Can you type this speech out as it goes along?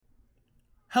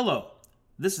Hello,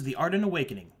 this is the Ardent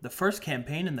Awakening, the first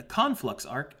campaign in the Conflux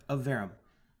arc of Verum.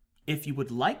 If you would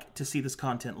like to see this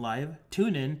content live,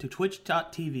 tune in to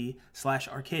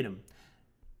twitch.tv/arcadum,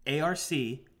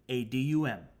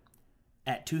 ARCADUM,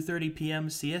 at 2:30 p.m.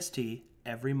 CST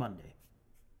every Monday.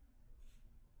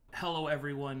 Hello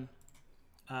everyone,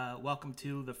 welcome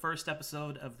to the first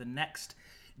episode of the next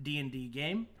D&D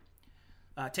game,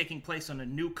 taking place on a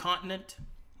new continent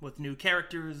with new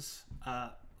characters,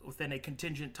 within a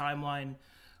contingent timeline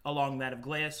along that of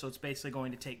Glaeus, so it's basically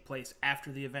going to take place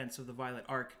after the events of the Violet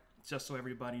Arc, just so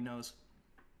everybody knows.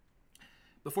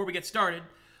 Before we get started,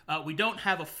 we don't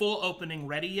have a full opening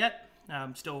ready yet.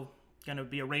 I'm still going to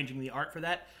be arranging the art for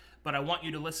that, but I want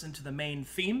you to listen to the main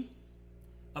theme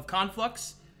of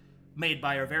Conflux, made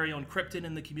by our very own Cryptid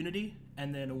in the community,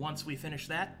 and then once we finish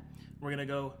that, we're going to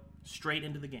go straight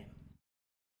into the game.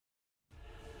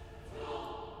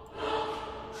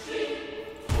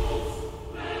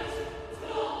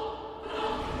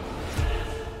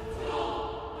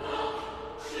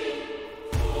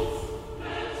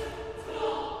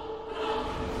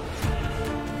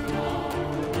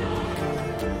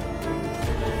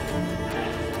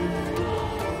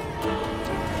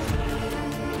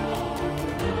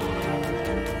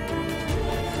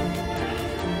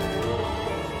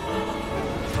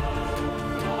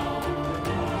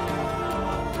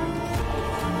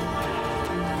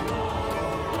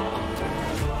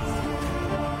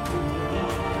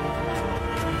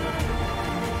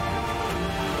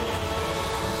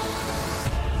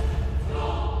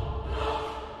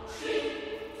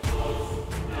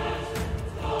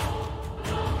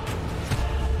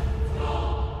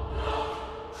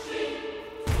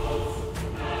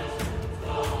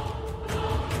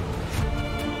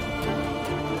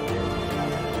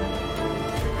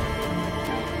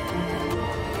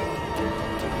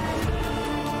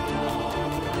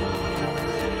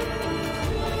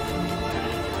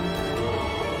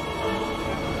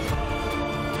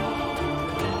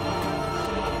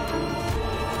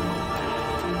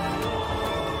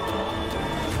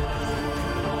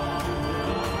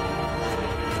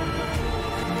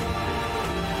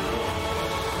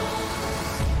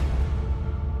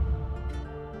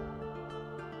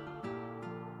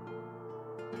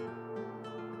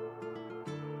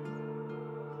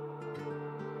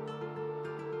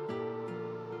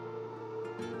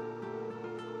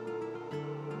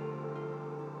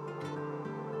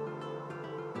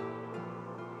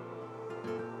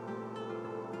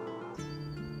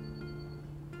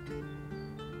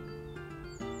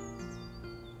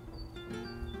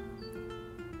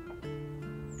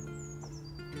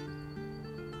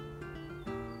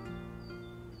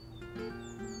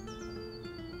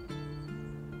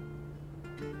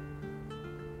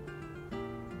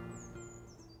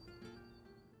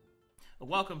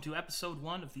 Welcome to episode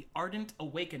 1 of the Ardent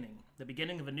Awakening, the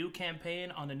beginning of a new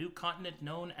campaign on a new continent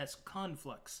known as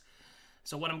Conflux.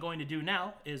 So what I'm going to do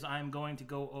now is I'm going to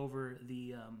go over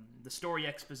the story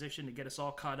exposition to get us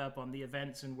all caught up on the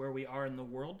events and where we are in the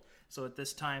world. So at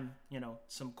this time,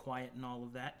 some quiet and all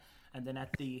of that. And then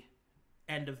at the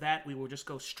end of that, we will just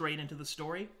go straight into the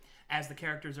story. As the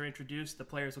characters are introduced, the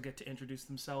players will get to introduce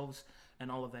themselves and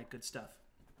all of that good stuff.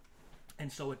 And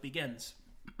so it begins.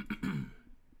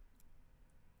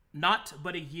 Not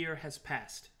but a year has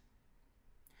passed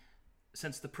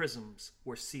since the prisms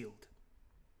were sealed,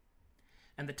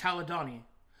 and the Taladani,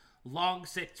 long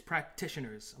six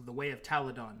practitioners of the way of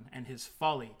Taladon and his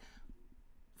folly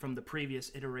from the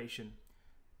previous iteration,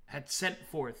 had sent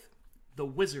forth the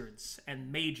wizards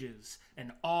and mages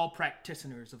and all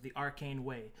practitioners of the arcane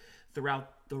way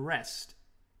throughout the rest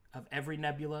of every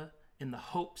nebula in the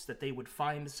hopes that they would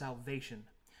find salvation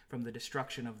from the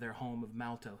destruction of their home of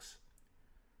Maltos.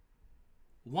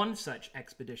 One such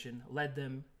expedition led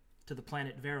them to the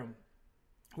planet Verum,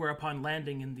 where upon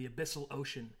landing in the abyssal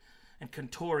ocean and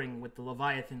contouring with the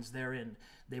leviathans therein,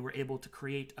 they were able to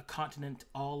create a continent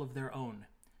all of their own,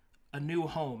 a new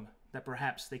home that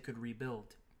perhaps they could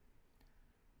rebuild.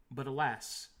 But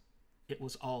alas, it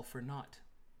was all for naught.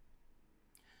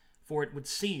 For it would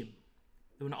seem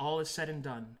that when all is said and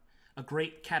done, a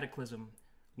great cataclysm,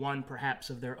 one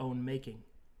perhaps of their own making,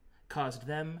 caused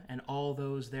them and all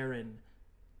those therein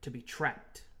to be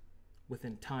trapped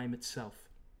within time itself.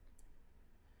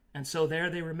 And so there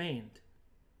they remained,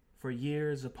 for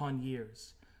years upon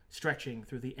years, stretching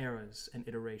through the eras and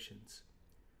iterations,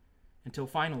 until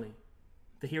finally,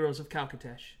 the heroes of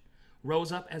Calcatesh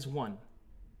rose up as one,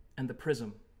 and the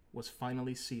prism was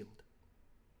finally sealed.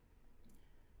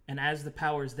 And as the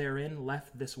powers therein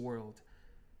left this world,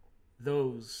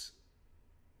 those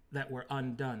that were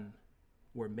undone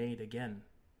were made again.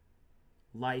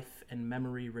 life and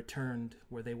memory returned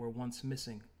where they were once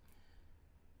missing.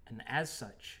 And as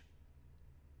such,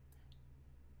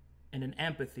 in an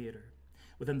amphitheater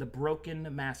within the broken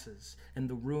masses in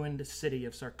the ruined city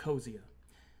of Sarcosia,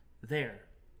 there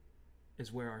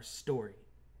is where our story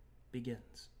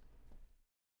begins.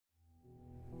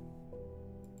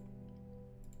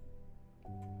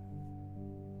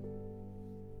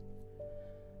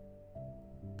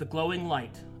 The glowing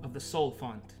light of the soul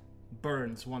font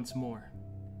burns once more.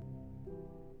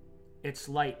 Its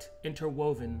light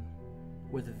interwoven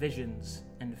with visions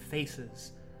and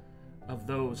faces of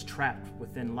those trapped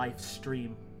within life's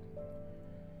stream.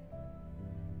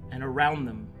 And around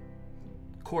them,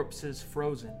 corpses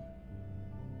frozen,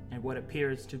 and what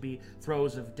appears to be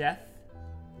throes of death,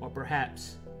 or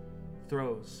perhaps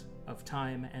throes of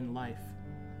time and life.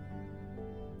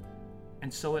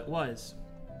 And so it was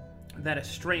that a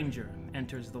stranger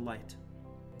enters the light.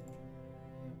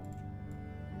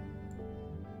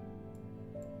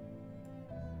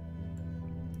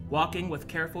 Walking with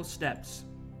careful steps,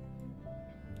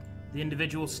 the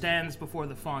individual stands before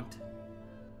the font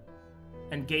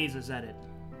and gazes at it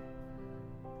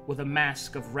with a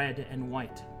mask of red and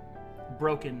white,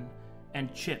 broken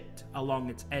and chipped along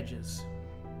its edges.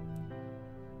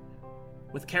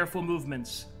 With careful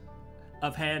movements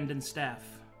of hand and staff,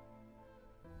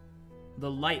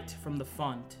 the light from the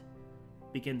font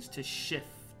begins to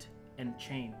shift and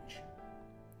change.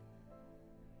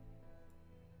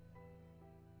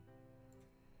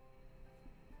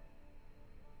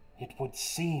 It would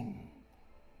seem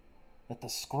that the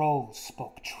scroll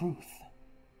spoke truth.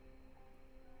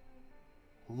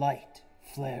 Light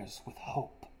flares with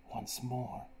hope once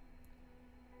more.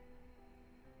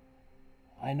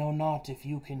 I know not if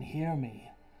you can hear me,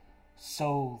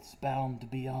 souls bound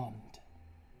beyond.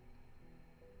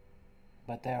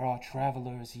 But there are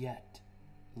travelers yet,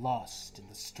 lost in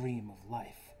the stream of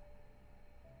life.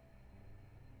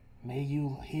 May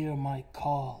you hear my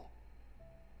call.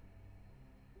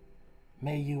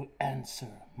 May you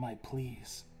answer my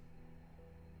pleas.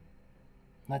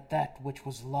 Let that which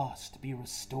was lost be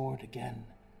restored again.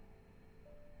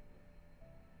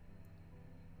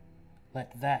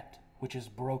 Let that which is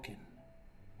broken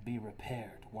be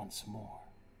repaired once more.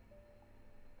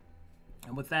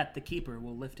 And with that, the keeper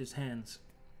will lift his hands.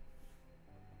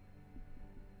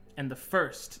 And the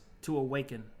first to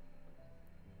awaken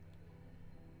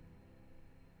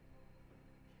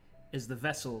is the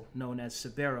vessel known as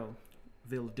Sabero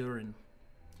Vildurin.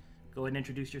 Go ahead and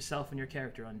introduce yourself and your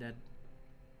character, Undead.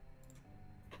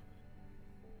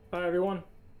 Hi everyone,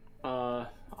 I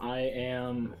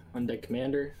am Undead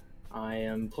Commander. I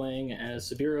am playing as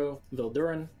Sabero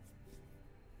Vildurin,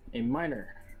 a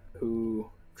miner who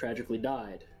tragically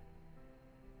died.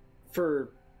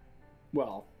 For,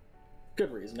 well,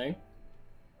 good reasoning.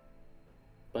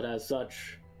 But as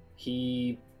such,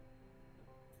 he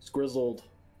is grizzled,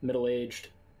 middle-aged,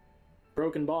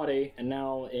 broken body, and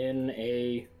now in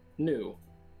a new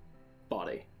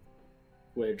body,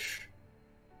 which,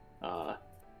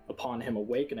 upon him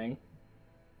awakening,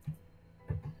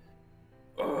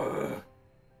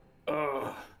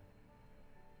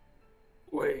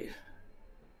 Wait.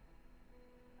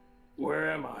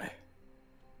 Where am I?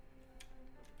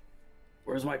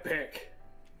 Where's my pick?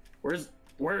 Where's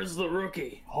the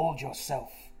rookie? Hold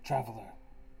yourself, traveler.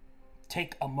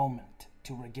 Take a moment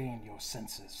to regain your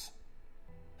senses.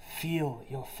 Feel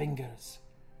your fingers.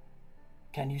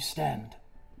 Can you stand?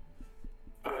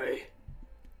 I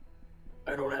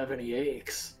don't have any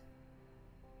aches.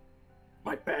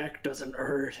 My back doesn't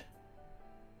hurt.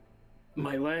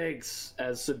 my legs,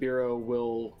 as Sabiro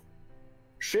will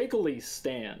shakily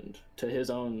stand to his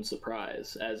own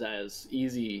surprise, as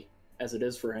easy as it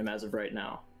is for him as of right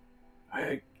now.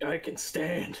 I can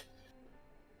stand.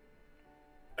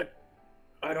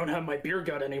 I don't have my beer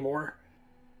gut anymore.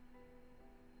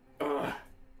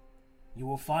 You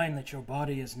will find that your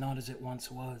body is not as it once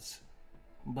was,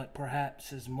 but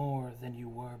perhaps is more than you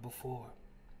were before.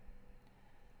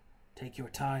 Take your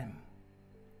time.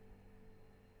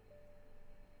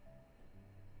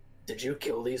 Did you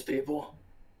kill these people?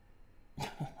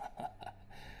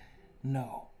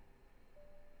 No.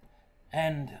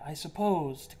 And I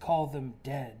suppose to call them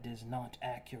dead is not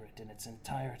accurate in its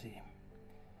entirety.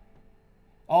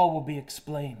 All will be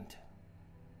explained,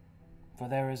 for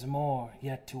there is more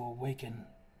yet to awaken.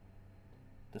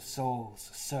 The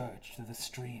souls surge through the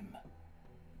stream.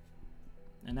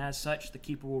 And as such, the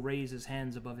keeper will raise his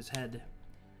hands above his head,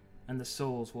 and the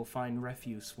souls will find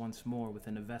refuge once more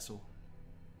within a vessel.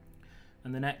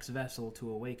 And the next vessel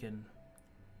to awaken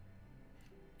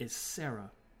is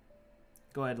Sarah.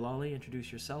 Go ahead, Lolly,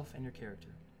 introduce yourself and your character.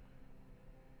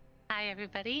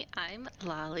 everybody, I'm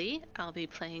Lolly. I'll be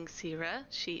playing Sierra.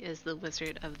 She is the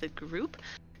wizard of the group.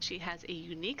 She has a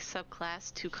unique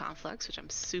subclass to Conflux, which I'm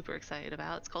super excited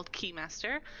about. It's called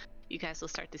Keymaster. You guys will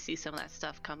start to see some of that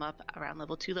stuff come up around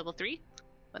level 2, level 3,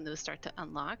 when those start to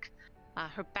unlock.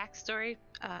 Her backstory,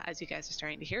 as you guys are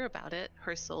starting to hear about it,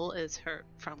 her soul is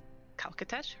from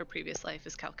Calcatesh. Her previous life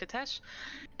is Calcatesh,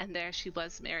 and there she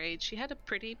was married. She had a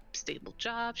pretty stable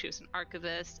job. She was an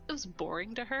archivist. It was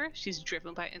boring to her. She's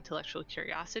driven by intellectual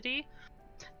curiosity,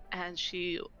 and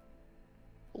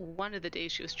one of the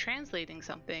days she was translating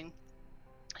something,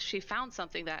 she found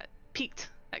something that piqued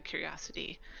that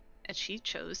curiosity, and she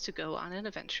chose to go on an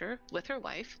adventure with her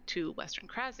wife to Western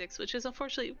Krazix, which is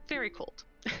unfortunately very cold.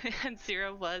 And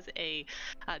Sierra was a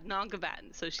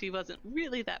non-combatant, so she wasn't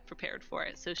really that prepared for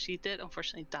it. So she did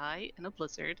unfortunately die in a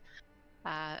blizzard.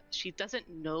 She doesn't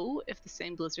know if the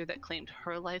same blizzard that claimed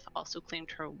her life also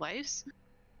claimed her wife's,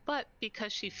 but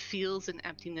because she feels an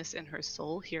emptiness in her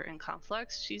soul here in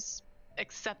Conflux, she's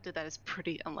accepted that it's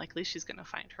pretty unlikely she's going to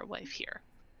find her wife here.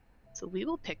 So we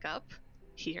will pick up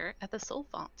here at the Soul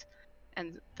Font.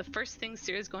 And the first thing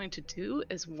Sierra's going to do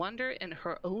is wonder in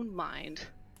her own mind,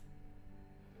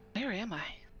 where am I?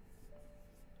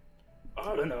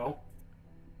 I don't know.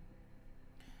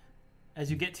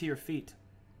 As you get to your feet,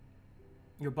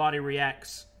 your body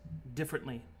reacts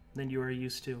differently than you are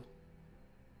used to,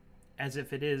 as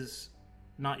if it is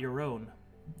not your own,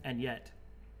 and yet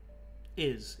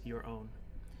is your own.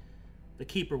 The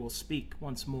Keeper will speak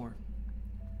once more.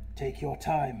 Take your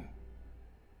time.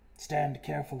 Stand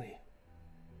carefully.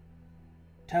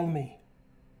 Tell me,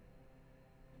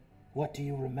 what do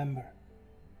you remember?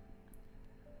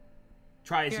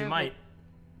 Try as you might,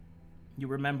 you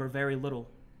remember very little.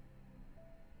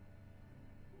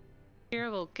 Sierra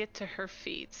will get to her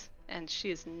feet, and she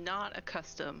is not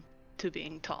accustomed to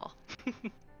being tall.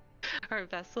 Her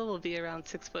vessel will be around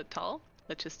 6 foot tall,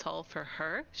 which is tall for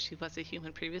her. She was a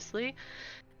human previously,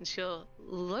 and she'll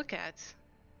look at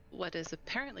what is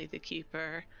apparently the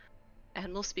Keeper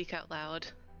and will speak out loud.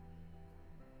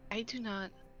 I do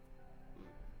not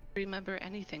remember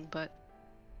anything but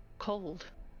cold.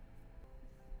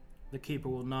 The Keeper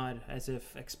will nod as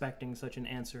if expecting such an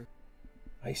answer.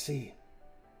 I see.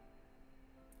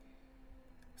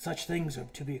 Such things are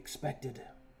to be expected.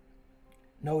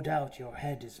 No doubt your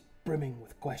head is brimming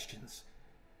with questions.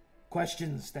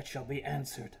 Questions that shall be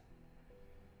answered.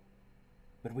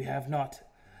 But we have not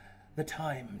the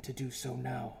time to do so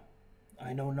now.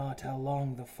 I know not how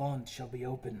long the font shall be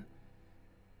open.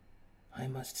 I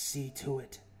must see to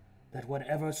it that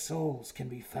whatever souls can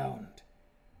be found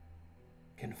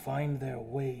can find their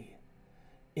way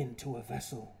into a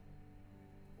vessel.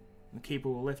 The Keeper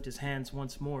will lift his hands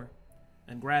once more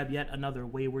and grab yet another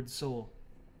wayward soul.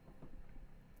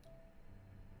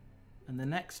 And the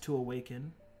next to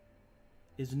awaken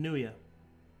is Nuya.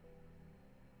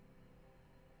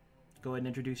 Go ahead and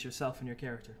introduce yourself and your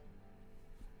character.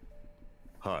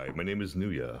 Hi, my name is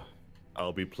Nuya.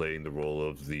 I'll be playing the role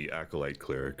of the Acolyte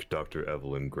Cleric, Dr.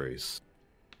 Evelyn Grace.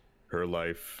 Her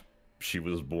life, she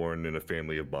was born in a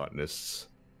family of botanists.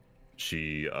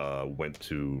 She went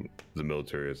to the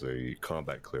military as a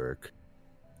combat cleric.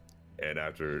 And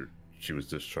after she was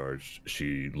discharged,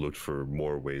 she looked for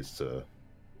more ways to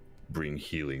bring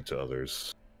healing to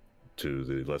others, to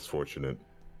the less fortunate.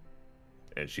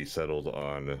 And she settled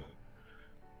on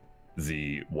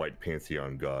the White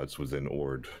Pantheon gods within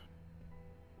Ord.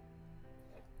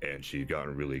 And she'd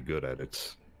gotten really good at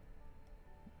it.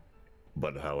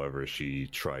 But however, she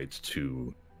tried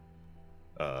to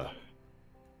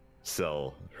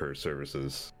sell her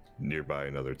services nearby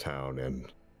another town,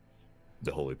 and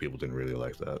the holy people didn't really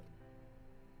like that.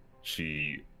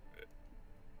 She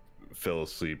fell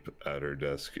asleep at her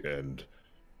desk, and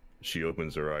she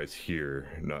opens her eyes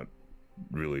here, not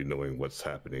really knowing what's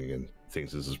happening, and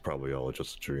thinks this is probably all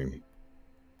just a dream.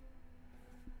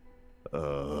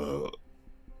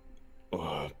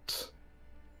 What?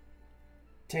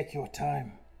 Take your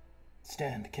time.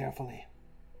 Stand carefully.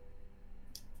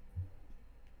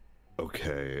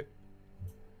 Okay.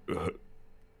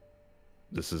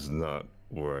 This is not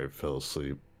where I fell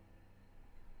asleep.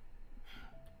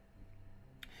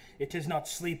 It is not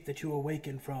sleep that you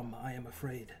awaken from, I am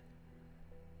afraid,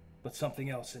 but something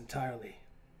else entirely.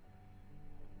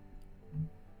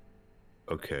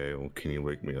 Okay, well, can you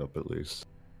wake me up at least?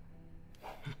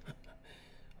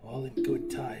 All in good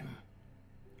time.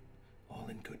 All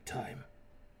in good time.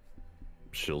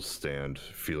 She'll stand,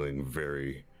 feeling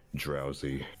very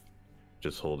drowsy,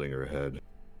 just holding her head.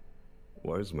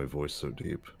 Why is my voice so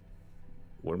deep?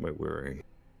 What am I wearing?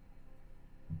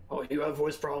 Oh, you have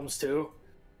voice problems too?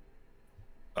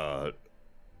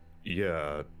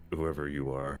 Yeah, whoever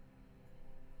you are.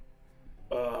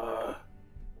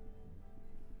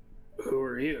 Who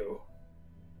are you?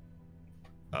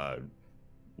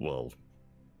 Well,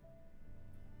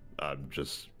 I'm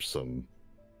just some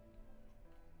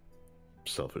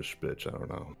selfish bitch, I don't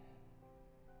know.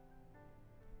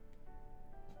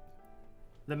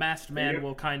 The masked man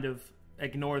will kind of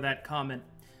ignore that comment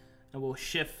and will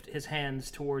shift his hands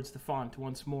towards the font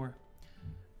once more,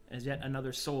 as yet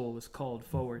another soul is called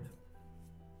forward.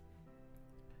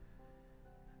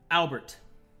 Albert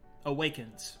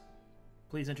awakens.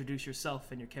 Please introduce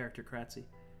yourself and your character, Kratzy.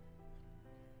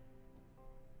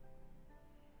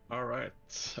 Alright,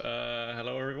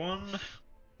 hello everyone.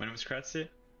 My name is Kratzy.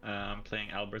 I'm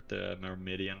playing Albert the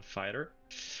Myrmidian Fighter.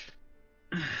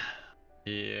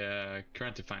 He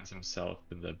currently finds himself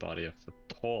in the body of a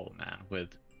tall man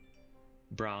with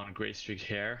brown gray streaked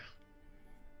hair,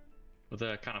 with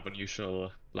a kind of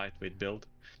unusual lightweight build.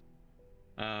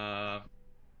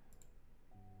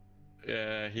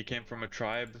 He came from a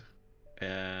tribe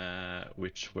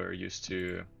which were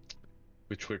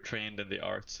trained in the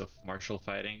arts of martial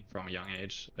fighting from a young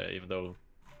age, even though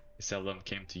he seldom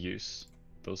came to use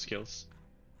those skills.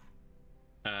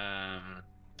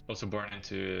 Also born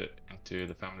into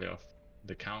the family of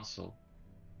the council,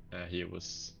 he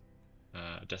was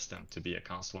destined to be a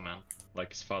councilman like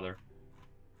his father.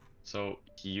 So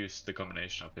he used the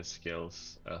combination of his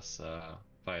skills as a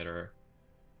fighter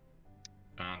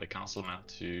and a councilman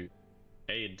to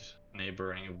aid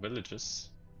neighboring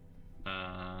villages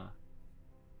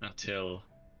until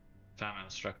famine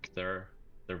struck their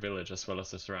village as well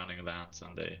as the surrounding lands,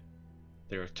 and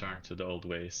they returned to the old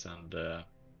ways and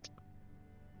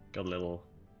got a little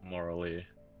morally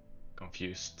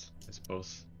confused, I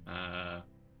suppose.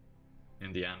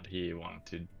 In the end, he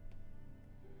wanted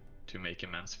to make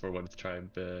amends for what his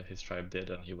tribe did,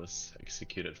 and he was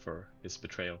executed for his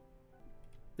betrayal.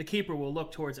 The keeper will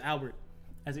look towards Albert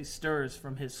as he stirs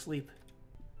from his sleep.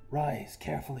 Rise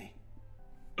carefully.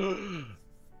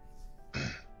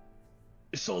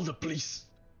 It's all the police.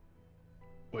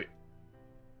 Wait.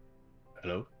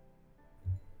 Hello?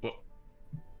 What?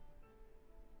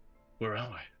 Where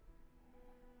am I?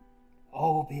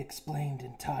 All will be explained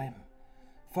in time.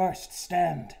 First,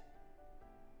 stand.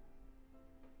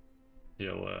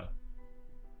 He'll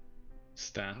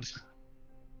stand.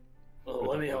 Oh,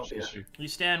 let me help you. You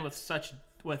stand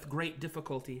with great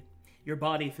difficulty. Your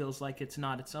body feels like it's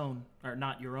not its own, or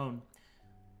not your own.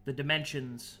 The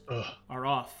dimensions are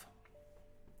off.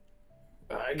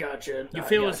 I got you. You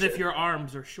feel as if your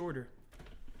arms are shorter.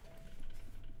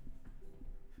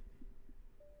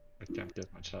 I can't get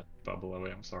my chat bubble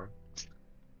away, I'm sorry.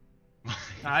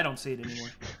 I don't see it anymore.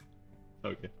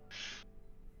 Okay.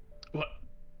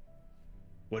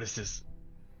 What is this?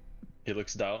 He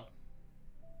looks down.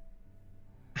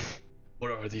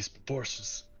 What are these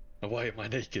proportions? And why am I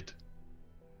naked?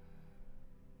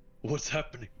 What's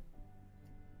happening?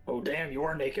 Oh, damn, you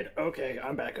are naked. Okay,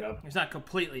 I'm backing up. He's not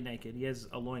completely naked. He has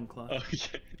a loincloth.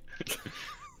 Okay.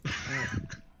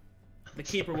 The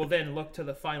keeper will then look to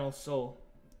the final soul,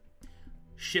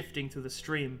 shifting through the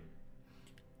stream.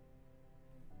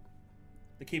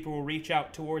 The keeper will reach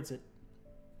out towards it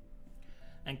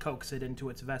and coax it into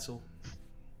its vessel.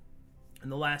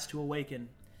 And the last to awaken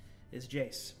is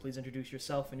Jace. Please introduce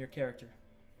yourself and your character.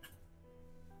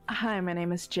 Hi, my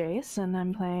name is Jace, and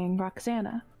I'm playing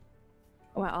Roxana.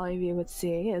 What all of you would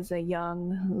see is a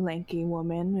young, lanky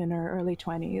woman in her early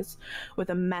 20s with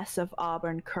a mess of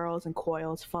auburn curls and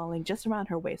coils falling just around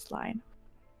her waistline.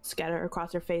 Scattered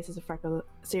across her face is a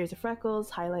series of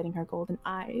freckles, highlighting her golden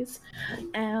eyes.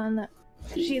 And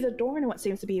she's adorned in what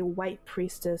seems to be white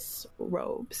priestess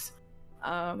robes.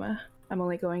 I'm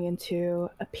only going into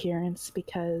appearance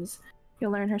because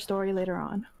you'll learn her story later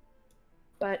on.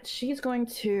 But she's going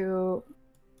to...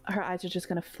 her eyes are just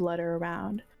going to flutter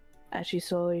around as she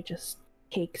slowly just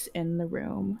takes in the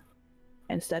room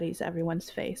and studies everyone's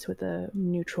face with a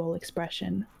neutral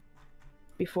expression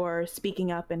before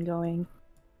speaking up and going,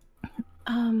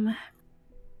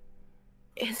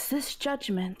 is this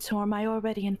judgment, or am I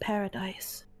already in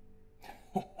paradise?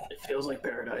 It feels like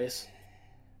paradise.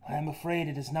 I am afraid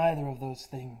it is neither of those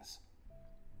things.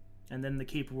 And then the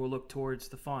keeper will look towards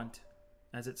the font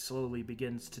as it slowly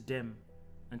begins to dim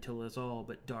until it is all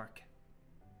but dark.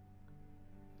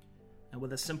 And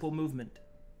with a simple movement,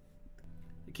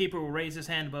 the keeper will raise his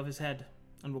hand above his head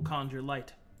and will conjure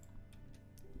light.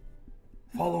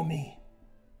 Follow me.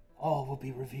 All will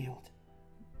be revealed.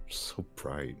 So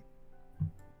bright.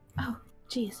 Oh,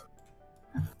 jeez.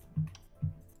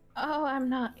 Oh, I'm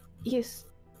not used...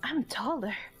 I'm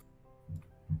taller.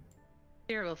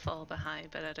 Fear will fall behind,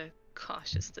 but at a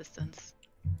cautious distance.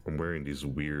 I'm wearing these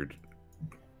weird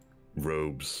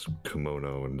robes,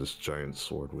 kimono, and this giant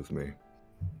sword with me.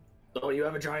 Oh, you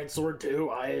have a giant sword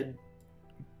too?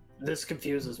 This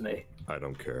confuses me. I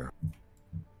don't care.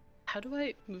 How do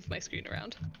I move my screen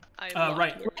around?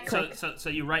 Right. So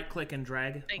you right click and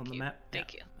drag on the map.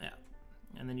 Thank you. Yeah.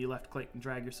 And then you left click and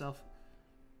drag yourself.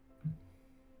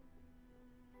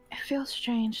 It feels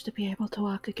strange to be able to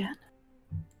walk again.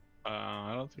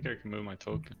 I don't think I can move my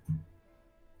token.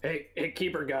 Hey,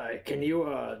 keeper guy, can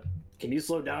you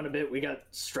slow down a bit? We got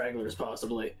stragglers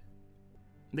possibly.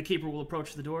 The keeper will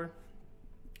approach the door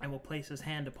and will place his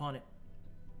hand upon it.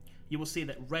 You will see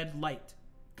that red light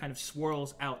kind of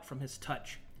swirls out from his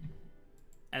touch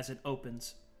as it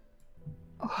opens.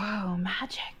 Whoa,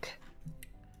 magic.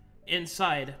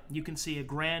 Inside, you can see a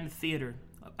grand theater.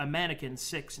 A mannequin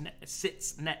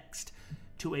sits next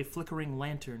to a flickering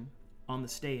lantern on the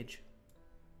stage.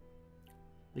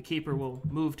 The keeper will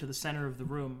move to the center of the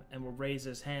room and will raise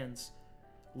his hands,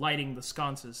 lighting the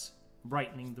sconces,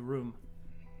 brightening the room.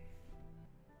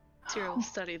 Cyril will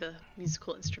study the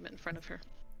musical instrument in front of her.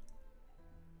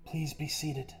 Please be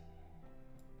seated.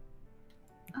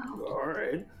 All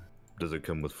right. Does it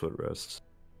come with footrests?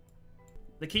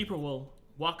 The keeper will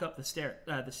walk up the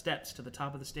steps to the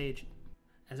top of the stage.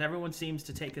 As everyone seems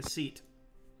to take a seat,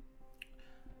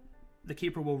 the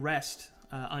keeper will rest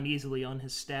uneasily on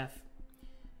his staff.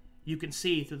 You can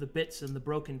see through the bits and the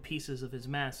broken pieces of his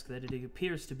mask that it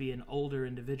appears to be an older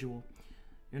individual.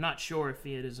 You're not sure if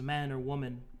it is a man or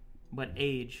woman, but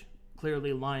age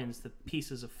clearly lines the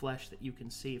pieces of flesh that you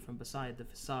can see from beside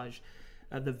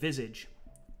the visage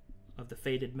of the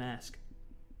faded mask.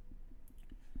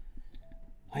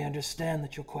 I understand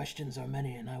that your questions are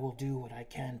many, and I will do what I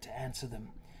can to answer them.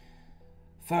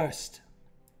 First,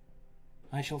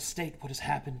 I shall state what has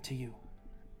happened to you.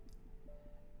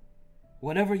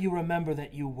 Whatever you remember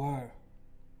that you were,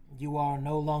 you are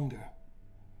no longer.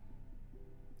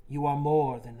 You are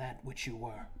more than that which you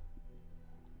were.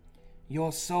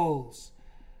 Your souls,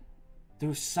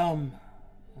 through some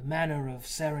manner of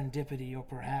serendipity or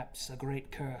perhaps a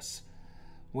great curse,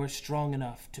 were strong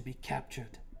enough to be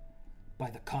captured by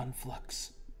the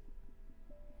conflux,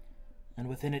 and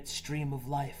within its stream of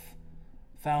life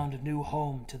found a new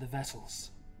home to the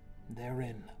vessels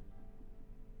therein.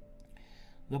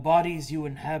 The bodies you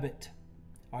inhabit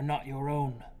are not your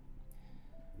own,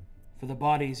 for the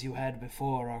bodies you had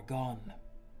before are gone.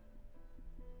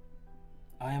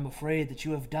 I am afraid that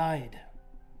you have died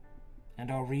and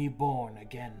are reborn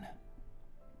again.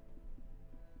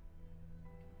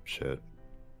 Shit.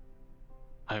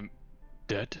 I'm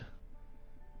dead?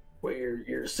 Wait,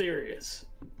 you're serious?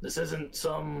 This isn't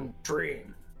some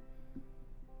dream?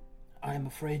 I am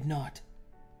afraid not.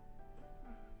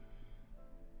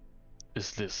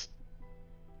 Is this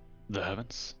the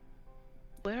heavens?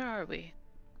 Where are we?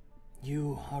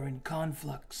 You are in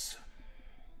conflux.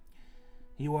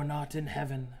 You are not in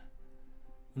heaven,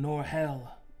 nor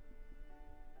hell,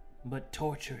 but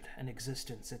tortured an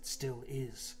existence it still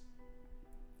is.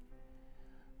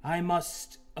 I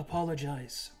must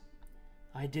apologize.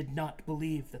 I did not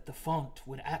believe that the font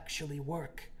would actually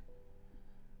work,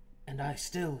 and I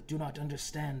still do not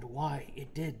understand why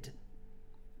it did.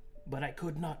 But I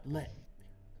could not let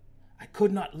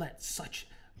such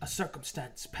a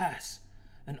circumstance pass,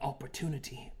 an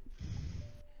opportunity.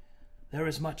 There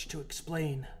is much to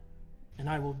explain, and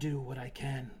I will do what I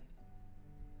can.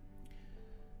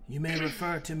 You may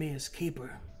refer to me as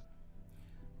Keeper.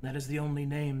 That is the only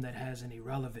name that has any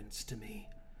relevance to me.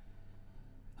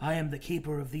 I am the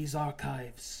keeper of these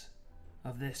archives,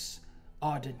 of this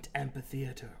Ardent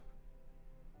Amphitheater.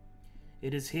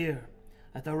 It is here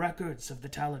that the records of the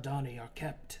Taladani are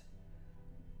kept.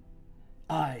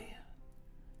 I,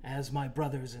 as my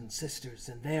brothers and sisters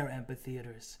in their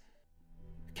amphitheaters,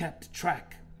 kept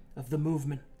track of the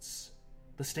movements,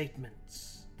 the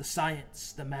statements, the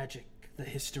science, the magic, the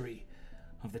history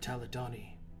of the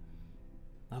Taladani,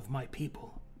 of my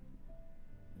people.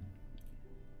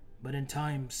 But in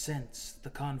times since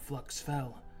the conflux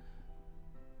fell,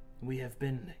 we have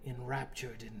been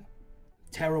enraptured in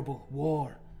terrible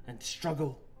war and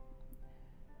struggle.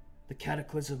 The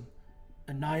cataclysm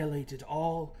annihilated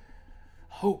all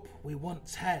hope we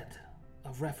once had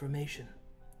of reformation.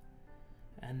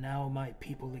 And now my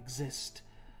people exist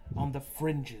on the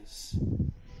fringes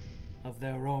of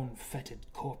their own fetid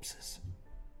corpses.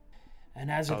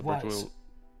 And as it was,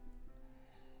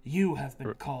 you have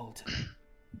been called.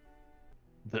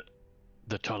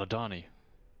 The Taladani?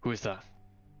 Who is that?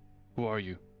 Who are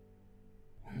you?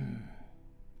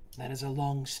 That is a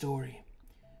long story.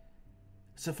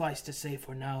 Suffice to say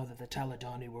for now that the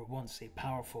Taladani were once a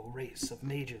powerful race of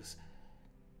mages.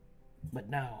 But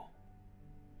now,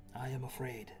 I am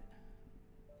afraid,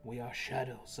 we are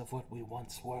shadows of what we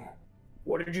once were.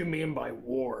 What did you mean by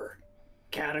war?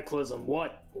 Cataclysm,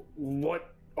 what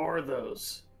are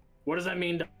those? What does that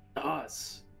mean to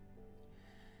us?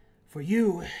 For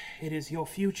you, it is your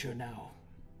future now.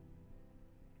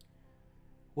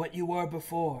 What you were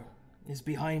before is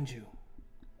behind you,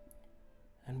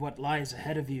 and what lies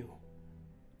ahead of you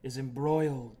is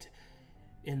embroiled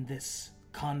in this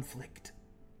conflict.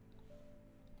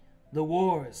 The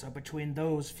wars are between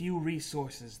those few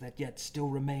resources that yet still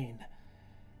remain,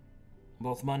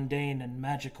 both mundane and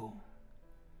magical.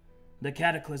 The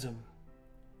cataclysm,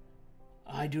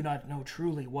 I do not know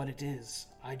truly what it is.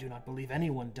 I do not believe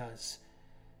anyone does.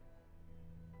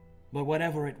 But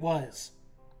whatever it was,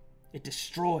 it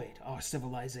destroyed our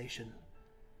civilization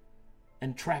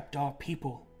and trapped our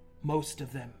people, most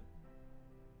of them,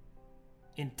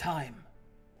 in time.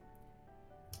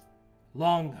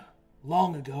 Long,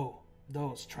 long ago,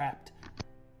 those trapped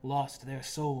lost their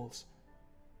souls,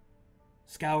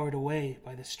 scoured away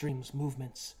by the stream's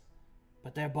movements,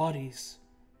 but their bodies,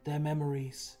 their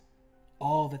memories,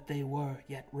 all that they were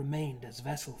yet remained as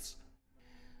vessels.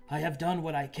 I have done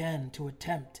what I can to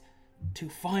attempt to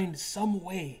find some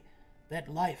way that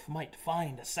life might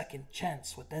find a second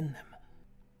chance within them.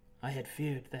 I had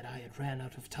feared that I had ran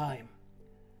out of time,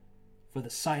 for the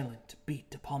silent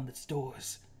beat upon the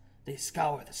doors. They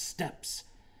scour the steps,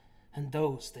 and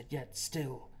those that yet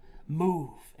still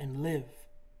move and live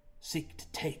seek to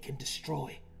take and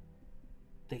destroy.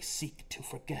 They seek to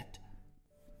forget.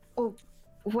 Oh,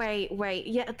 wait.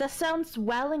 Yeah, that sounds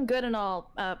well and good and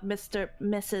all,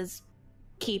 Mrs.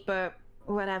 Keeper,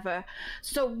 whatever.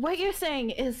 So what you're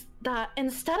saying is that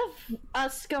instead of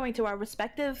us going to our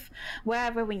respective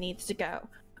wherever we need to go,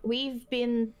 we've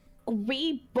been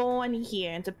reborn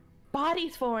here into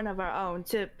bodies form of our own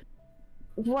to,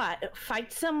 what,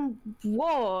 fight some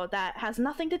war that has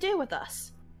nothing to do with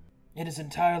us? It is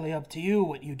entirely up to you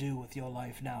what you do with your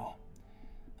life now.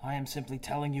 I am simply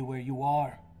telling you where you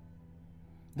are.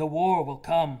 The war will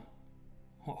come,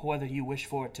 whether you wish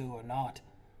for it to or not.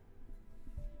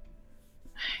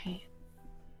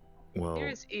 Well,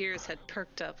 Mira's ears had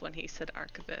perked up when he said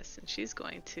archivist, and she's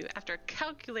going to, after a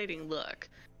calculating look,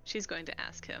 she's going to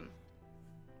ask him,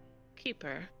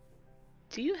 Keeper,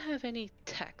 do you have any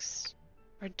texts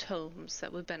or tomes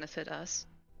that would benefit us?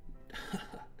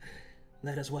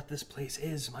 That is what this place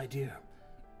is, my dear.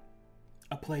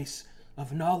 A place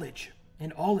of knowledge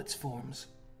in all its forms.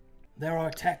 There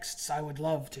are texts I would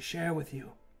love to share with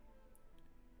you,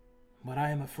 but I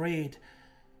am afraid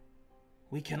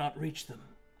we cannot reach them.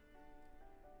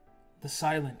 The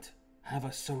silent have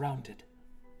us surrounded.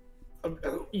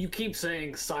 You keep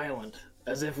saying silent,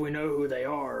 as if we know who they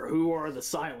are. Who are the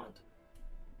silent?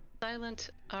 Silent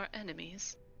are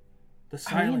enemies. The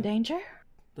Are you in silent, danger?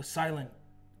 the silent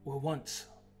were once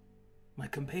my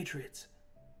compatriots,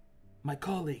 my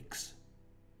colleagues,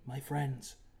 my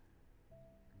friends.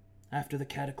 After the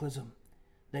cataclysm,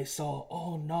 they saw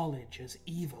all knowledge as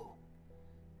evil,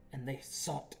 and they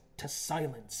sought to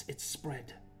silence its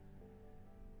spread.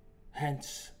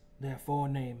 Hence their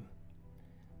forename.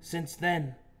 Since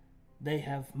then, they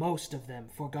have, most of them,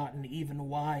 forgotten even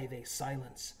why they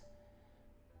silence.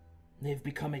 They've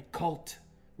become a cult,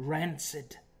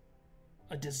 rancid,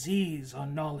 a disease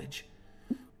on knowledge,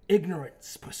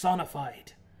 ignorance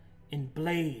personified in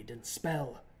blade and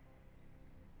spell.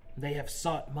 They have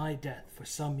sought my death for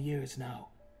some years now.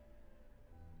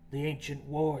 The ancient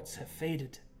wards have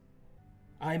faded.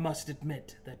 I must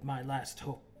admit that my last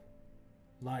hope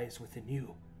lies within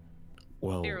you.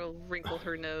 well, Mira will wrinkle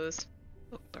her nose.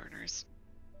 Book burners.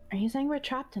 Are you saying we're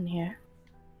trapped in here?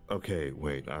 okay,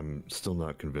 wait, I'm still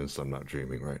not convinced I'm not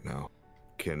dreaming right now.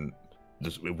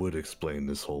 It would explain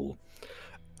this whole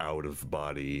out of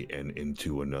body and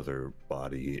into another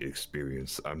body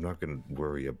experience. I'm not going to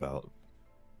worry about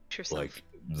Yourself. like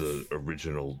the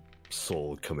original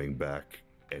soul coming back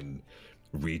and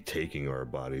retaking our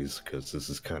bodies, because this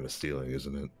is kind of stealing,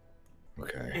 isn't it?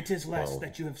 Okay. It is less well,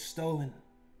 that you have stolen,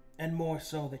 and more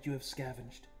so that you have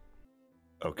scavenged.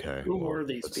 Okay. Who well, were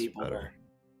these that's people? better.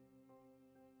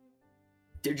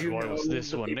 Did you Why know was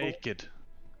this the one people? naked?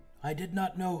 I did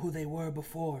not know who they were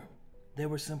before. They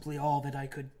were simply all that I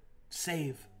could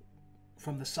save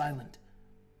from the silent.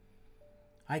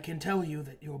 I can tell you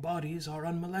that your bodies are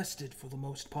unmolested for the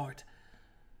most part.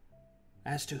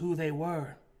 As to who they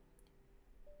were,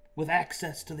 with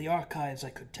access to the archives I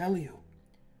could tell you,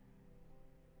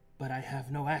 but I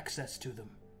have no access to them.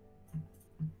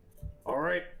 All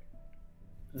right.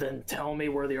 Then tell me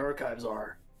where the archives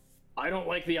are. I don't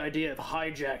like the idea of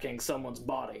hijacking someone's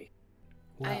body.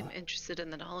 I am Well, interested in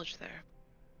the knowledge there.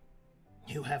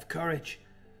 you have courage.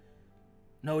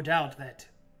 No doubt that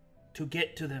to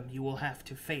get to them you will have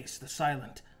to face the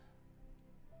silent.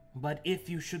 But if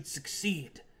you should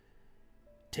succeed,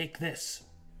 take this.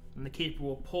 And the keeper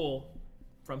will pull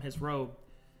from his robe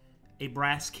a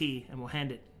brass key and will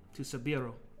hand it to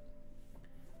Sabiro.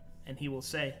 And he will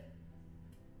say,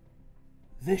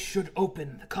 This should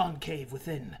open the concave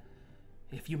within.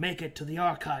 If you make it to the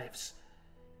archives,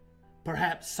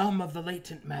 perhaps some of the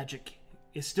latent magic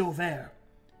is still there.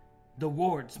 The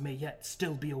wards may yet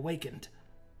still be awakened.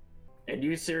 And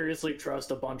you seriously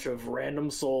trust a bunch of random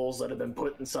souls that have been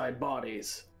put inside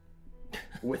bodies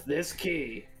with this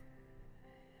key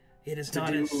It is to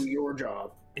not do as your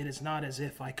job? it is not as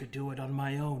if I could do it on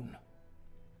my own.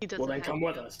 He doesn't Well, then have come any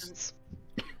with us. options.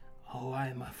 Oh, I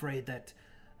am afraid that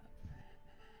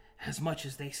as much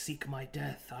as they seek my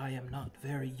death, I am not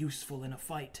very useful in a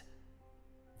fight.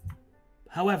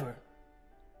 However,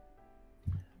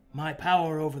 my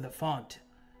power over the font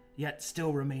yet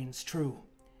still remains true.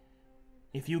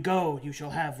 If you go, you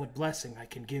shall have what blessing I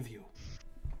can give you.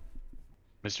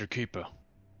 Mr. Keeper,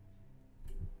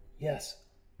 Yes.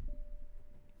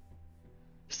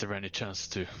 is there any chance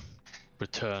to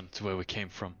return to where we came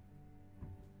from?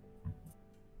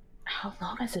 How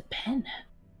long has it been?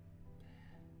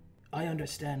 I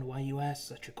understand why you ask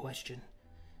such a question.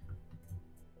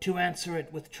 To answer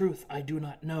it with truth, I do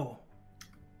not know.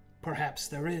 Perhaps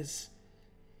there is.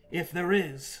 If there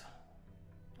is,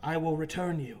 I will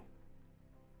return you.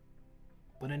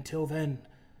 But until then,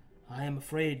 I am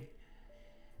afraid,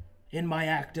 in my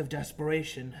act of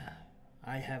desperation,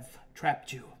 I have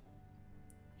trapped you.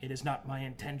 It is not my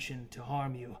intention to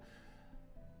harm you.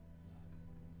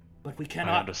 But we I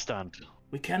cannot understand.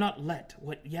 We cannot let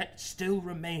what yet still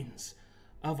remains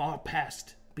of our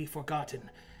past be forgotten.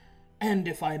 And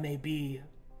if I may be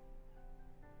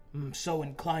so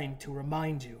inclined to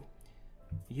remind you,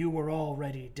 you were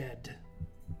already dead.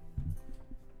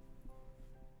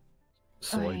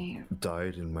 So I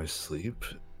died in my sleep?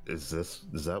 Is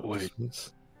that what this Wait.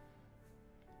 means?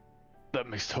 That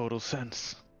makes total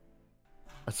sense.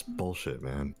 That's bullshit,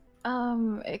 man.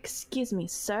 Excuse me,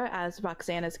 sir, as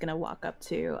Roxana's gonna walk up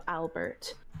to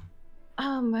Albert.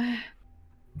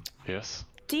 Yes?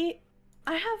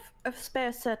 I have a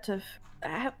spare set of...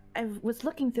 I was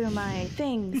looking through my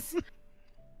things.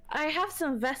 I have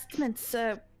some vestments,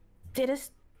 it is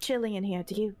chilly in here.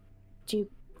 Do you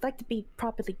like to be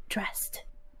properly dressed?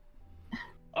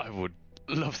 I would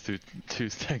love to,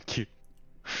 thank you.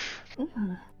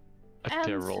 Mhm. A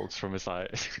tear And- rolls from his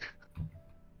eyes.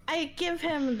 I give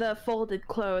him the folded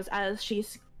clothes as she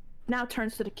now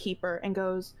turns to the keeper and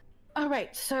goes,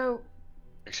 Alright, so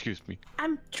Excuse me.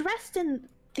 I'm dressed in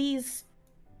these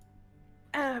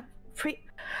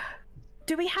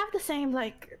do we have the same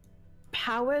like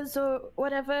powers or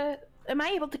whatever? Am I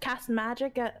able to cast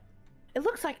magic at... It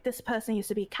looks like this person used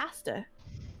to be a caster.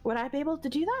 Would I be able to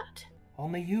do that?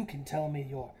 Only you can tell me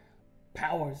your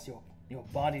powers, your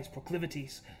body's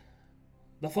proclivities.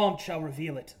 The font shall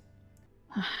reveal it.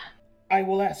 I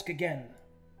will ask again,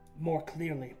 more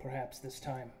clearly perhaps this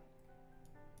time.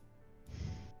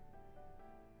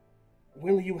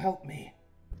 Will you help me?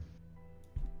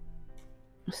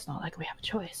 It's not like we have a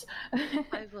choice.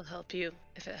 I will help you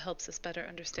if it helps us better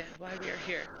understand why we are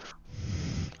here.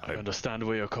 I understand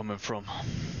where you're coming from.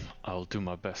 I'll do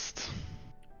my best.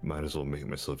 Might as well make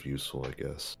myself useful, I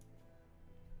guess.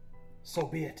 So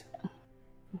be it.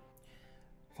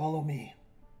 Follow me.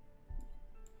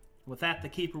 with that, the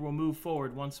keeper will move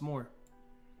forward once more.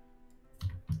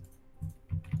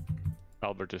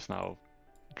 Albert is now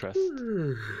dressed.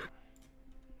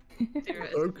 Sarah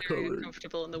is very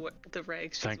uncomfortable in the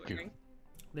rags she's Thank you. wearing.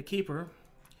 The keeper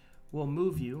will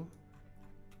move you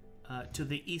to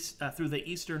the east through the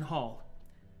eastern hall.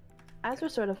 As we're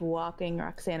sort of walking,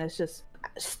 Roxana's just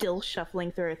still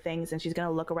shuffling through her things, and she's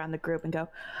gonna look around the group and go,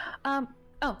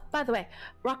 oh, by the way,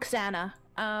 Roxana,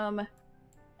 I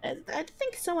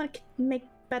think someone could make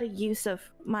better use of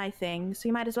my things, so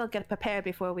you might as well get prepared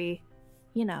before we,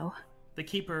 you know. The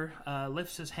keeper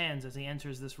lifts his hands as he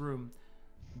enters this room,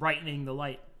 brightening the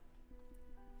light.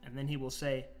 And then he will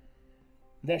say,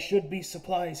 There should be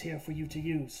supplies here for you to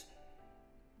use.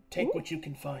 Take what you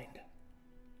can find.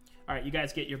 all right, you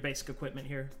guys get your basic equipment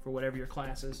here for whatever your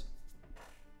class is.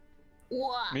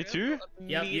 Me too? Yep,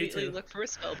 you Immediately too. look for a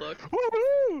spell book.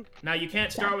 Woohoo! Now, you can't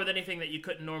start with anything that you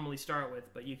couldn't normally start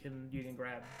with, but you can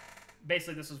grab.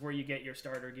 Basically, this is where you get your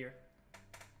starter gear.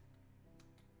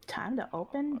 time to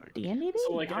open D&D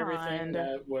So like everything Beyond.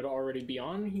 that would already be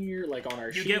on here, like on our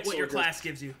You sheets. get what your or class just...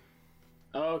 gives you.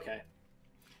 Oh, okay.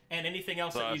 And anything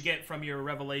else that you get from your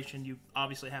revelation, you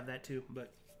obviously have that too,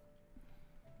 but...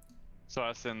 So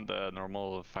as in the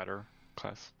normal fighter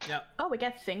class? Yep. Oh, we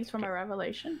get things from a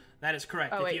revelation? That is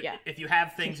correct. Oh, wait, If you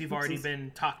have things, you've already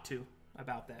been talked to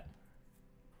about that.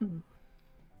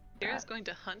 Sarah's going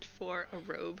to hunt for a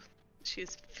robe. She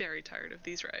is very tired of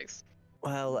these rags.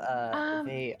 Well,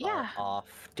 they yeah. are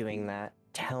off doing that.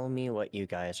 Tell me what you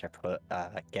guys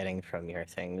are getting from your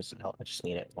things. I'll just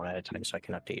need it one at a time so I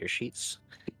can update your sheets.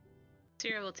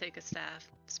 Sarah will take a staff,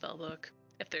 spell book,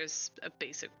 if there's a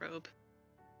basic robe.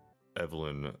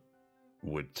 Evelyn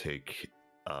would take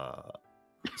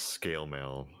scale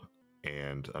mail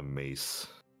and a mace.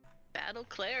 Battle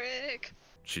cleric!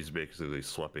 She's basically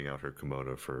swapping out her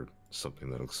kimono for something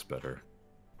that looks better.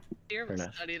 Sarah will Fair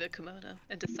enough. study the kimono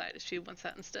and decide if she wants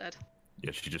that instead.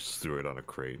 Yeah, she just threw it on a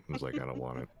crate and was like, I don't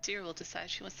want it. Sarah will decide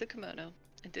she wants the kimono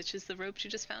and ditches the robe she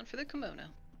just found for the kimono.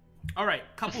 All right,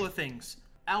 couple of things.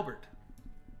 Albert,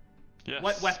 Yes.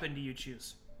 what weapon do you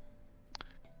choose?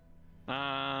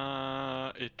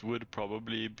 It would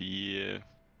probably be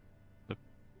the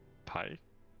pike.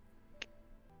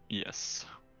 Yes.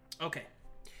 Okay.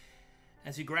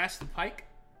 As you grasp the pike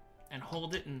and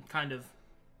hold it and kind of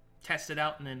test it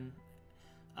out and then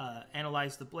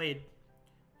analyze the blade,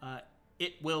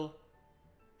 it will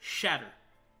shatter.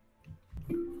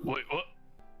 Wait, what?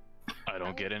 I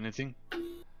don't get anything.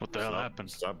 What the hell happened?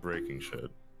 Stop breaking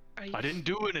shit. Are you... I didn't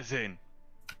do anything.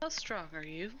 How strong are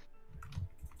you?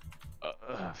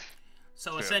 So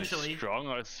Fairly essentially, strong,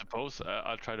 I suppose.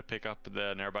 I'll try to pick up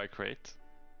the nearby crate,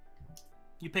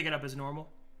 you pick it up as normal.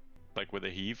 like with a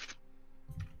heave,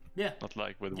 Yeah. not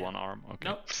like with one arm. Okay.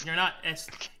 Nope. You're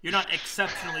not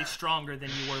exceptionally stronger than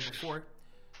you were before.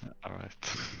 All right.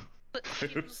 But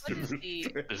what is the...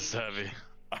 This is heavy.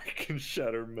 I can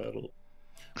shatter metal.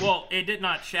 Well, it did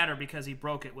not shatter because he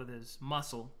broke it with his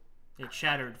muscle. It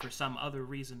shattered for some other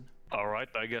reason. All right,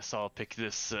 I guess I'll pick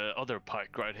this other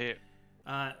pike right here.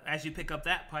 As you pick up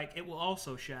that pike, it will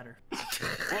also shatter.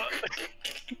 What?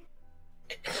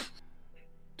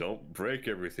 Don't break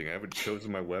everything. I haven't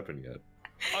chosen my weapon yet.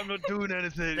 I'm not doing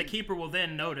anything. The keeper will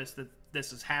then notice that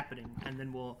this is happening, and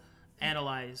then will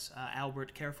analyze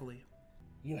Albert carefully.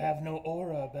 You have no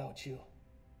aura about you.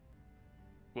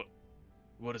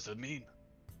 What does it mean?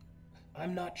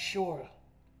 I'm not sure,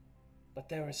 but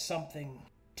there is something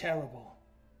terrible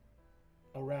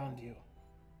around you.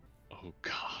 Oh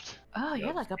God. Oh,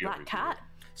 you're like a black cat.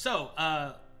 So,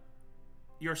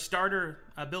 your starter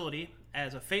ability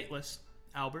as a Fateless,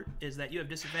 Albert, is that you have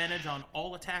disadvantage on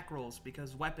all attack rolls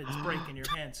because weapons break in your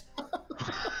hands.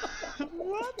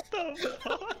 What the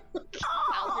fuck?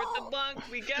 Albert the monk,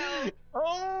 we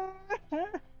go!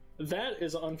 That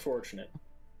is unfortunate.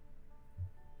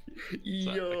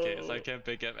 Okay, so I can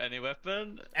pick up any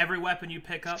weapon. Every weapon you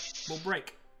pick up will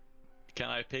break. Can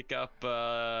I pick up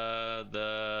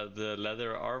the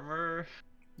leather armor?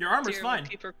 Your armor's Sarah fine. will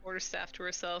keep her quarterstaff to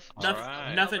herself.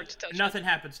 Alright. Nothing, To touch nothing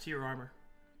happens to your armor.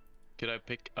 Could I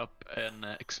pick up an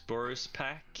explorer's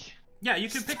pack? Yeah, you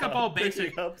can pick up all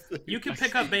basic. You can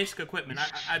pick up basic equipment.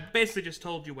 I basically just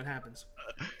told you what happens.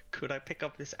 Could I pick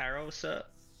up this arrow, sir?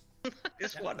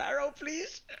 This one arrow,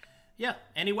 please? Yeah,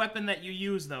 any weapon that you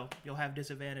use, though, you'll have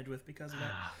disadvantage with because of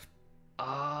that.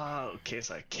 Oh, okay,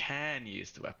 so I can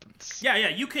use the weapons. Yeah,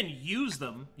 you can use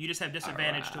them. You just have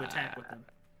disadvantage to attack with them.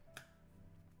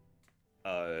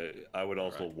 I would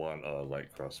also want a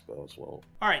light crossbow as well.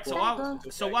 All right,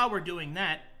 so while we're doing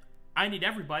that, I need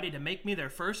everybody to make me their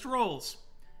first rolls.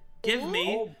 Give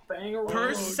me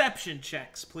perception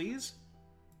checks, please.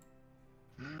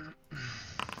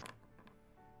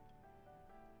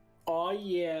 Oh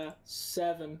yeah,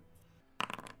 7.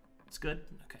 It's good.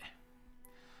 Okay.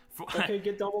 Okay,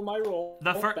 get double my roll.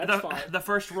 The fine.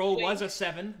 first roll was a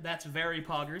 7. That's very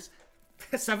poggers.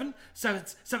 7. Was that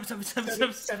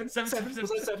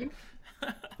 7?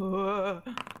 Oh,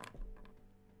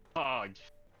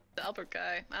 The Albert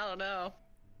guy, I don't know.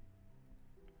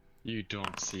 you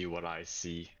don't see what I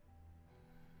see.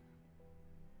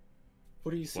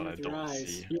 What do you see What I with your don't eyes?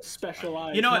 see. You have special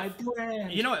eyes. You know My what?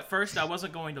 brand. You know, at first I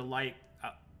wasn't going to like.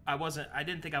 I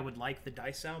didn't think I would like the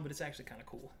dice sound, but it's actually kind of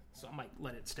cool. So I might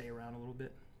let it stay around a little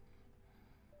bit.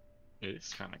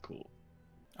 It's kind of cool.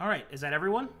 All right, is that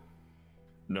everyone?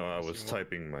 No, I was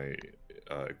typing my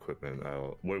equipment.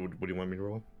 What do you want me to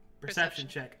roll? Perception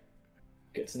check.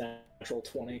 It's natural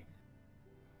 20.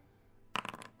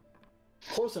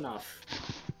 Close enough.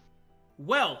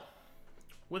 Well,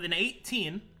 with an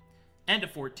 18 and a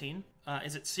 14,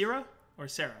 is it Syrah or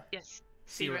Sarah? Yes,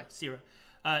 Syrah.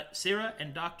 Syrah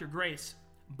and Dr. Grace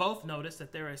both notice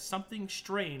that there is something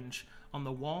strange on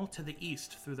the wall to the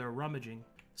east through their rummaging.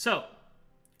 So,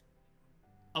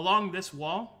 along this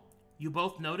wall, you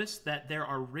both notice that there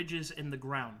are ridges in the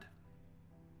ground,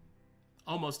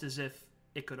 almost as if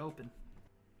it could open.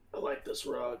 I like this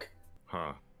rug.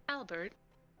 Huh. Albert,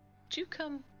 would you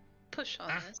come push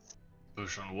on this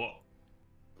Push on what?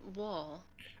 wall?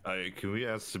 Can we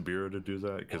ask Sabiro to do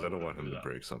that? Because I don't want him to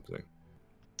break something.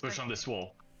 Push on this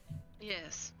wall.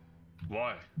 Yes.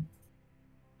 Why?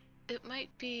 It might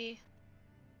be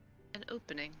an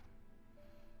opening.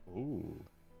 Ooh.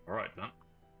 Alright then.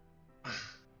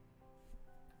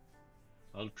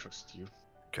 I'll trust you.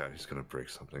 God, he's gonna break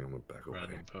something. I'm gonna back away.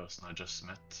 Random person I just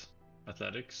met.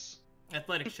 Athletics.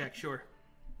 Athletics check, sure.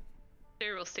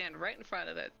 Syrah will stand right in front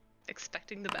of it,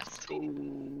 expecting the best.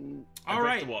 All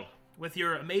right. The wall. With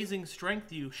your amazing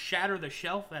strength, you shatter the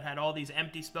shelf that had all these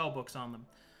empty spellbooks on them.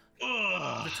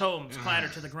 Ugh. The tomes clatter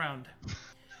to the ground.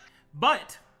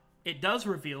 But it does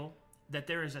reveal that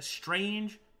there is a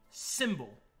strange symbol.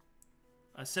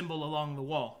 A symbol along the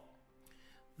wall.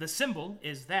 The symbol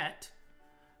is that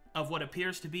of what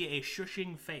appears to be a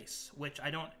shushing face, which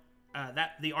I don't...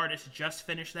 that the artist just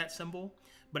finished that symbol,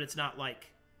 but it's not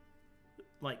like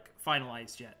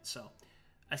finalized yet. So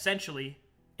essentially,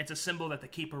 it's a symbol that the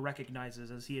keeper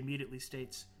recognizes, as he immediately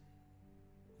states,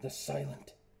 The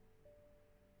silent.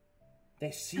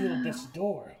 They sealed this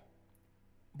door.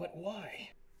 But why?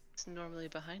 It's normally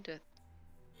behind it.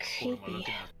 What am I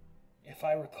looking at? If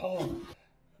I recall,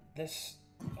 this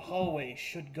hallway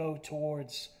should go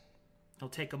towards, he'll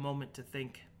take a moment to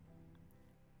think.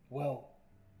 well,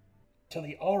 to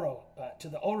the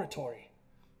oratory.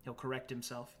 He'll correct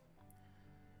himself.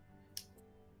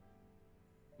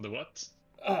 The what?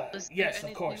 Was there Yes, of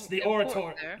anything course. The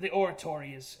important there?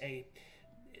 oratory is a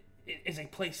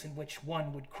place in which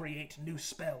one would create new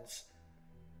spells.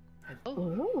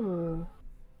 Ooh.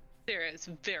 Syrah is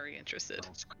very interested.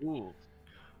 Sounds cool.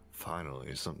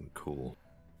 Finally, something cool.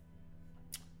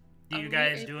 Do you Are we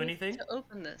guys do able anything? to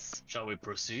open this? Shall we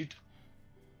proceed?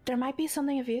 There might be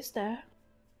something of use there.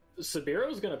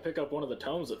 Sabiro's gonna pick up one of the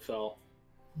tomes that fell.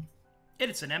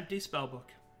 It's an empty spellbook.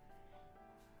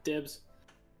 Dibs.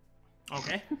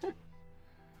 Okay.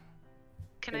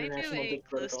 Can I do International a Dip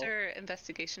Protocol. closer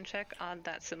investigation check on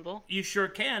that symbol? You sure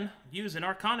can. Use an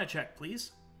Arcana check,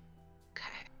 please.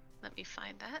 Okay, let me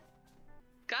find that.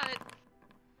 Got it.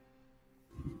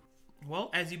 Well,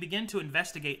 as you begin to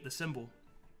investigate the symbol,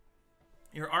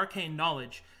 your arcane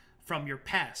knowledge from your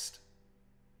past,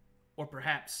 or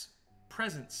perhaps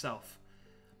present self,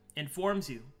 informs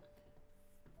you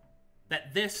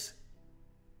that this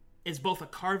is both a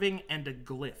carving and a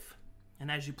glyph.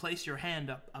 And as you place your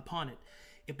hand upon it,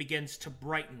 it begins to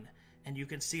brighten, and you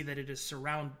can see that it is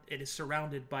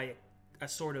surrounded by a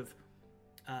sort of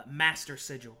master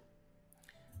sigil.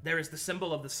 There is the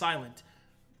symbol of the silent,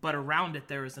 but around it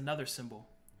there is another symbol,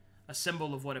 a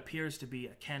symbol of what appears to be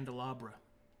a candelabra.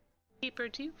 Keeper,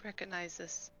 do you recognize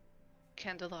this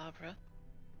candelabra?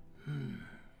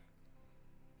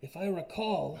 If I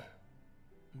recall,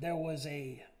 there was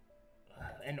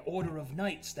an order of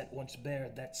knights that once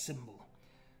bared that symbol.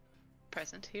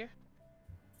 Present here?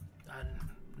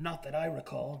 Not that I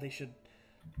recall. They should...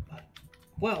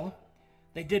 well,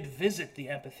 they did visit the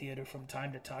amphitheater from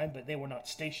time to time, but they were not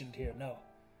stationed here, no.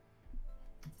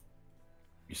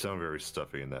 You sound very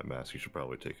stuffy in that mask. You should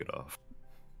probably take it off.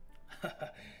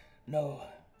 No,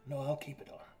 I'll keep it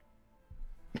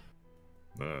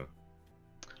on.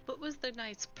 What was the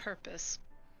knight's purpose?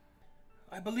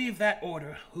 I believe that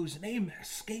order, whose name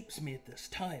escapes me at this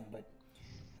time, but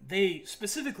they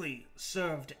specifically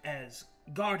served as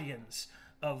guardians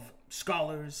of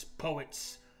scholars,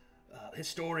 poets,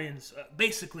 historians,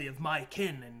 basically of my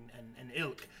kin and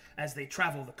ilk, as they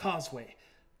travel the causeway,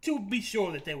 to be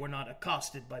sure that they were not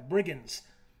accosted by brigands,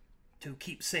 to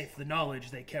keep safe the knowledge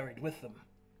they carried with them.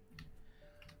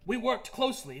 We worked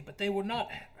closely, but they were not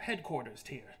headquartered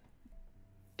here.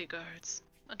 Guards.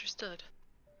 Understood.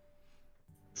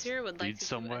 Syrah would like Lead to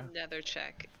somewhere? do another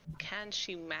check. Can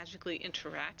she magically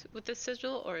interact with the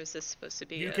sigil, or is this supposed to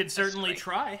be You a can certainly strength?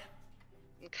 try.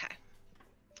 Okay.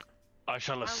 I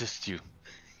shall assist you.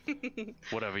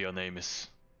 Whatever your name is.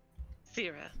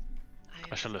 Syrah.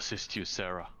 I shall assist you,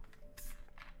 Sarah.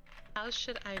 How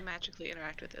should I magically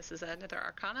interact with this? Is that another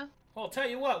arcana? Well, I'll tell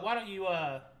you what, why don't you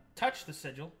touch the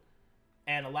sigil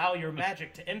and allow your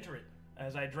magic to enter it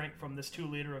as I drink from this 2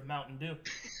 liter of Mountain Dew.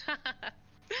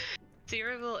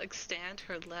 Syrah will extend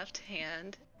her left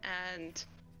hand, and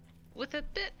with a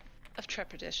bit of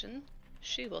trepidation,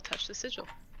 she will touch the sigil.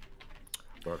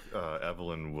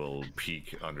 Evelyn will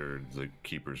peek under the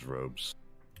keeper's robes.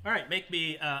 All right, make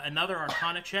me another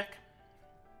Arcana check.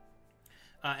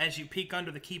 As you peek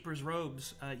under the Keeper's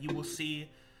robes, you will see...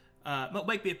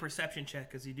 make me a perception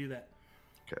check as you do that.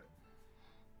 Okay.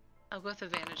 I'll go with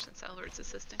advantage since Albert's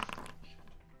assisting.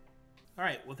 All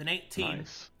right, with an 18,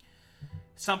 Nice.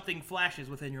 something flashes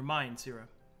within your mind, Syrah.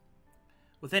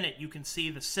 Within it, you can see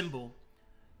the symbol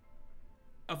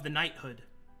of the knighthood.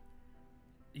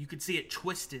 You can see it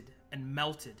twisted and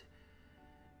melted.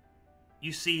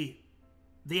 You see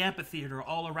the amphitheater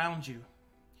all around you.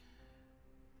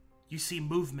 You see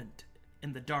movement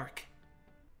in the dark.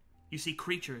 You see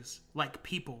creatures like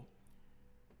people,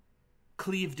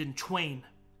 cleaved in twain.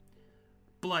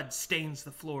 Blood stains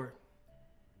the floor.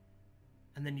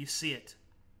 And then you see it.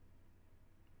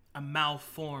 A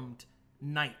malformed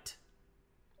knight,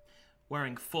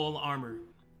 wearing full armor,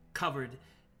 covered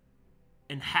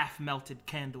in half-melted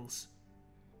candles.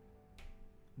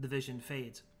 The vision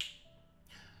fades.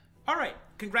 All right,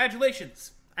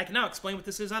 congratulations. I can now explain what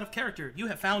this is out of character. You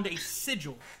have found a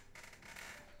sigil.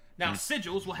 Now,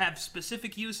 sigils will have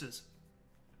specific uses.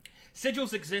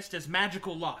 Sigils exist as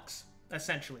magical locks,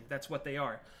 essentially. That's what they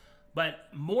are. But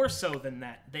more so than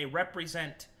that, they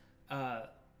represent, I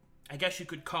guess you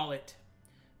could call it,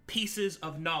 pieces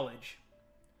of knowledge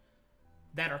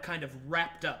that are kind of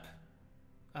wrapped up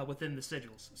within the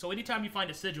sigils. So anytime you find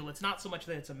a sigil, it's not so much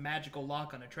that it's a magical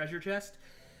lock on a treasure chest.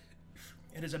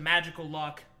 It is a magical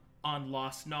lock on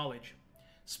lost knowledge.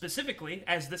 Specifically,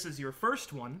 as this is your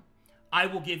first one, I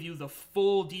will give you the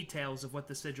full details of what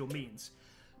the sigil means.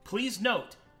 Please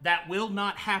note, that will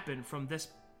not happen from this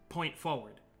point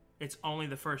forward. It's only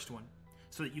the first one,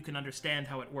 so that you can understand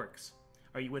how it works.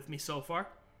 Are you with me so far?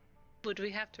 Would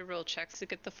we have to roll checks to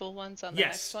get the full ones on the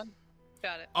next one?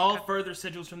 Got it. All Okay. further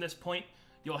sigils from this point,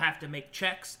 you'll have to make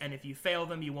checks, and if you fail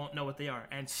them, you won't know what they are.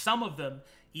 And some of them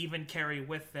even carry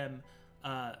with them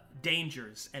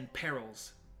dangers and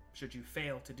perils, should you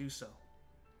fail to do so.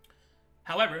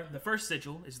 However, the first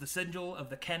sigil is the sigil of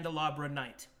the Candelabra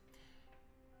Knight.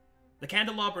 The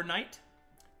Candelabra Knight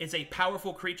is a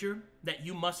powerful creature that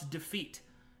you must defeat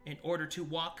in order to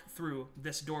walk through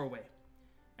this doorway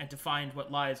and to find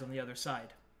what lies on the other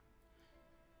side.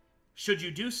 Should you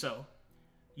do so,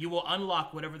 you will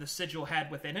unlock whatever the sigil had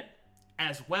within it,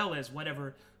 as well as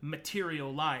whatever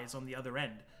material lies on the other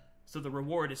end. So the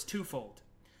reward is twofold.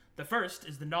 The first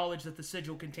is the knowledge that the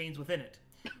sigil contains within it,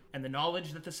 and the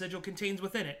knowledge that the sigil contains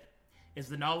within it is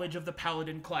the knowledge of the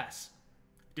Paladin class.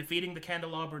 Defeating the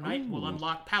Candelabra Knight will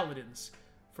unlock Paladins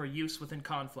for use within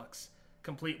Conflux,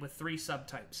 complete with 3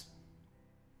 subtypes.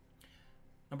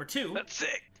 Number 2, That's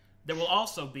sick. there will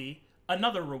also be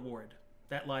another reward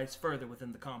that lies further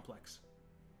within the complex.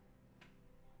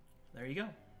 There you go.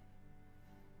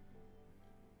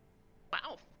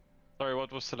 Wow. Sorry,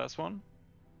 what was the last one?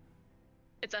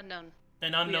 It's unknown.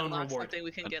 An We unknown unlock reward. something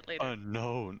we can get later.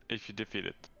 Unknown if you defeat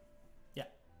it. Yeah.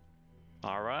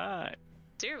 All right.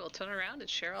 Dear, we'll turn around and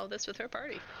share all this with her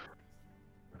party.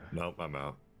 Nope, I'm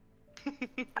out.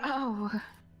 Oh,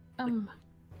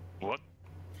 What?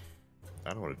 I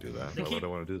don't want to do that. The Why would I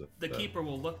want to do that? The Keeper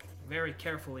will look very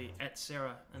carefully at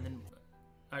Sarah, and then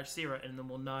Syrah, and then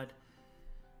will nod.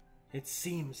 It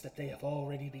seems that they have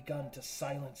already begun to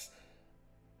silence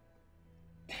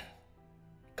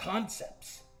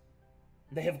concepts.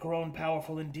 They have grown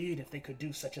powerful indeed if they could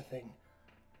do such a thing.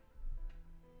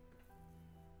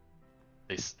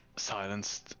 They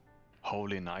silenced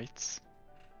holy knights?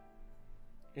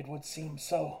 It would seem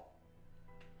so.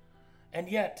 And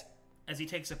yet, As he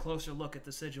takes a closer look at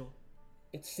the sigil,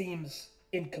 it seems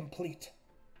incomplete.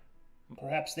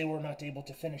 Perhaps they were not able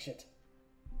to finish it.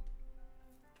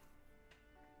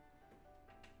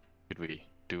 Could we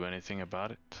do anything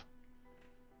about it?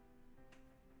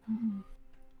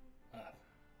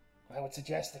 I would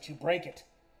suggest that you break it,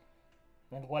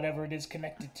 and whatever it is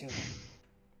connected to.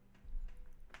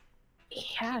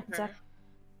 yeah, exactly.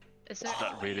 Is there Is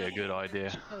that really a good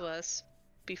idea? to us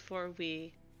before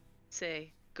we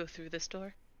say go through this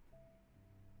door?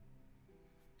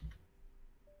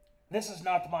 This is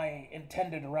not my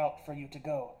intended route for you to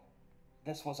go.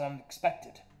 This was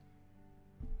unexpected.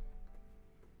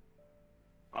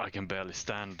 I can barely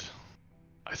stand.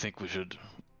 I think we should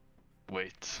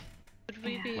wait. Would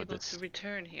we be With able this- to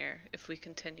return here if we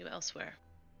continue elsewhere?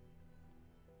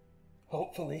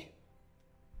 Hopefully.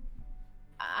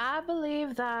 I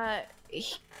believe that the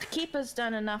Keeper's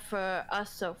done enough for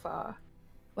us so far.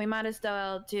 We might as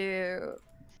well do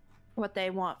what they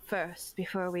want first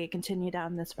before we continue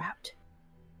down this route.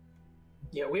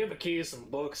 Yeah, we have a key and some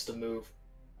books to move.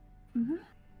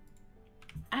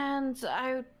 And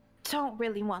I don't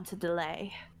really want to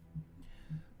delay.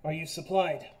 Are you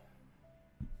supplied?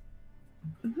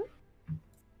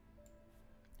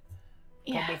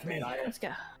 Yeah, Come with me. let's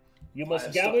go. You I must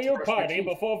have gather stuff to your brush my party teeth.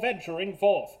 before venturing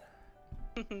forth.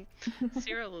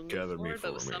 Cyril will move Gather me forward, but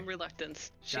for with me. some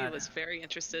reluctance. She Got it. was very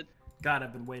interested. God,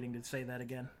 I've been waiting to say that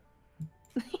again.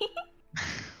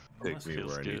 Take must me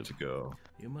feels where I need good. to go.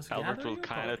 You must Albert gather will your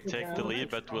kind of party take the before lead,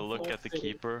 but will look at the City.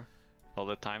 keeper all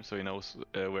the time so he knows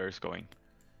where he's going.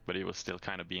 But he will still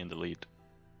kind of be in the lead.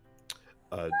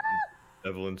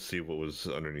 Evelyn, see what was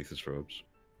underneath his robes.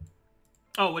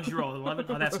 Oh, what'd you roll? 11?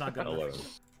 Oh, that's not good enough. 11.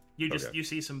 You Okay.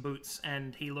 see some boots,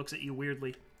 and he looks at you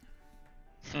weirdly.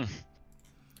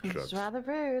 It's Shucks. rather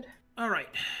rude. All right,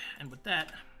 and with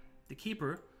that, the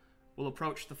keeper will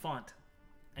approach the font,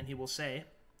 and he will say,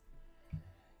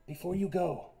 Before you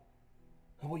go,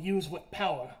 I will use what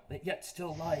power that yet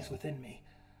still lies within me.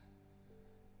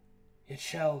 It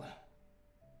shall,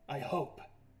 I hope,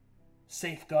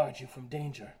 safeguard you from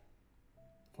danger,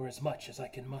 for as much as I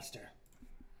can muster.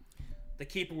 the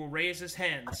keeper will raise his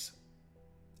hands,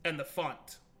 and the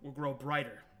font will grow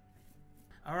brighter.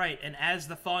 All right, and as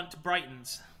the font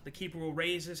brightens, the keeper will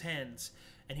raise his hands,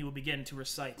 and he will begin to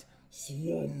recite.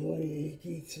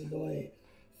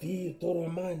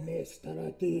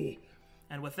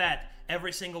 And with that,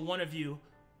 every single one of you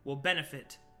will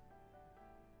benefit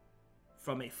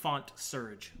from a font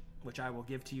surge, which I will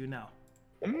give to you now.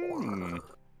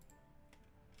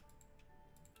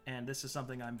 And this is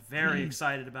something I'm very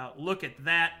excited about. Look at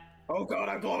that. Oh god,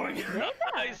 I'm glowing!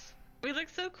 Nice! We look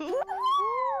so cool!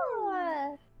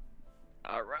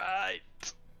 Alright!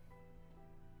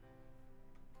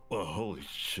 Oh, holy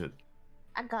shit.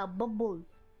 I got bubble.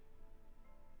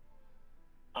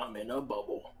 I'm in a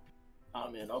bubble.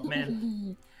 I'm in a bubble.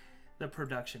 Man, the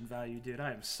production value, dude,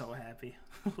 I am so happy.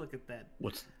 Look at that.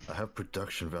 I have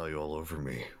production value all over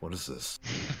me. What is this?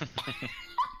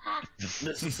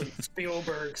 This is some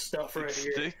Spielberg stuff right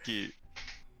here. Sticky.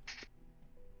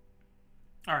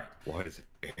 All right. Why is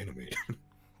it animated?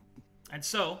 And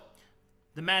so,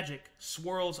 the magic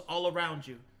swirls all around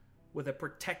you with a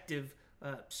protective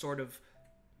sort of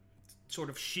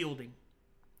shielding,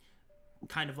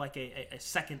 kind of like a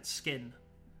second skin.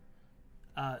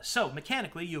 So,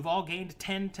 mechanically, you've all gained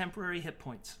 10 temporary hit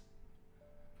points.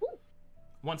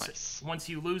 Once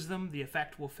you lose them, the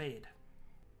effect will fade.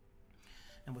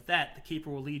 And with that, the keeper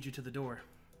will lead you to the door.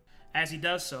 As he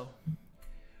does so,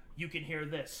 you can hear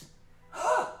this.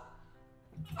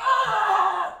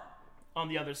 On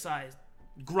the other side,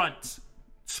 grunts,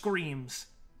 screams,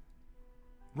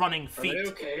 running Are feet.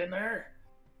 they okay in there?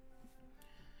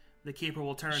 The keeper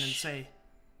will turn and say,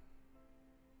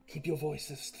 Keep your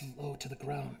voices low to the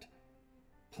ground.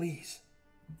 Please,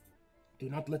 do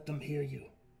not let them hear you.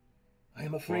 I am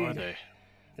Who are afraid they?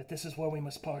 that this is where we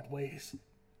must part ways.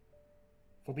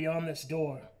 For beyond this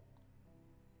door,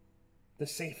 the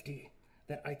safety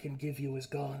that I can give you is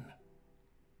gone.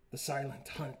 The silent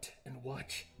hunt and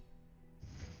watch.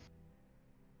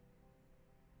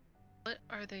 What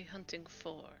are they hunting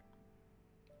for?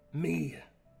 Me.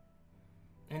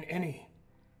 And any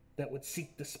that would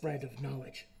seek the spread of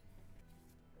knowledge.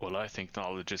 Well, I think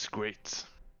knowledge is great.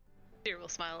 Deer will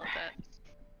smile at that.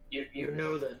 You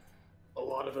know that a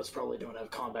lot of us probably don't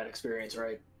have combat experience,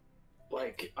 right?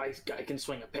 Like, I can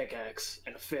swing a pickaxe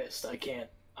and a fist. I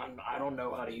don't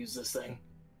know how to use this thing.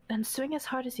 Then swing as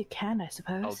hard as you can, I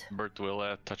suppose. Albert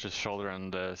will touch his shoulder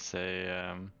and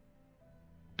say,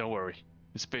 don't worry,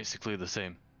 it's basically the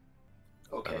same.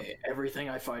 Okay, everything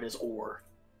I fight is ore.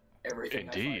 Everything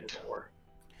I Indeed. fight is ore.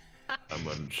 I'm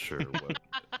unsure what.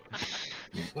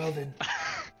 Well then,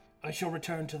 I shall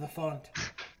return to the font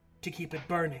to keep it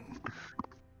burning.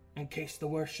 In case the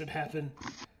worst should happen,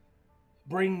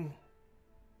 bring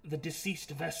the deceased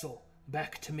vessel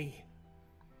back to me.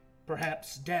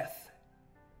 Perhaps death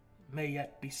may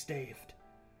yet be staved.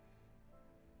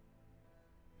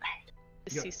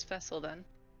 Deceased vessel, then.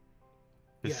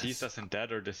 Deceased Yes. as in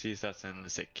dead or deceased as in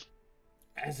sick?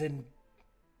 As in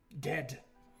dead.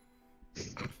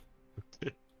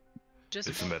 Just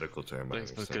It's a medical term. I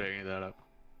Thanks for understand. clearing that up.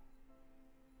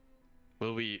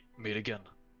 Will we meet again?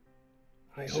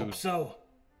 I Soon. hope so.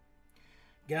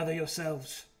 Gather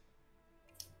yourselves.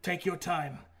 Take your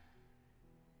time.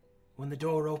 When the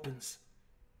door opens,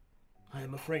 I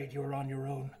am afraid you are on your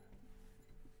own.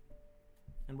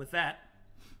 and with that,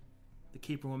 the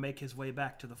keeper will make his way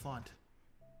back to the font.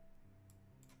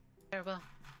 farewell.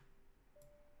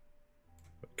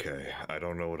 Okay, I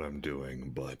don't know what I'm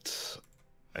doing, but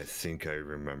I think I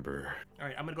remember. All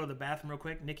right, I'm gonna go to the bathroom real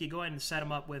quick. Nikki, go ahead and set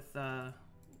them up with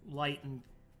light and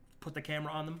put the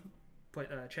camera on them. Put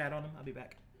chat on them. I'll be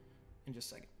back in just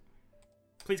a second.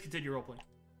 Please continue roleplaying.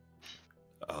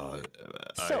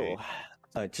 So,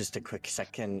 Just a quick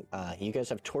second. You guys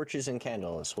have torches and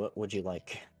candles. What would you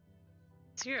like?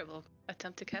 Sierra will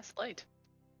attempt to cast light.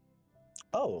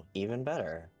 Oh, even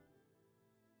better.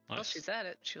 While Nice. she's at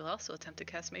it, she will also attempt to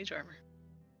cast mage armor.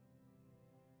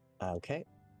 Okay.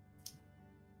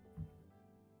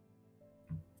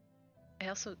 I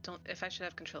also don't. If I should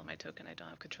have control of my token, I don't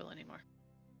have control anymore.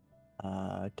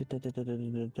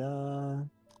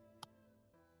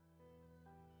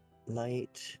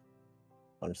 Light.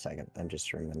 1 second. I'm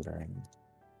just remembering.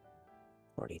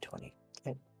 40/20.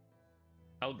 Okay.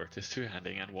 Albert is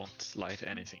two-handing and won't light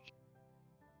anything.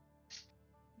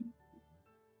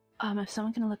 If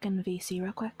someone can look in VC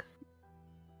real quick.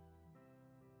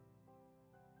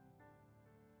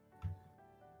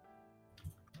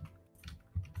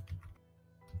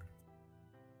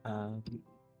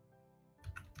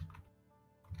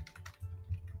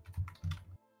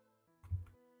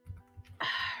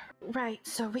 Right,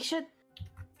 so we should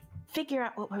figure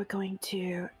out what we're going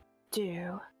to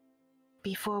do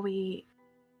before we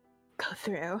go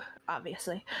through,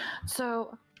 obviously.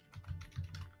 So,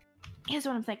 here's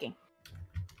what I'm thinking.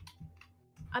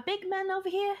 Our big men over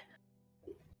here,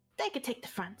 they could take the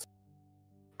front.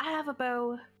 I have a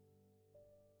bow.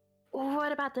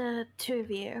 What about the two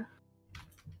of you?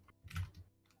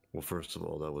 Well, first of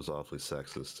all, that was awfully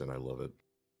sexist, and I love it.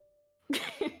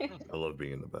 I love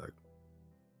being in the back.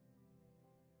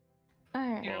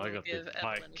 Alright. Here, Well, I we'll got give the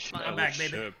Evelyn pike, a smile. I'm back,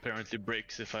 which baby. apparently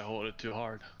breaks if I hold it too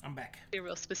hard. I'm back. Sierra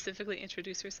will specifically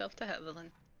introduce herself to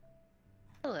Evelyn.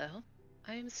 Hello,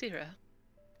 I am Sierra.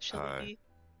 She'll Hi. be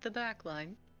the back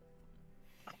line.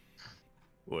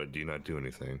 What, do you not do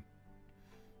anything?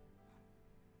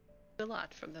 A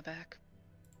lot from the back.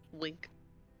 Wink.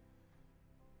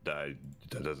 That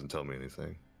doesn't tell me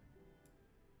anything.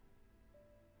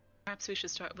 Perhaps we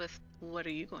should start with, what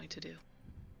are you going to do?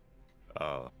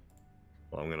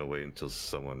 Well, I'm gonna wait until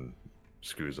someone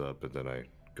screws up and then I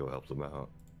go help them out.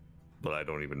 But I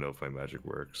don't even know if my magic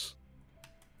works.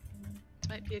 This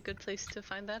might be a good place to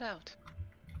find that out.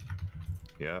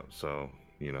 Yeah, so,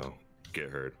 get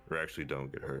hurt. Or actually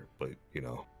don't get hurt, but,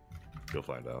 you'll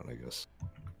find out, I guess.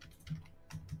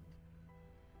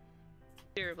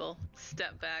 Sierra will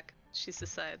step back. She's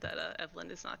decided that Evelyn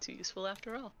is not too useful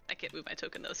after all. I can't move my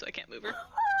token though, so I can't move her.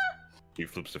 He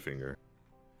flips a finger.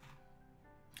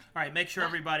 All right, make sure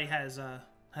everybody has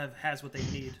what they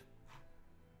need.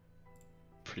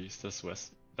 Priestess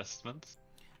vestments.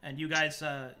 And you guys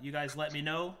let me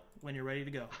know when you're ready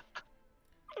to go.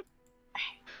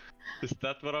 Is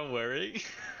that what I'm wearing?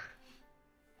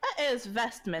 That is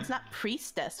vestments, not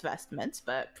priestess vestments,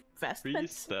 but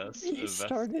vestments. Priestess. You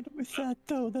started with that,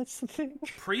 though. That's the thing.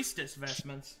 Priestess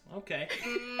vestments. Okay.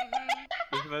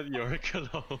 Isn't that your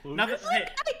cologne?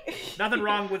 Nothing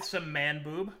wrong with some man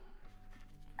boob.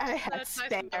 I had That's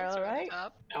nice and stare, bouncy on the right?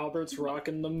 top. Albert's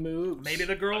rocking the moves. Maybe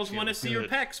the girls I want to feel see your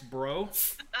good. pecs, bro.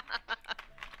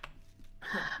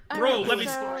 All Bro, right, let me.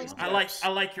 so- I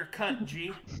like your cut,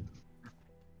 G.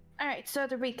 All right, so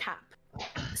to recap,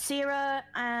 Sierra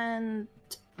and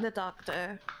the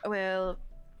doctor will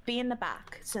be in the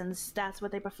back since that's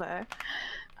what they prefer.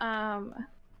 What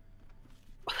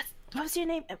was your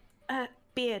name?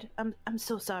 Beard. I'm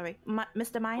so sorry,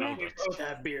 Mr. Minor. We both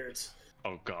have beards.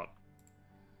 Oh god.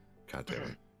 God damn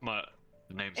it.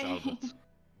 The name's Albert.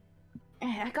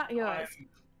 I got yours.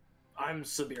 I'm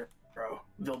Sabir, bro.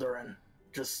 Vildurin.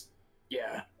 Just,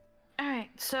 yeah. All right,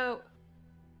 so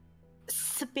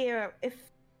Sabira,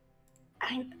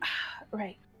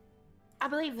 right, I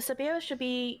believe Sabira should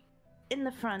be in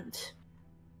the front.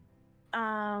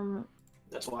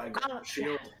 That's why I got a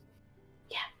shield.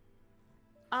 Yeah.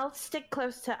 I'll stick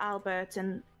close to Albert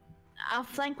and I'll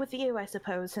flank with you, I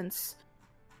suppose, since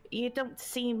you don't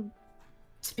seem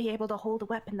to be able to hold a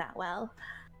weapon that well.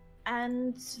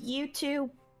 And you two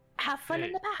have fun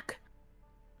in the back.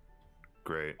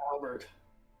 Great. Albert,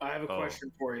 I have a Oh.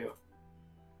 question for you.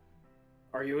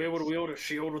 Are you able to wield a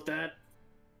shield with that?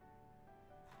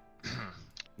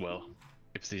 Well,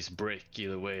 if these break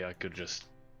either way, I could just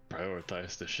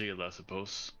prioritize the shield, I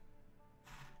suppose.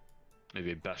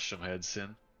 Maybe bash some heads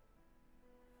in.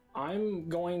 I'm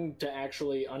going to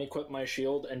actually unequip my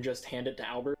shield and just hand it to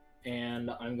Albert, and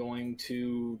I'm going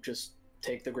to just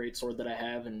take the greatsword that I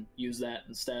have and use that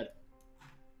instead.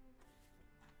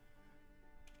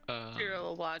 Sierra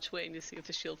will watch, waiting to see if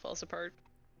the shield falls apart.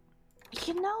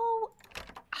 You know,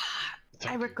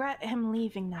 I you. regret him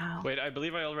leaving now. Wait, I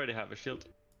believe I already have a shield.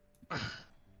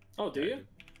 Oh, do you?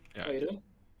 Yeah. Oh, you do?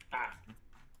 Ah,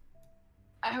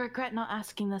 I regret not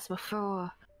asking this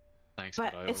before, Thanks, but I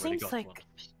it already seems got like one.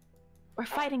 we're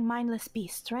fighting mindless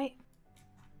beasts, right?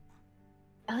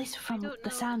 At least We from don't the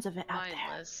know sounds if of it out there.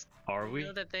 mindless. Are We we?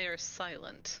 know that they are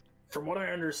silent. From what I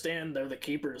understand, they're the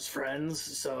Keeper's friends,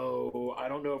 so I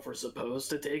don't know if we're supposed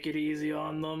to take it easy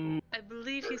on them. I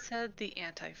believe he said the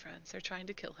anti-friends. They're trying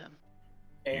to kill him.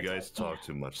 You guys talk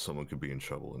too much. Someone could be in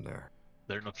trouble in there.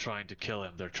 They're not trying to kill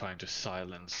him. They're trying to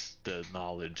silence the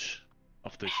knowledge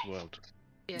of this world.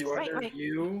 Yes. Do either Right. of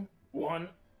you want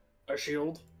a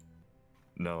shield?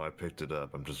 No, I picked it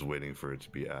up. I'm just waiting for it to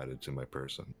be added to my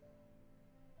person.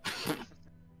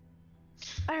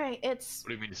 Alright, it's. What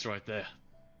do you mean it's right there?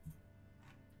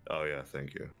 Oh yeah,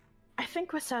 thank you. I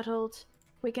think we're settled.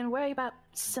 We can worry about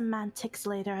semantics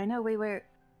later. I know we were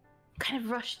kind of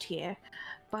rushed here,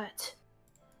 but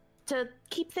to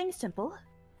keep things simple,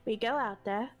 we go out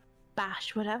there,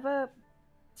 bash whatever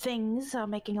things are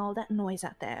making all that noise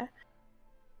out there,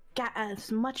 get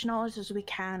as much knowledge as we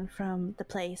can from the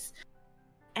place,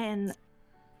 and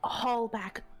haul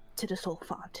back to the Soul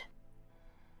Font.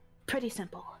 Pretty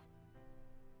simple.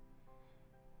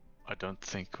 I don't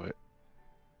think we...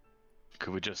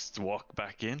 Could we just walk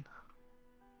back in?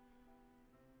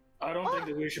 I don't think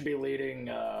that we should be leading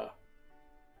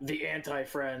the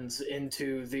anti-friends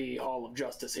into the Hall of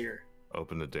Justice here.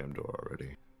 Open the damn door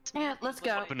already. Yeah, let's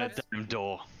go. Open the damn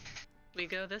door. We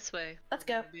go this way. Let's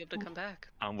go. We'll be able to come back.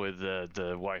 I'm with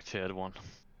the white-haired one.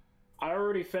 I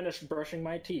already finished brushing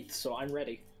my teeth, so I'm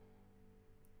ready.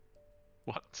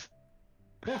 What?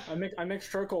 Yeah, I mix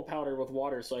charcoal powder with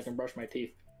water so I can brush my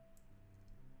teeth.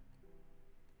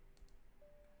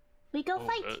 We go Oh,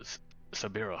 fight.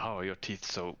 Sabiro, how are your teeth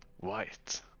so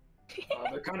white?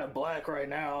 They're kind of black right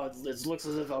now. It looks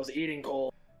as if I was eating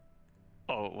coal.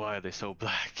 Oh, why are they so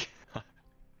black?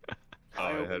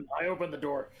 I opened the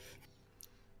door.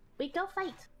 We go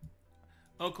fight.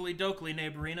 Oakley dokley,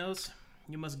 neighborinos.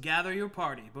 You must gather your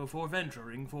party before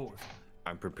venturing forth.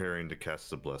 I'm preparing to cast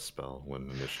the bless spell when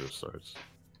the initiative starts.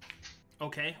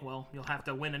 Okay, well, you'll have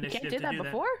to win You initiative can't do to that do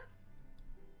before?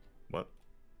 What?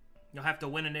 You'll have to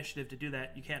win initiative to do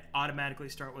that. You can't automatically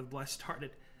start with bless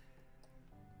started.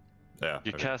 Yeah.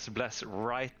 You okay. cast bless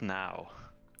right now.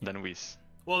 Then we...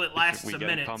 Well, it lasts we a get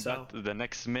minute, combat so... the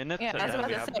next minute. Yeah, and I was then about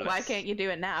we to have say, why bless. can't you do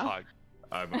it now?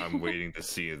 I'm waiting to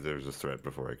see if there's a threat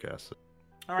before I cast it.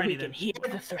 We Alrighty can then. hear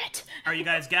the threat. Are you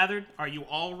guys gathered? Are you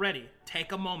all ready?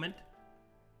 Take a moment.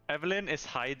 Evelyn is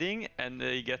hiding, and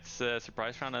he gets a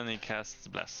surprise round, and he casts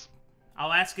bless.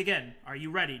 I'll ask again. Are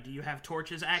you ready? Do you have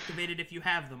torches activated if you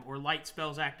have them, or light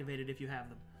spells activated if you have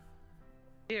them?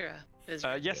 Kira is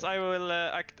Yes, I will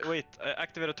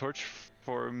activate a torch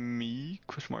for me?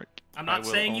 Question mark. I'm I not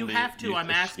will saying you only have to. use I'm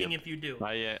the asking shield. if you do.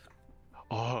 I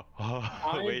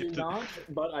I wait. do not,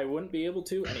 but I wouldn't be able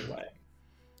to anyway.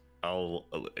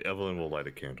 Evelyn will light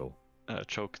a candle.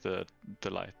 Choke the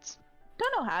lights.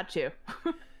 Don't know how to.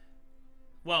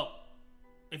 Well,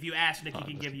 if you ask, Nick, he Oh,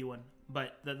 can this- give you one.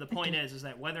 But the point is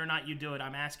that whether or not you do it,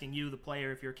 I'm asking you, the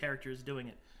player, if your character is doing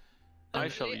it. I Okay,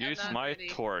 shall I'm use not my ready.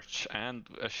 torch and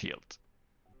a shield.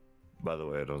 By the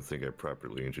way, I don't think I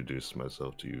properly introduced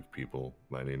myself to you people.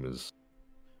 My name is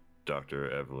Dr.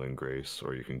 Evelyn Grace,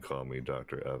 or you can call me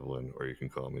Dr. Evelyn, or you can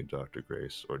call me Dr.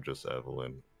 Grace, or just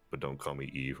Evelyn, but don't call me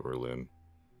Eve or Lynn.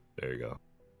 There you go.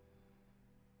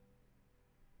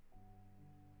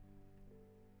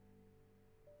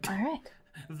 Alright.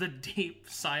 The deep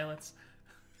silence.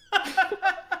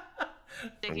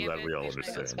 I'm glad we all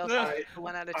understand. I-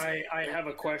 1 out of 10. I have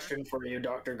a question for you,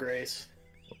 Dr. Grace.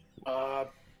 Are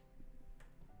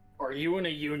you in a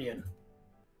union?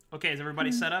 Okay, is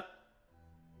everybody set up?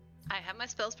 I have my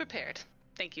spells prepared.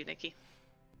 Thank you, Nikki.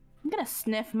 I'm gonna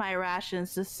sniff my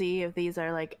rations to see if these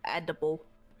are, like, edible.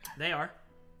 They are.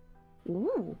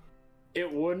 Ooh.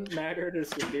 It wouldn't matter to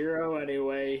Sabiro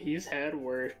anyway. He's had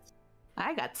worse.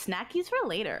 I got snackies for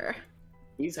later.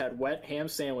 He's had wet ham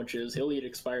sandwiches. He'll eat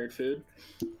expired food.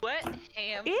 Wet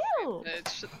ham. Ew!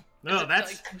 Is No, it,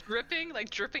 that's...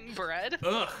 like dripping bread?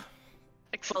 Ugh.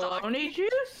 Like stock? Bologna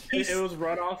juice? It was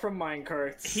run off from mine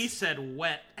carts. He said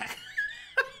wet.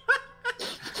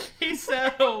 He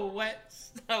said a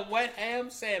wet ham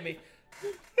Sammy.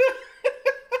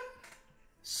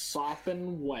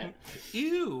 Sopping wet.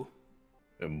 Ew.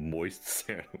 A moist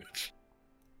sandwich.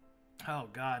 Oh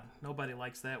God, nobody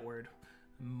likes that word.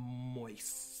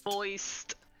 Moist.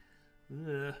 Moist.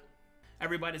 Ugh.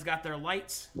 Everybody's got their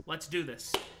lights. Let's do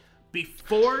this.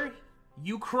 Before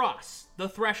you cross the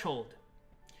threshold,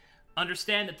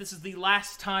 understand that this is the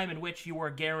last time in which you are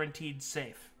guaranteed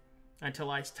safe. Until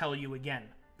I tell you again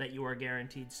that you are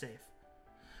guaranteed safe.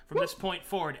 From this point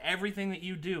forward, everything that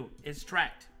you do is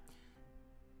tracked.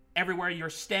 Everywhere you're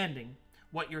standing,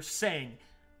 what you're saying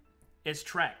is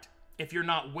tracked. If you're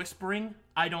not whispering,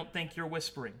 I don't think you're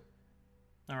whispering.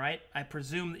 All right? I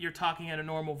presume that you're talking at a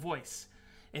normal voice.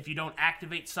 If you don't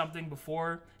activate something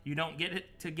before, you don't get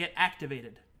it to get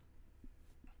activated.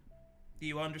 Do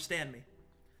you understand me?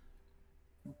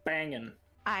 Banging.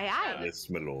 Aye, aye. Yes,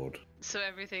 my lord. So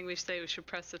everything we say, we should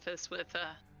preface with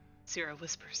Zero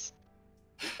whispers.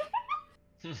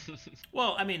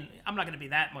 Well, I mean, I'm not going to be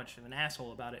that much of an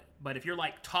asshole about it, but if you're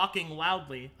like talking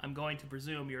loudly, I'm going to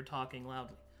presume you're talking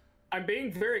loudly. I'm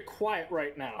being very quiet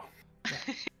right now.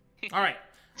 All right,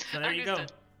 so there you go.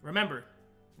 Understood. Remember,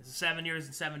 this is 7 years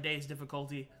and 7 days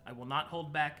difficulty. I will not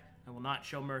hold back. I will not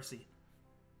show mercy.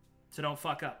 So don't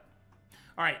fuck up.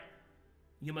 All right,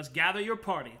 you must gather your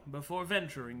party before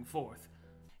venturing forth.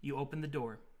 You open the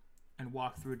door and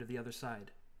walk through to the other side.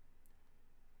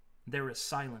 There is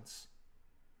silence.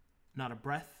 Not a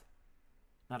breath,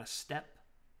 not a step,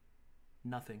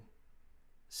 nothing,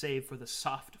 save for the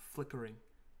soft flickering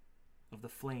of the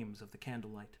flames of the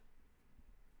candlelight.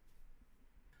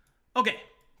 Okay,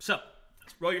 so,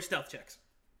 let's roll your stealth checks.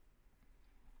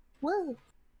 Woo.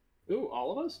 Ooh,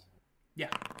 all of us? Yeah.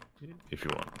 If you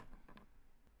want.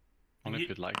 Only if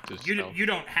you'd like to You stealth.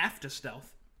 don't have to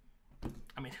stealth.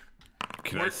 I mean...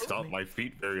 Can I stomp my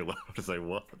feet very loud as I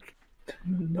walk?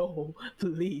 No,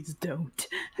 please don't.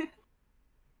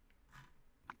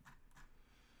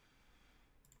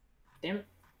 Damn it.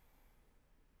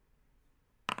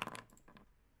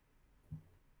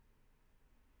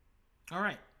 All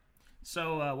right.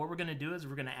 So what we're going to do is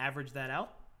we're going to average that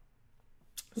out.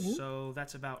 Mm-hmm. So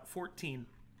that's about 14.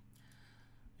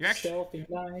 You're actually... Stealthy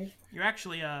knife. You're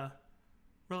actually,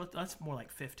 that's more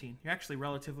like 15. You're actually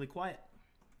relatively quiet.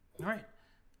 All right.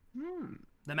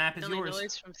 The map is The only yours.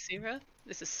 noise from Sira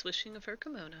is the swishing of her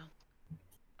kimono.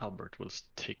 Albert will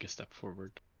take a step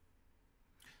forward.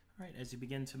 All right, as you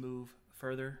begin to move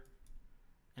further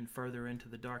and further into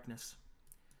the darkness.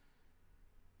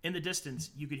 In the distance,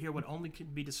 you could hear what only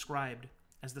could be described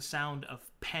as the sound of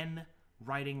pen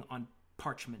writing on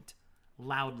parchment,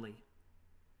 loudly,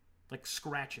 like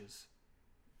scratches.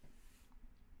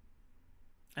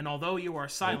 And although you are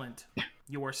silent,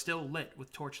 you are still lit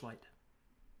with torchlight.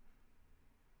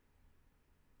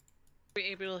 Are we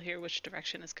able to hear which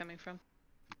direction it's coming from?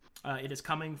 It is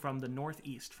coming from the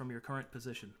northeast, from your current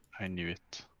position. I knew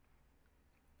it.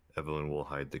 Evelyn will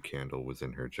hide the candle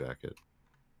within her jacket.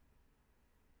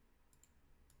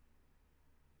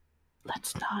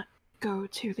 Let's not go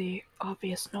to the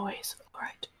obvious noise,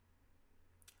 alright?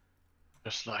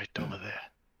 There's light over there.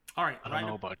 All right, I don't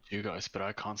know about you guys, but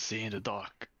I can't see in the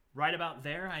dark. right about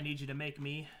there, I need you to make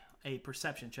me a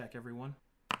perception check, everyone.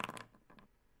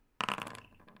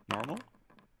 Normal?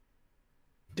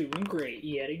 Doing great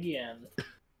yet again.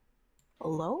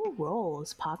 Low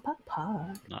rolls, pog, pog,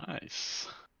 pog. Nice.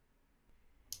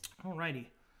 Alrighty.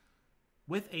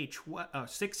 With a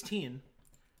 16,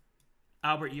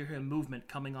 Albert, you hear movement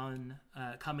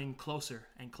coming closer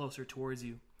and closer towards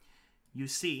you. You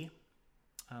see,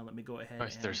 let me go ahead.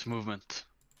 Guys, there's movement.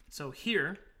 So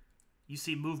here, you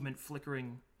see movement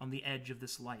flickering on the edge of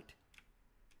this light,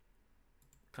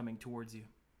 coming towards you.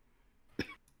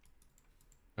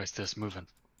 Guys, there's movement.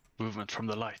 Movement from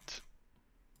the light.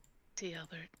 See,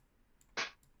 Albert.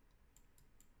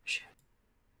 Shit.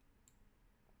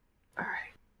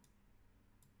 Alright.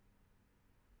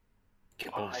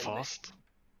 Hold fast.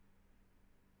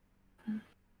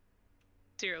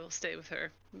 Zero will stay with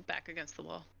her, back against the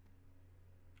wall.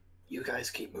 You guys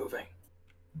keep moving.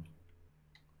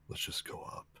 Let's just go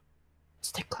up.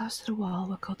 Stick close to the wall,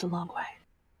 we'll go the long way.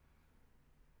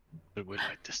 We will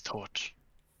light this torch.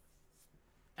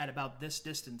 At about this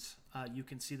distance, you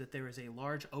can see that there is a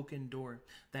large oaken door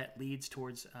that leads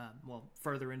towards,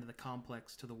 further into the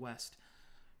complex to the west.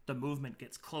 The movement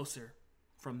gets closer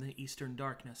from the eastern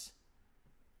darkness.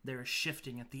 There is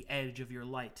shifting at the edge of your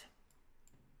light.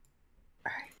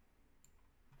 Alright.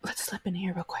 Let's slip in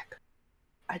here real quick.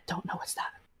 I don't know what's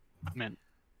that. Man,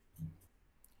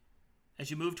 As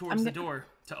you move towards the door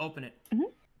to open it,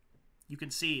 you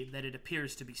can see that it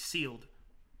appears to be sealed.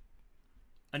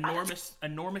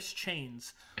 Enormous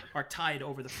chains are tied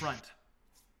over the front.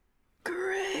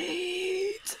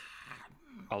 Great!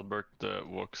 Albert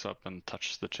walks up and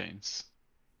touches the chains.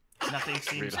 Nothing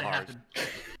seems Really to hard. happen.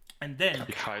 And then,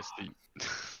 He tries the...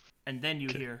 you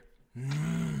hear,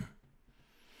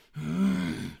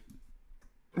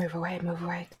 Move away, move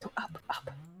away. Go up, up.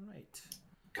 all right.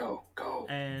 Go.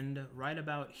 And right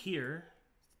about here,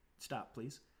 stop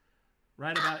please.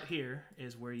 Right about here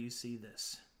is where you see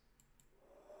this.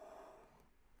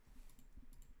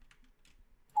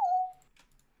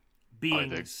 By the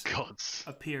Beings gods.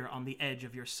 appear on the edge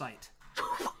of your sight.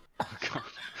 God.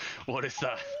 What is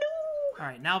that? All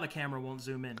right, now the camera won't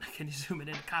zoom in. Can you zoom it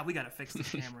in? God, we gotta fix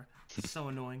this camera. It's so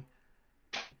annoying.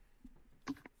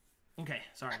 Okay,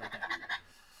 sorry about that.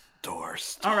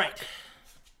 Doors. All right.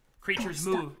 Creatures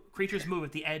move. Creatures move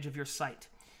at the edge of your sight.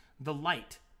 The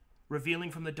light,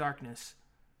 revealing from the darkness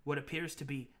what appears to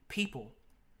be people,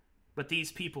 but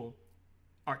these people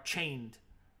are chained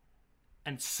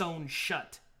and sewn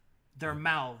shut, their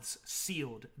mouths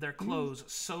sealed, their clothes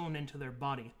sewn into their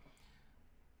body.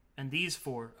 And these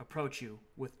four approach you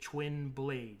with twin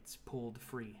blades pulled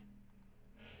free.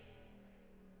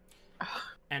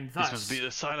 And thus, This must be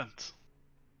the silent.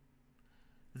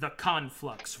 the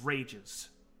conflux rages.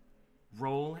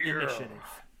 Roll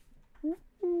initiative.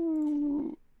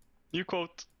 You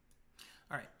quote.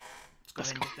 All right, let's go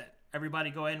ahead and get that. Everybody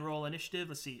go ahead and roll initiative.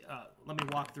 Let's see. Let me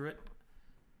walk through it.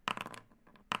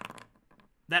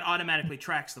 That automatically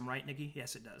tracks them, right, Nikki?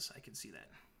 Yes, it does. I can see that.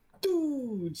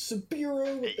 Dude,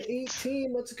 Sabiro with the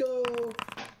 18. Let's go.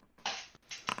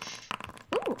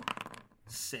 Ooh.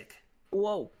 Sick.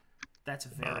 Whoa. That's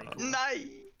very cool.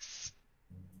 Nice.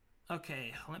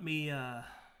 Okay, let me,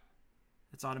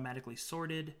 it's automatically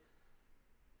sorted.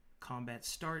 Combat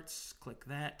starts. Click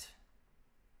that.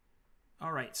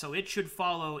 All right, so it should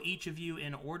follow each of you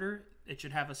in order. It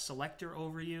should have a selector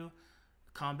over you.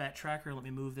 A combat tracker. Let me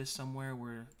move this somewhere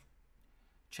where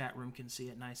chat room can see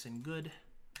it nice and good.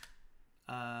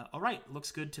 All right,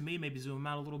 looks good to me. Maybe zoom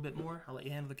out a little bit more. I'll let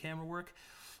you handle the camera work.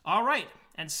 All right,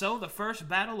 and so the first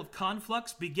battle of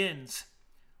Conflux begins.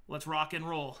 Let's rock and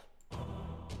roll.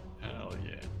 Hell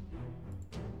yeah.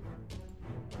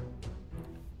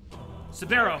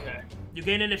 Sabero, Okay. you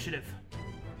gain initiative.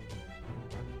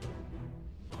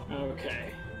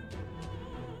 Okay.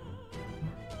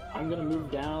 I'm gonna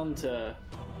move down to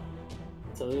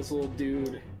this little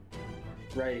dude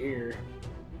right here.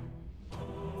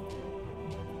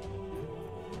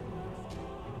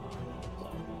 So,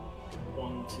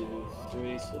 1, 2,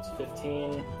 3, so it's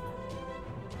 15.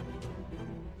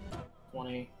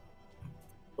 20.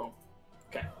 Boom.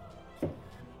 Okay.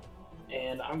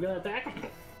 And I'm gonna attack him.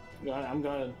 I'm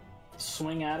gonna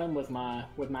swing at him with my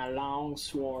long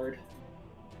sword.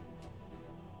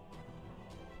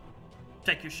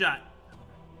 Take your shot.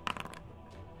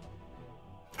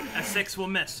 A 6 will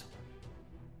miss.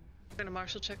 Going to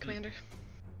martial check, Commander.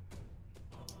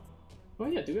 Oh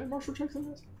yeah, do we have martial checks on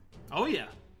this? Oh yeah.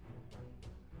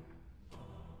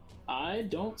 I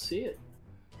don't see it.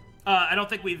 I don't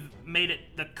think we've made it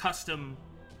the custom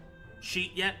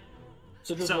sheet yet.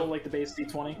 So just roll like the base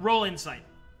D20? Roll insight.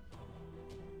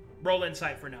 Roll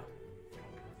insight for now.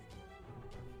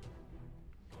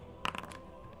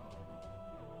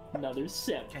 Another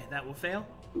 7. Okay, that will fail.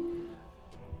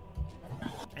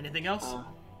 Anything else?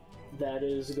 That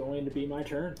is going to be my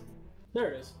turn. There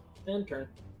it is. End turn.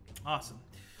 Awesome.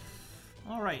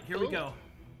 All right, here we go.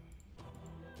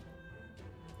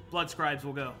 Blood scribes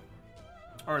will go.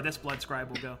 Or this blood scribe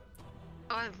will go.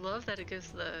 Oh, I love that it gives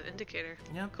the indicator.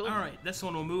 Yep. Cool. All right, this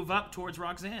one will move up towards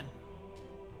Roxanne.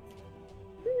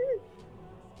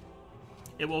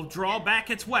 It will draw back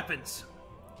its weapons.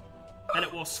 And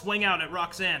it will swing out at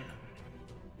Roxanne.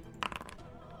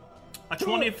 A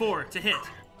 24 to hit.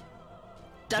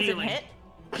 Doesn't Dealing. hit.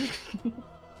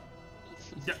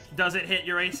 Does it hit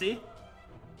your AC?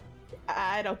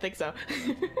 I don't think so.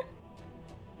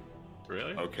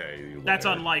 Really? Okay. you That's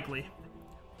liar. unlikely.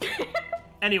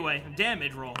 Anyway,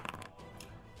 damage roll.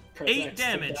 Press 8 X to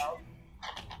damage.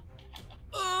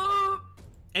 doubt.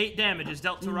 8 damage is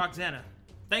dealt to Roxana.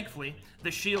 Thankfully,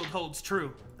 the shield holds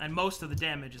true, and most of the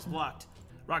damage is blocked.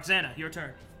 Roxana, your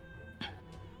turn.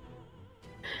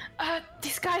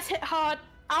 These guys hit hard.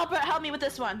 Albert, help me with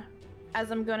this one.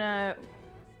 As I'm gonna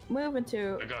move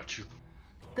into I got you.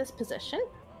 this position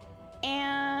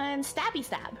and stabby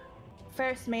stab.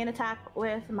 First main attack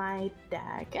with my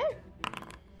dagger.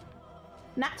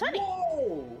 Nat 20.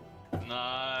 Whoa!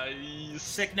 Nice.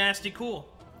 Sick, nasty, cool.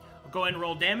 Go ahead and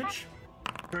roll damage.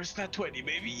 First nat 20,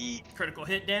 baby. Critical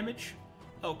hit damage.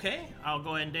 Okay, I'll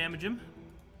go ahead and damage him.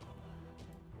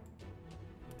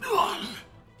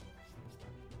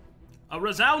 A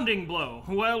resounding blow.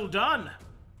 Well done.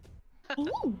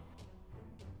 Ooh.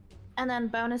 And then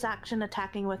bonus action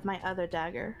attacking with my other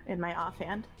dagger in my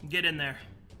offhand. Get in there.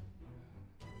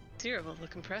 Zero will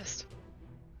look impressed.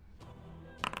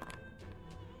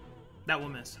 That will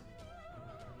miss.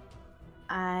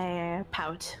 I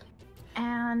pout.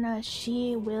 And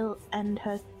she will end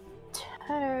her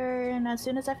turn as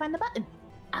soon as I find the button.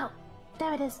 Oh,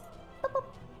 there it is. Boop, boop.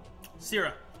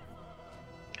 Syrah.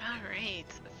 Alright,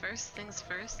 first things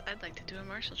first, I'd like to do a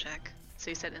martial check. So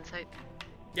you said insight?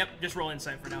 Yep, just roll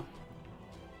insight for now.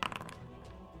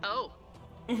 Oh!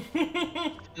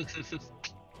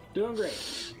 Doing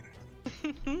great.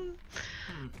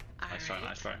 Nice try,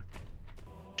 nice try.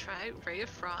 Try Ray of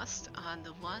Frost on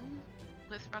the one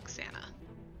with Roxana.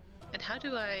 And how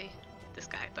do I... This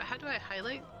guy, but how do I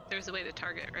highlight? There's a way to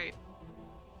target, right?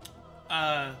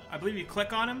 I believe you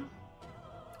click on him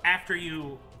after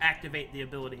you activate the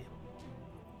ability.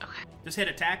 Okay. Just hit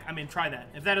attack. I mean, try that.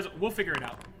 If that is, we'll figure it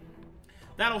out.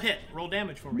 That'll hit. Roll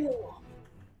damage for me.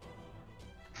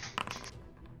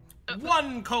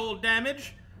 1 cold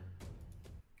damage.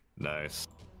 Nice.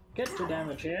 Get your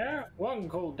damage here. 1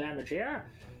 cold damage here.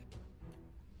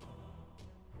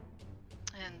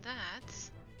 And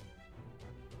that's...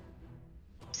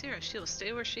 Sarah, she'll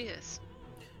stay where she is.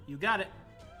 You got it.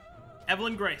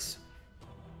 Evelyn Grace.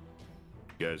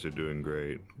 You guys are doing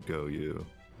great. Go you.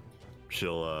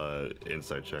 She'll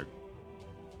insight check.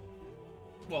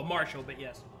 Well, Marshall, but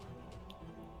yes.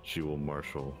 She will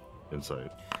marshal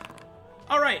insight.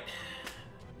 All right.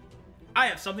 I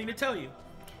have something to tell you.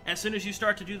 As soon as you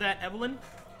start to do that, Evelyn,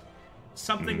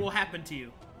 something will happen to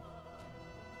you.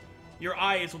 Your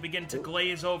eyes will begin to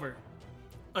glaze over.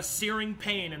 A searing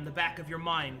pain in the back of your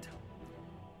mind.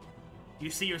 You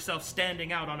see yourself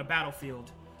standing out on a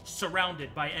battlefield,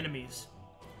 surrounded by enemies.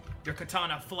 Your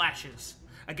katana flashes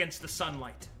against the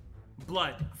sunlight.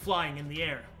 Blood flying in the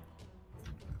air.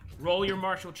 Roll your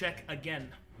martial check again.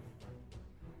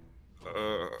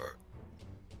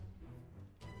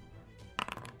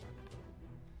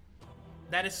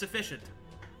 That is sufficient.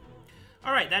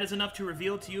 Alright, that is enough to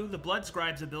reveal to you the Blood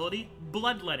Scribe's ability,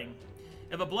 Bloodletting.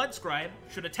 If a Blood Scribe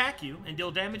should attack you and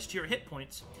deal damage to your hit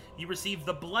points, you receive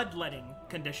the Bloodletting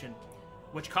condition,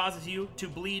 which causes you to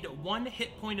bleed 1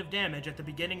 hit point of damage at the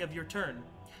beginning of your turn.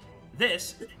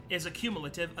 This is a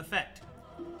cumulative effect.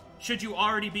 Should you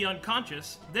already be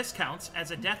unconscious, this counts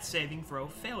as a death saving throw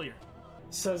failure.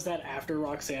 Says that after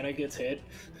Roxana gets hit.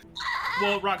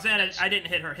 Well, Roxana, I didn't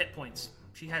hit her hit points.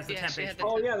 She has the temp HP.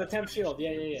 Oh yeah, the temp shield.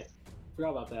 Yeah. Forgot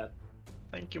about that.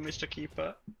 Thank you, Mr.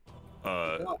 Keeper.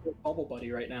 Bubble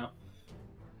buddy right now.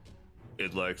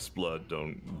 It likes blood.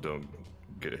 Don't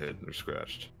get hit or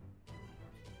scratched.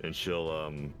 And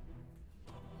she'll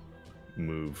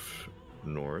move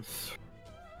north.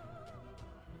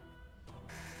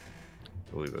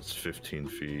 I believe that's 15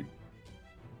 feet.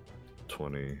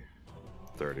 20,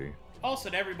 30. Also,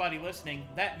 to everybody listening,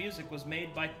 that music was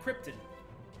made by Krypton.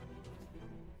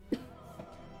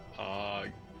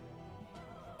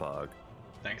 Pog.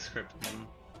 Thanks, Krypton.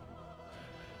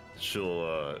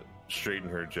 She'll straighten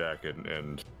her jacket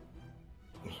and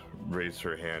raise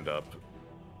her hand up.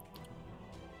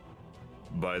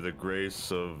 By the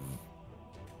grace of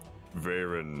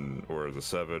Varen, or the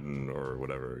Seven, or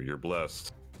whatever, you're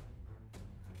blessed.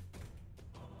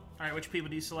 Alright, which people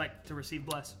do you select to receive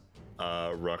bless?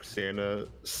 Roxana,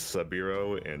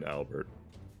 Sabiro, and Albert.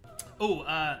 Oh,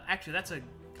 actually, that's a...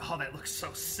 Oh, that looks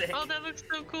so sick. Oh, that looks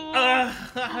so cool.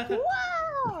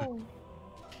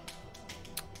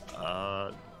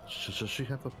 Wow! Does she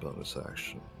have a bonus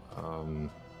action?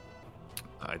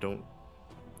 I don't...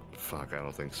 Fuck, I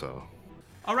don't think so.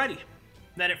 Alrighty.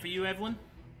 That it for you, Evelyn?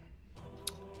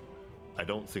 I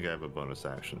don't think I have a bonus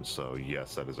action, so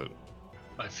yes, that is it.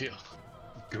 I feel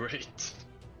great.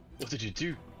 What did you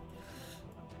do?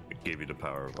 It gave you the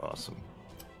power of awesome.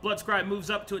 Blood Scribe moves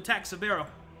up to attack Sabero.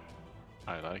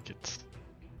 I like it.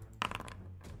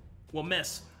 Will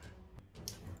miss.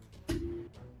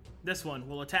 This one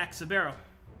will attack Sabero.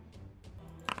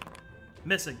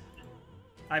 Missing.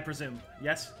 I presume.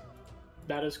 Yes?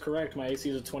 That is correct. My AC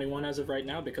is a 21 as of right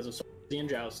now because of Swordsy and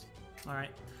Joust. Alright.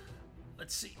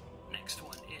 Let's see. Next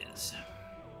one is...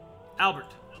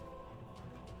 Albert.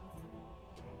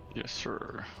 Yes,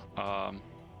 sir.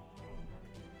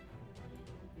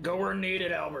 Go where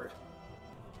needed, Albert.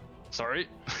 Sorry?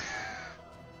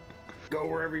 Go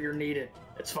wherever you're needed.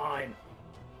 It's fine.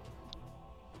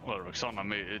 Well, Roxana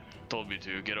told me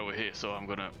to get over here, so I'm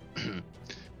gonna...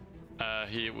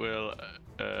 he will...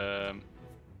 yeah,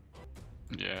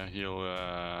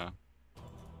 he'll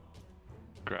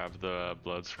grab the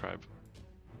Blood Scribe.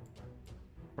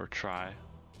 Or try.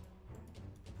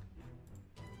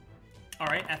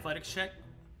 Alright, athletics check.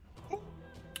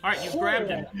 Alright, you've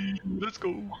grabbed him. Let's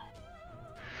go.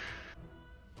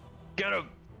 Get him!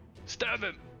 Stab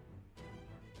him!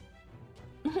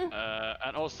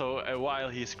 And also, while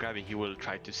he's grabbing, he will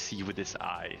try to see with his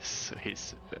eyes,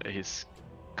 his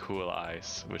cool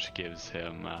eyes, which gives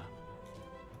him.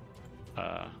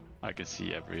 I can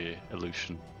see every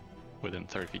illusion within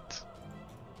 30 feet.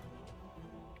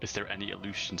 Is there any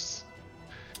illusions?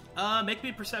 Make me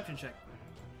a perception check.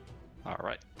 All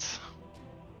right.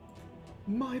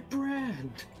 My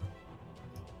brand.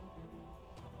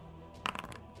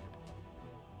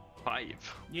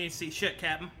 5. You ain't see shit,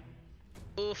 Captain.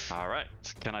 Oof. Alright.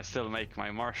 Can I still make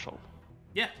my martial?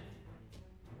 Yeah.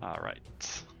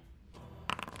 Alright.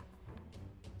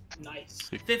 Nice.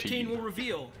 15 will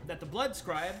reveal that the Blood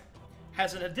Scribe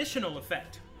has an additional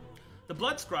effect. The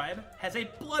Blood Scribe has a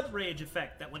Blood Rage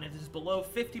effect that when it is below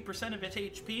 50% of its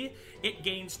HP, it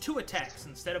gains 2 attacks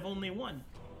instead of only 1.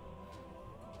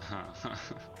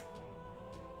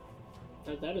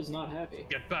 That is not happy.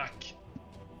 Get back.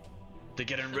 They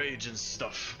get enraged and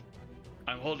stuff.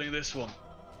 I'm holding this one.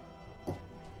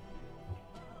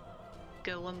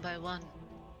 Go one by one.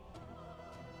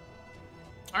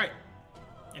 Alright.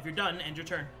 If you're done, end your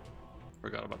turn.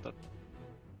 Forgot about that.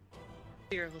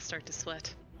 Fear will start to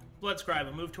sweat. Blood Scribe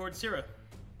will move towards Syrah.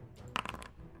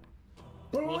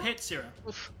 We'll hit Syrah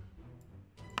Oof.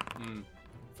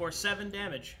 for 7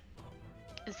 damage.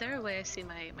 Is there a way I see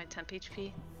my temp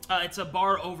HP? It's a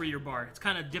bar over your bar. It's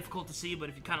kind of difficult to see, but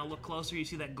if you kind of look closer, you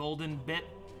see that golden bit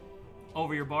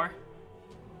over your bar.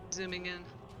 Zooming in.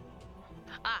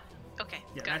 Ah, okay.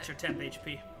 Yeah, got that's it. your temp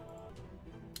HP.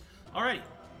 Alrighty.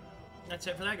 That's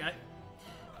it for that guy.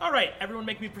 Alright, everyone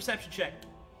make me a perception check.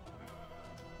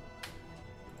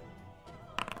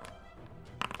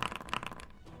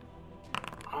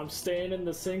 I'm staying in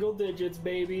the single digits,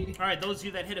 baby. Alright, those of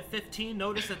you that hit a 15,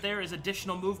 notice that there is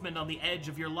additional movement on the edge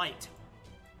of your light.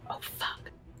 Oh, fuck.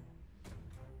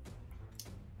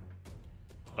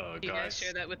 Do you guys Guys.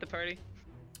 share that with the party?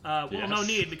 Well, no Yes.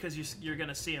 need, because you're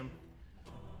gonna see them.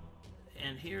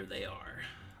 And here they are.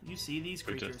 You see these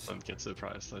We creatures. just don't get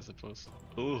surprised, I suppose.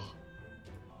 Ooh.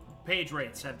 Page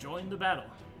Wraiths have joined the battle.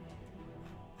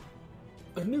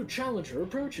 A new challenger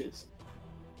approaches.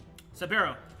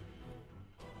 Sabero,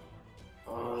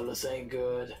 Oh, this ain't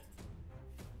good.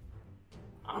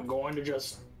 I'm going to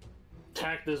just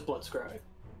attack this Blood Scribe.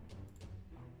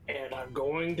 And I'm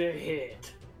going to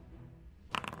hit.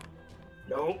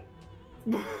 Nope.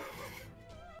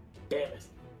 Damn it.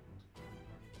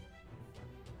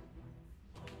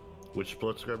 Which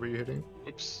blood scribe are you hitting?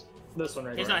 Oops. This one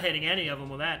right he's here. not hitting any of them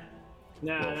with that.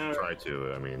 No, Well, no. try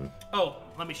to. I mean, Oh,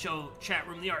 let me show chat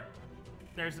room the art.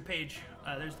 There's the page.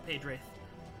 There's the Page Wraith.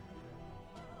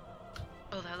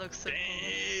 Oh, that looks so cool.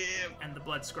 Damn. And the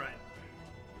Blood Scribe.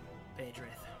 Page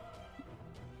Wraith.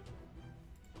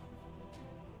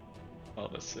 Oh,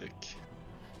 that's sick.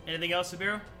 Anything else,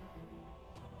 Sabero?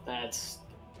 That's.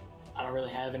 I don't really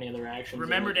have any other actions.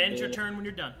 Remember I to end did. your turn when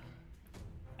you're done.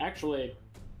 Actually,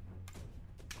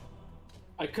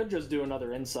 I could just do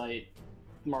another insight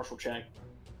martial check.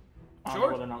 I don't Sure.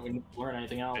 know whether or not we need to learn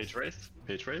anything else. Page Wraith?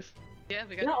 Page Wraith? Yeah,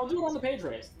 we got Yeah, I'll do it on the page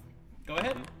race. Go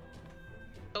ahead.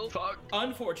 Oh, Fuck.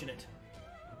 Unfortunate.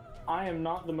 I am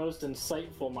not the most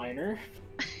insightful miner.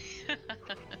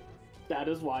 That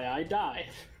is why I died.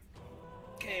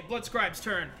 Okay, Blood Scribe's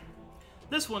turn.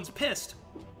 This one's pissed.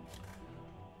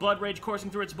 Blood rage coursing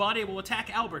through its body will attack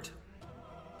Albert.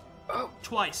 Oh.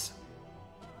 Twice.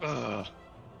 Ugh.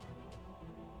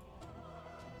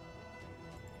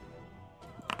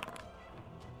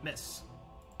 Miss.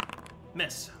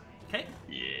 Miss. Okay.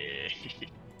 Yeah.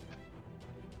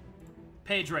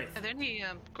 Page Wraith. Are there any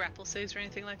grapple saves or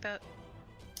anything like that?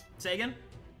 Say again?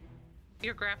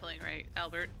 You're grappling, right,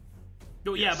 Albert?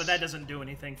 Oh, yeah, Yes. but that doesn't do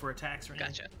anything for attacks or anything.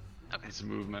 Gotcha. Okay. It's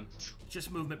movement.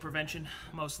 Just movement prevention,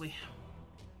 mostly.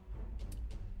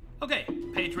 Okay,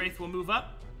 Page Wraith will move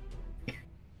up.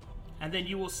 And then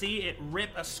you will see it rip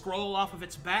a scroll off of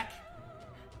its back.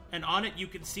 And on it you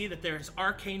can see that there's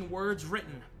arcane words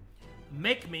written.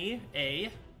 Make me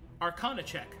a Arcana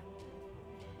check.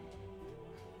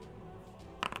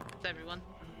 Everyone.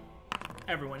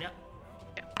 Everyone, yeah.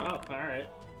 Oh, alright.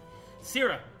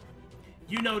 Syrah,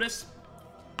 you notice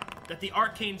that the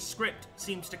arcane script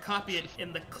seems to copy it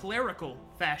in the clerical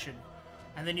fashion.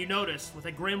 And then you notice, with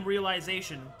a grim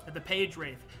realization, that the Page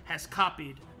Wraith has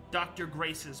copied Dr.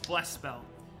 Grace's Bless spell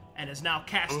and is now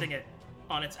casting it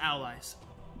on its allies.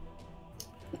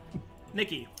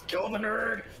 Nikki, Kill the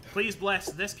nerd! please bless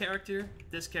this character,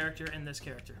 and this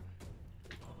character.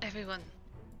 Everyone.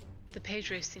 The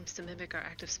page race seems to mimic our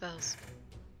active spells.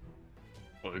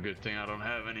 Well, a good thing I don't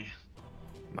have any.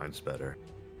 mine's better.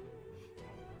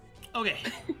 Okay,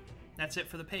 that's it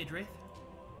for the Page Wraith.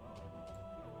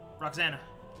 Roxana.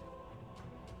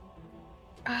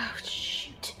 Oh,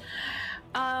 shoot.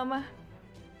 Alright.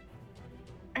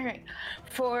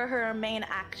 For her main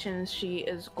actions, she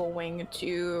is going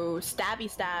to stabby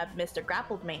stab Mr.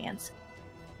 Grappled Man's.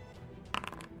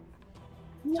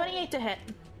 28 to hit.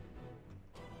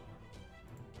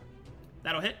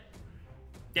 That'll hit.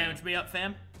 Damage me up,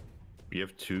 fam. You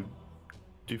have 2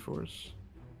 d4s?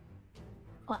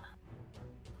 What?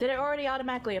 Did it already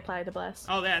automatically apply the bless?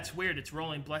 Oh, that's weird. It's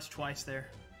rolling bless twice there.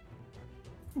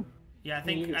 Yeah, I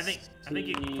think you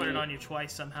can put it on you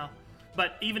twice somehow.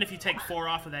 But even if you take 4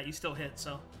 off of that, you still hit.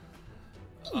 So.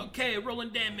 Okay, rolling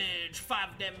damage.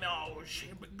 5 damage.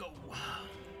 Here we go.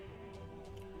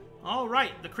 All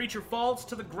right, the creature falls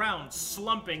to the ground,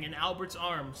 slumping in Albert's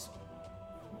arms.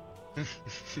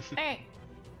 Hey.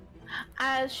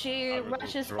 As she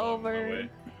rushes over,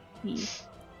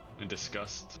 in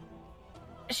disgust.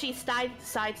 She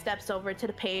sidesteps over to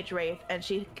the page wraith and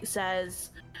she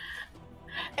says,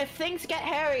 "If things get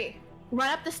hairy, run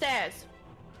up the stairs."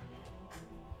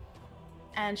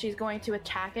 And she's going to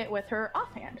attack it with her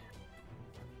offhand.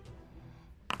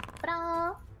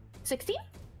 16?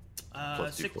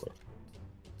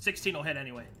 16 will hit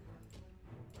anyway.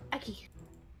 Aki.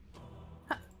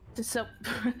 Huh. So,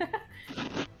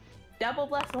 double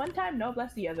bless one time, no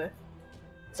bless the other.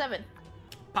 7.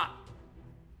 Pop.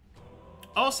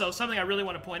 Also, something I really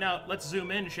want to point out, let's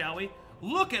zoom in, shall we?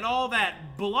 Look at all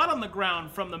that blood on the ground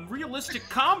from the realistic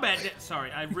combat. Sorry,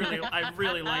 I really like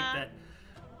that.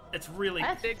 It's really...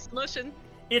 That's big solution.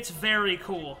 It's very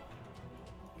cool.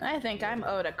 I think I'm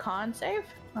owed a con save,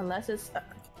 unless it's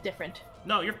different.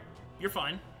 No, you're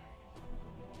fine.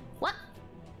 What?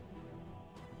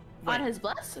 Wait. On his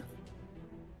bless?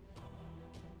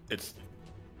 It's...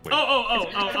 Wait.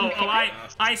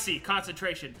 I see.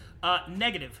 Concentration.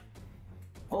 Negative.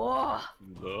 Oh.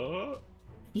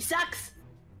 He sucks.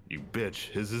 You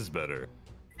bitch. His is better.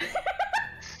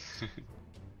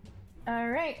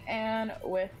 Alright, and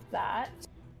with that,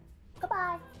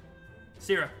 goodbye.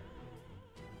 Sierra.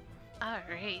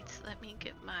 Alright, let me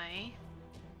get my...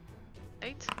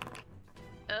 Right.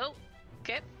 Oh,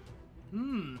 okay.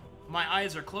 My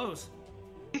eyes are closed.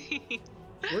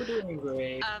 We're doing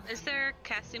great. Is there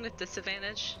casting with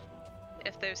disadvantage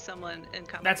if there's someone in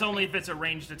combat? That's only if it's a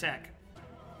ranged attack.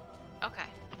 Okay.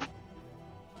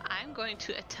 I'm going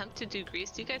to attempt to do grease.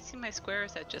 Do you guys see my square, or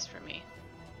is that just for me?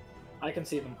 I can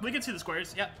see them. We can see the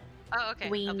squares, yep. Oh, okay.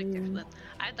 I'll be careful then.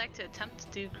 I'd like to attempt to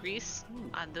do grease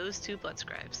on those 2 blood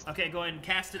scribes. Okay, go ahead and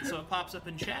cast it so it pops up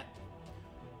in chat.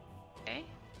 Okay.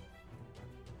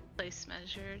 Place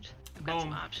measured. I've got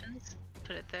some options.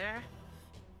 Put it there.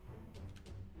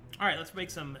 Alright, let's make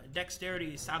some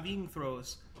dexterity saving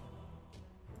throws.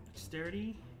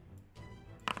 Dexterity.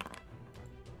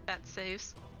 That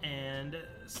saves. And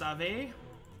save.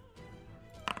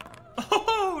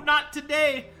 Oh, not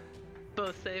today!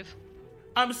 Both save.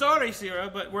 I'm sorry, Sierra,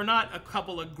 but we're not a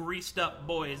couple of greased up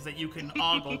boys that you can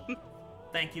ogle.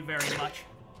 Thank you very much.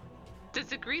 Does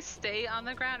the grease stay on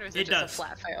the ground, or is it just does. a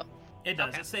flat fail? It does.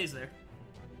 Okay. It stays there.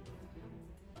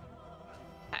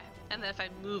 Okay. And then if I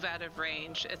move out of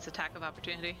range, it's attack of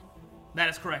opportunity? That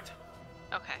is correct.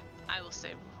 Okay. I will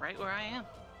stay right where I am.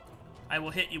 I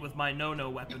will hit you with my no-no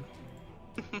weapon.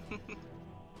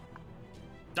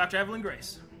 Dr. Evelyn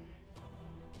Grace.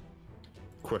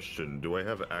 Question, do I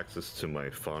have access to my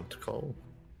font call?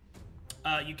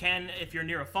 You can if you're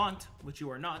near a font, which you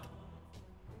are not.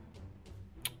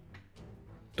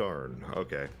 Darn,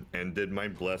 okay. And did my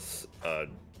bless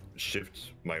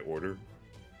shift my order?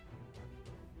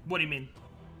 What do you mean?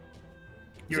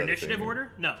 Is Your that a initiative thing?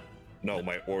 order? No. No,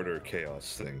 my order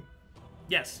chaos thing.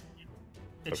 Yes.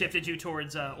 It shifted you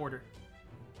towards order.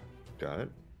 Got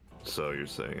it. So you're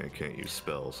saying I can't use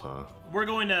spells, huh? We're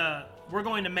going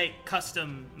to make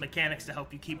custom mechanics to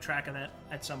help you keep track of that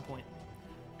at some point.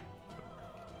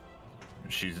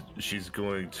 She's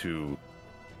going to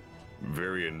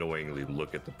very annoyingly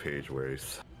look at the page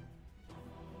wraith.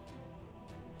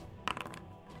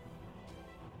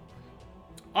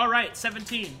 All right,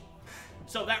 17.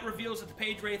 So that reveals that the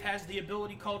page wraith has the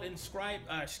ability called inscribe.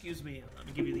 Excuse me. Let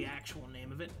me give you the actual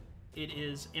name of it. It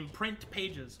is imprint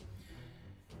pages.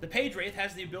 The page wraith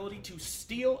has the ability to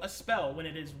steal a spell when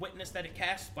it is witnessed that it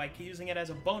casts by using it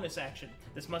as a bonus action.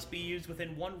 This must be used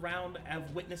within 1 round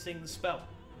of witnessing the spell.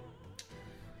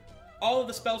 All of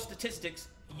the spell statistics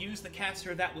use the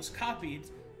caster that was copied,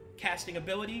 casting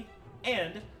ability,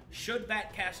 and should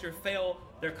that caster fail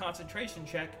their concentration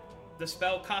check, the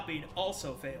spell copied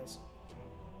also fails.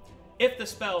 If the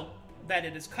spell that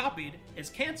it is copied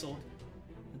is cancelled,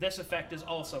 this effect is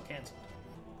also cancelled.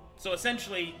 So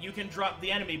essentially, you can drop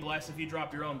the enemy bless if you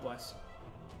drop your own bless.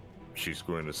 She's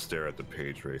going to stare at the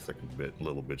page wraith like a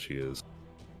little bitch she is.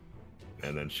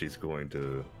 And then she's going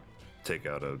to take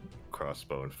out a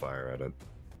crossbow and fire at it.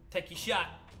 Take your shot.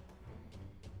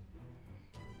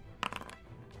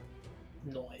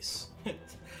 Nice.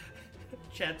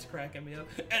 Chat's cracking me up.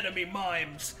 Enemy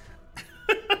mimes.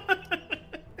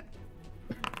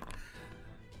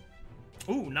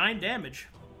 Ooh, 9 damage.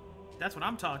 That's what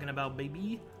I'm talking about,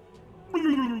 baby.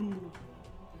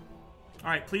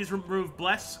 Alright, please remove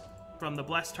Bless from the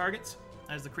blessed targets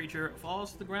as the creature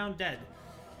falls to the ground dead.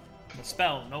 The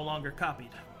spell no longer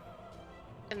copied.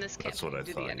 In this That's what I campaign,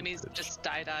 do the thought, enemies bitch. just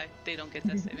die? They don't get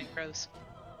death saving throws.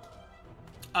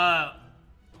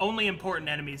 Only important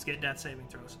enemies get death saving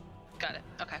throws. Got it.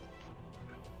 Okay.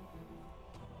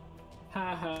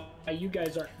 Haha, you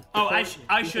guys are. Oh, I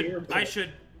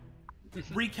should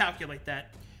recalculate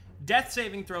that. Death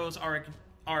saving throws are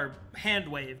hand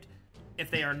waved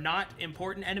if they are not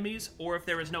important enemies or if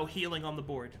there is no healing on the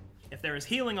board. If there is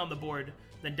healing on the board,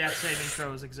 then death saving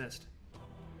throws exist.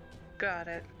 Got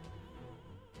it.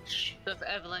 So if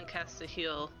Evelyn casts a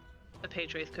heal, a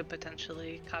Page Wraith could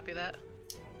potentially copy that.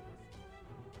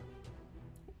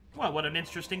 Well, what an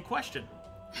interesting question.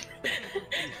 Got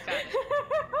it.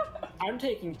 I'm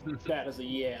taking that as a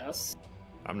yes.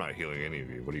 I'm not healing any of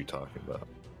you. What are you talking about?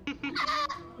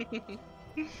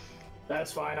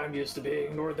 That's fine. I'm used to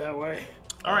being ignored that way.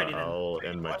 Alrighty then. I'll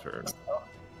end my turn.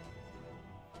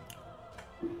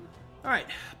 Alright,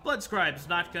 Blood Scribe's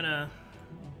not gonna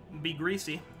be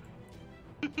greasy.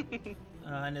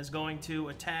 And is going to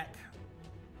attack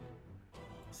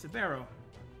Sabero.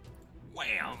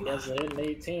 Wham! He has a hit an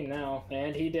 18 now,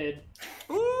 and he did.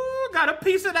 Ooh, got a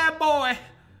piece of that boy!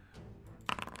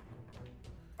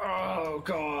 Oh,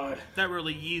 God. That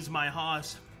really eased my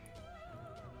hoss.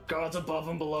 Gods above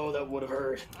and below, that would have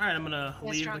hurt. Alright, I'm gonna Yeah,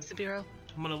 leave. strong Sabiro.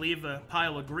 I'm gonna leave the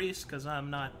pile of grease because I'm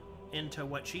not into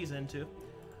what she's into.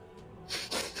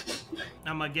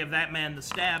 I'm gonna give that man the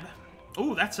stab.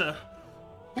 Ooh, that's a.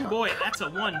 Oh boy, that's a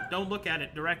 1. Don't look at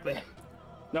it directly.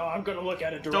 No, I'm gonna look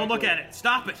at it directly. Don't look at it.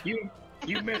 Stop it.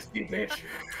 You missed, you bitch.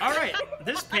 Alright,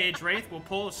 this Page Wraith will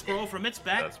pull a scroll from its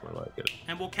back That's more like it.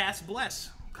 and will cast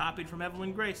Bless, copied from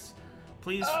Evelyn Grace.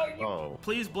 Please, Oh,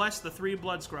 please bless the 3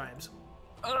 Blood Scribes.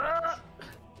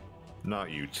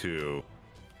 not you too.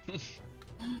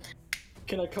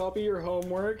 Can I copy your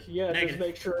homework? Yeah, Negative. just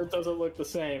make sure it doesn't look the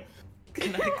same.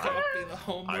 Can I copy the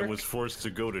homework? I was forced to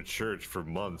go to church for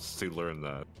months to learn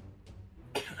that.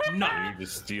 No. I need to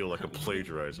steal like a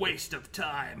plagiarizer. Waste of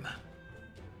time.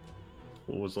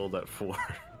 What was all that for?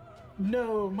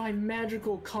 No, my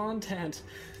magical content.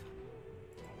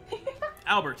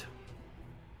 Albert.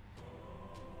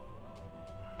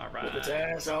 Whoop its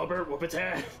Alright. ass, Albert. Whoop its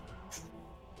ass.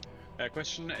 A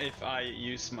question: if I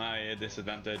use my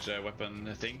disadvantage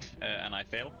weapon thing and I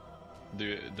fail,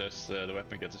 does the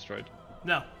weapon get destroyed?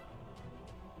 No.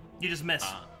 You just miss.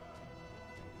 Ah.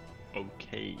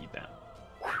 Okay then.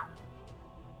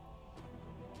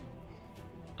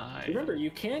 Remember,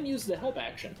 you can use the help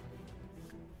action.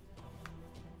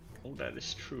 Oh, that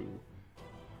is true.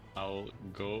 I'll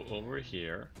go over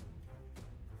here.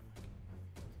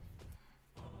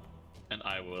 And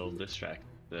I will distract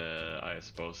I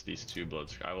suppose these 2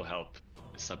 bloods. I will help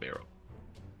Sabero.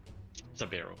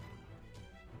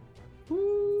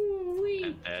 Ooh-wee.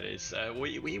 And that is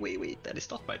wait. That is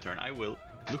not my turn. I will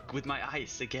look with my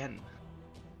eyes again.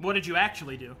 What did you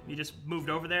actually do? You just moved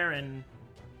over there and...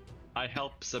 I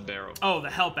help Sabero. Oh, the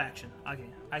help action. Okay,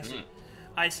 I see.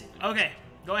 I see. Okay,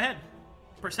 go ahead.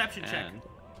 Perception check. And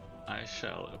I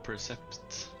shall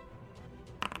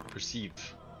perceive.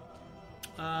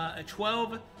 A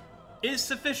 12 is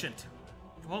sufficient.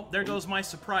 Well, there goes my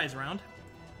surprise round.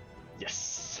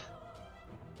 Yes.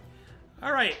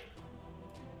 Alright.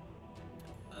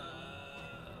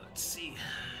 Let's see.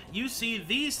 You see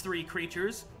these 3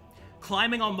 creatures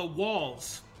climbing on the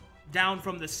walls down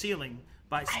from the ceiling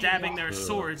by stabbing their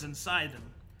swords inside them.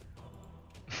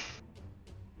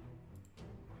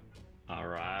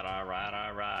 Alright.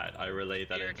 I relay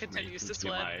that Here, information continues to to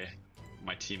sweat.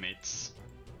 my teammates.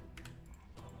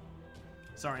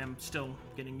 Sorry, I'm still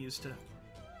getting used to...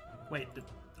 Wait,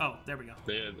 oh, there we go.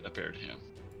 They appeared here.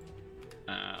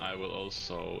 I will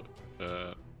also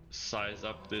size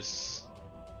up this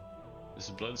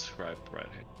blood scribe right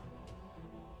here.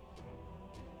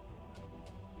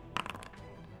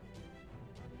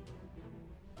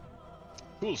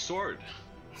 Cool sword.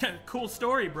 Cool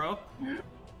story, bro.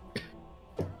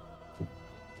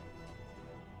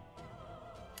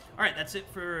 Alright, that's it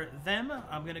for them.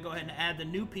 I'm going to go ahead and add the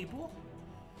new people.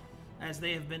 As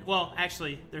they have been... Well,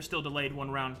 actually, they're still delayed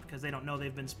 1 round because they don't know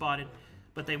they've been spotted.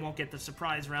 But they won't get the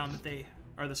surprise round that they...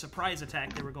 Or the surprise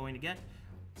attack they were going to get.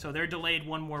 So they're delayed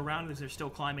 1 more round because they're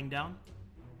still climbing down.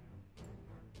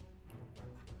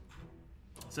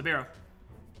 Sabero.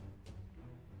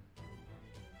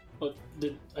 But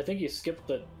I think you skipped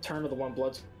the turn of the 1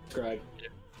 blood scribe.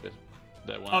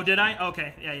 That one. Oh, did I?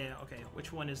 Okay. Yeah, okay.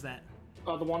 Which one is that?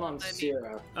 Oh, the one on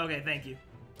Sierra. Okay, thank you.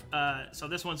 So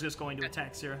this one's just going to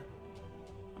attack Sierra.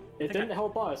 It didn't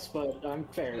help us, but I'm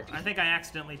fair. I think I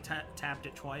accidentally tapped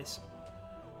it twice.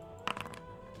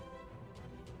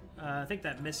 I think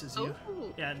that misses you.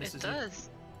 Ooh, Yeah, it misses it you. does.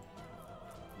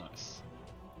 Nice.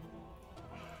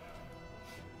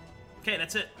 Okay,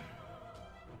 that's it.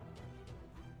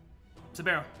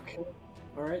 Sabero.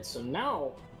 Alright, so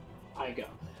now I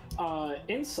go.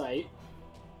 Insight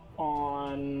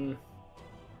on...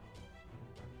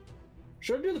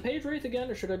 Should I do the Page Wraith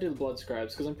again, or should I do the Blood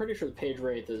Scribes? Because I'm pretty sure the Page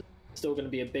Wraith is still going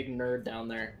to be a big nerd down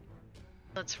there.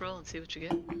 Let's roll and see what you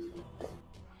get.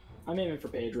 I'm aiming for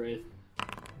Page Wraith.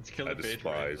 Let's kill I the page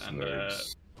despise and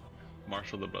nerds.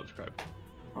 marshal the blood scribe.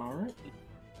 Alright.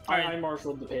 Alright. I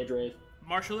marshaled the Page Wraith.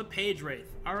 Marshal the Page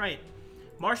Wraith. Alright.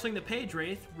 Marshaling the Page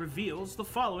Wraith reveals the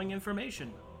following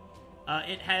information.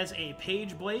 It has a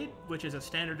Page Blade, which is a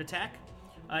standard attack.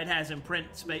 It has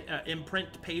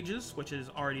imprint pages, which has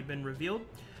already been revealed.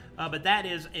 But that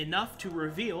is enough to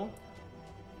reveal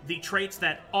the traits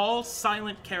that all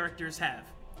silent characters have.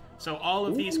 So all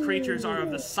of these creatures are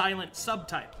of the silent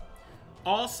subtype.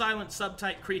 All silent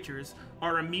subtype creatures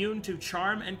are immune to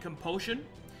charm and compulsion.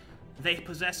 They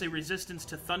possess a resistance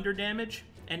to thunder damage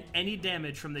and any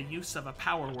damage from the use of a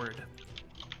power word.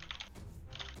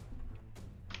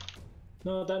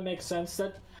 No, that makes sense.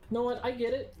 You know what? I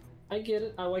get it.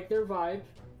 I like their vibe.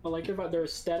 Their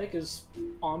aesthetic is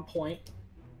on point.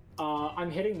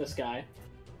 I'm hitting this guy.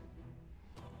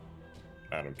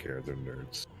 I don't care, they're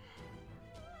nerds.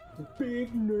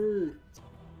 Big nerd.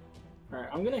 Alright,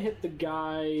 I'm gonna hit the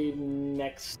guy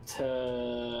next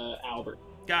to Albert.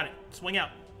 Got it. Swing out.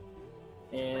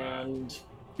 And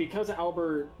because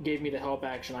Albert gave me the help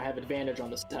action, I have advantage on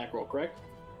this attack roll, correct?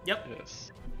 Yep.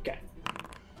 Yes. Okay.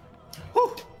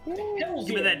 Whew. Hell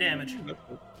Give me that damage.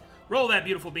 Roll that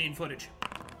beautiful bean footage.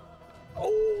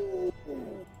 Oh!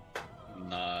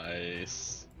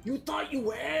 Nice. You thought you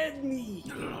had me!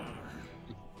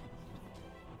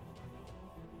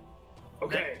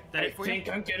 Okay, That I it for you? think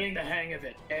I'm getting the hang of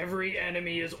it. Every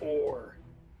enemy is ore.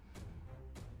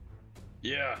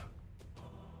 Yeah.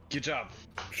 Good job.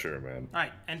 Sure, man.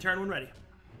 Alright, and turn when ready.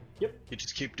 You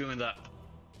just keep doing that.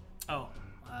 Oh,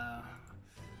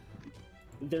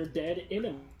 They're dead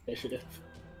in initiative.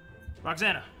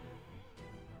 Roxana.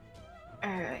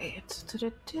 Alright.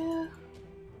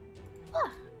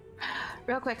 Ah.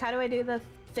 Real quick, how do I do the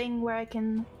thing where I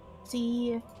can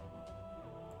see...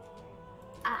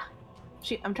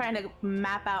 Shoot, I'm trying to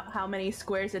map out how many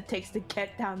squares it takes to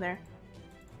get down there.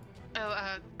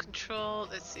 Oh, control,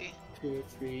 let's see. 2,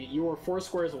 3. You are 4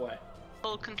 squares away.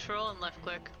 Hold control and left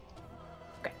click.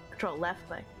 Okay, control left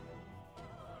click.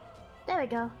 There we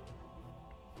go.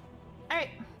 Alright.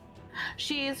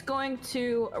 She's going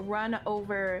to run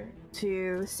over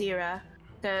to Sierra,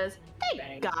 because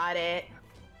they got it.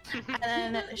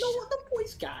 And then the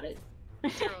boys got it.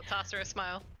 Zero will toss her a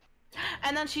smile.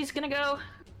 And then she's gonna go,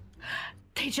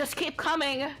 they just keep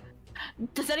coming.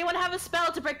 Does anyone have a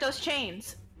spell to break those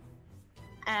chains?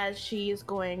 As she's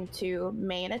going to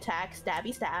main attack,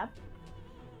 stabby stab.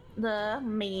 The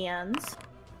mans.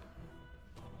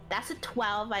 That's a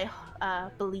 12, I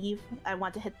believe. I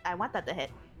want that to hit.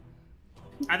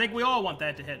 I think we all want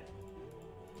that to hit.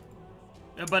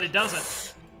 But it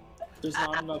doesn't. There's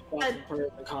not enough weapon for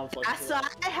the conflict. So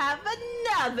I have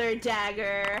another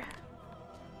dagger.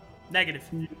 Negative.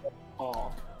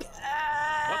 Oh.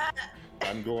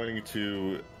 I'm going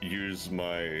to use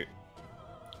my,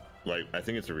 I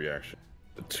think it's a reaction,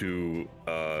 to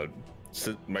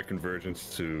set my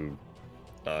convergence to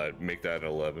make that an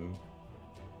 11.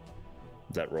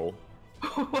 That roll.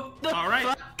 What the All right.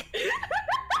 fuck?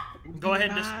 Go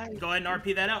ahead and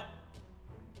RP that out.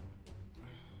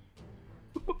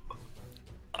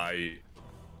 I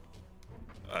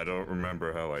don't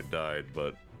remember how I died,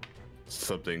 but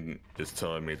something is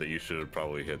telling me that you should have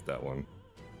probably hit that one.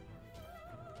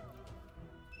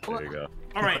 There you go.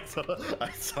 All right.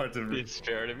 It's hard to It's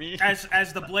fair to me.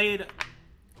 As the blade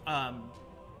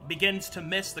begins to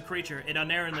miss the creature, it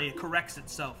unerringly corrects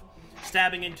itself,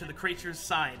 stabbing into the creature's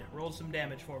side. Roll some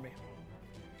damage for me.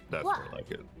 That's more like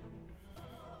it.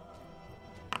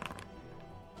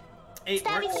 8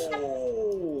 works.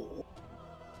 Oh.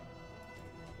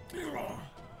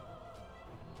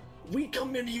 We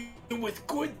come in here with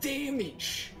good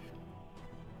damage.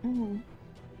 Mm-hmm.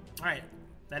 All right,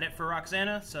 that it for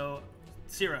Roxana. So,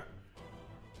 Sierra.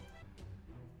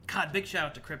 God, big shout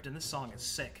out to Krypton. This song is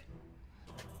sick.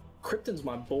 Krypton's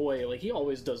my boy. Like, he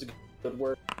always does good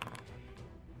work.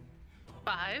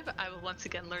 5. I will once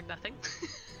again learn nothing.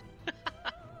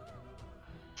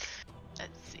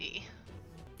 Let's see.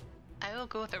 I will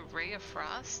go with a Ray of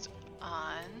Frost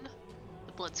on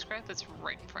the Blood Scribe that's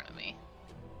right in front of me.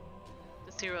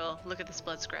 This Sierra will look at this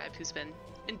blood scribe who's been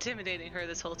intimidating her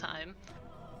this whole time,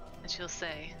 and she'll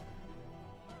say,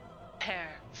 "Prepare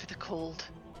for the cold."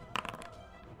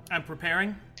 I'm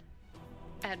preparing.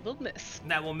 And we'll miss.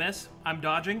 That will miss. I'm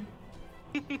dodging.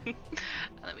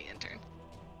 Let me intern.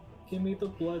 Give me the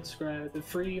blood scribe to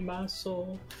free my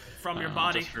soul. From your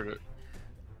body.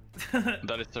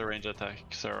 That is the range attack,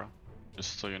 Sarah.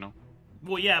 Just so you know.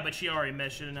 Well, yeah, but she already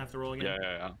missed. She didn't have to roll again.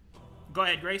 Yeah. Go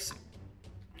ahead, Grace.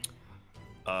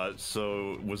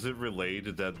 So was it relayed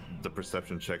that the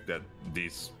perception check that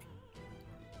these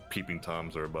peeping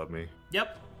toms are above me?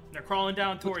 Yep. They're crawling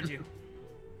down towards you.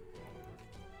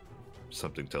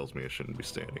 Something tells me I shouldn't be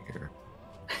standing here.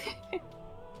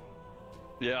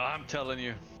 Yeah, I'm telling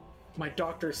you. My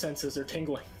doctor senses are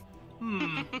tingling.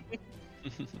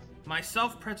 My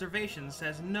self-preservation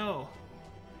says no.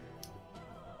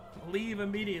 Leave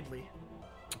immediately.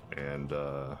 And,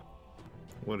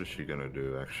 what is she gonna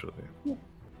do, actually?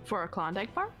 For a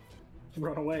Klondike bar?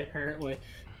 Run away, apparently.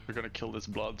 We're gonna kill this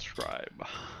blood scribe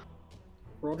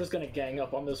We're all just gonna gang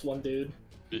up on this one dude.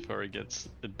 before he gets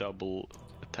a double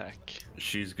attack.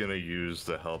 She's gonna use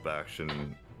the help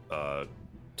action,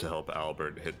 to help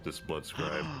Albert hit this blood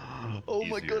scribe. Oh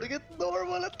my Easier. god, I get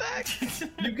normal attack!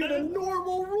 You get a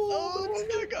normal roll! Oh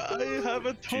my god, I have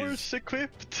a torch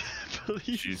equipped!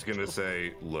 Please. She's gonna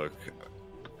say, look,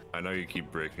 I know you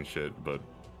keep breaking shit, but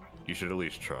you should at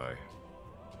least try.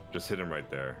 Just hit him right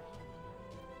there.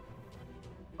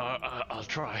 I'll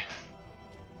try.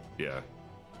 Yeah.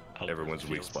 Albert Everyone's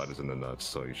weak feels- spot is in the nuts,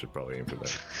 so you should probably aim for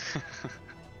that.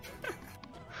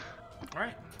 All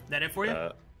right. That it for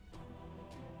you?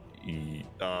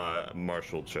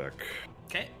 Martial check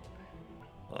Okay.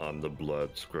 on the blood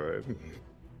scribe.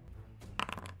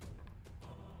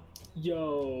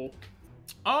 Yo.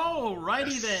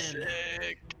 Alrighty then.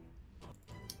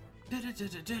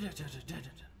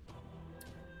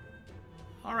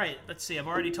 Alright, let's see. I've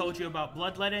already told you about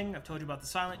bloodletting. I've told you about the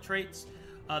silent traits.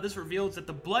 This reveals that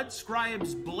the blood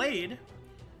scribe's blade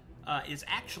is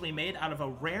actually made out of a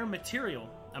rare material.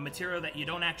 A material that you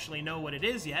don't actually know what it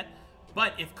is yet,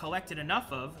 but if collected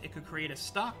enough of, it could create a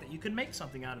stock that you can make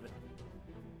something out of it.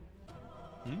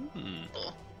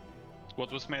 What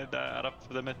was made out of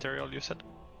the material you said?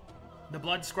 The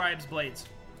blood scribe's blades.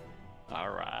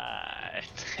 Alright.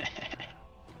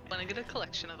 Wanna get a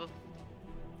collection of them.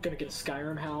 Gonna get a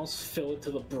Skyrim house, fill it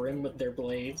to the brim with their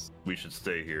blades. We should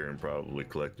stay here and probably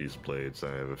collect these blades.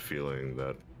 I have a feeling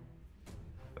that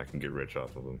I can get rich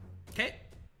off of them. Okay.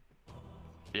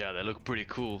 Yeah, they look pretty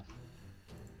cool.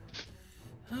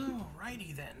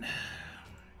 Alrighty then.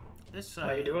 This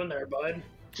How you doing there, bud?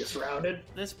 You surrounded?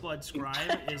 This blood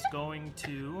scribe is going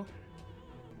to...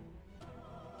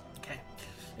 Okay.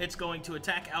 It's going to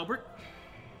attack Albert.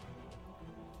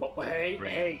 Well,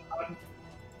 hey,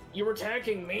 you were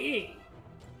attacking me.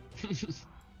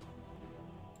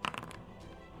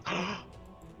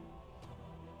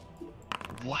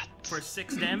 What? For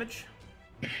 6 damage.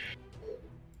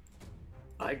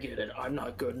 I get it. I'm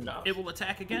not good enough. It will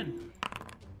attack again.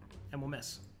 And will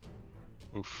miss.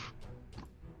 Oof.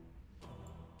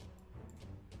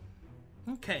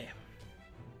 Okay.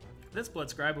 This blood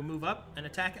scribe will move up and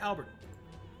attack Albert.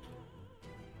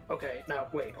 Okay, now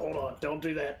wait, hold on. Don't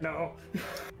do that. No.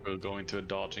 We'll go into a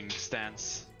dodging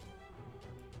stance.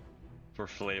 For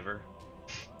flavor.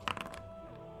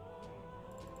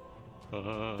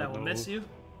 That will miss you.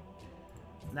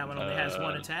 That one only has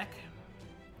 1 attack.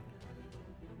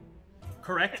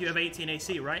 Correct? You have 18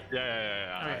 AC, right?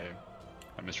 Yeah. Alright.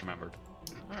 I misremembered.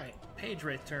 Alright. Page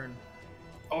Wraith turn.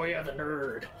 Oh yeah, the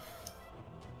nerd.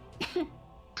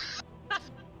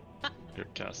 You're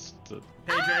casted.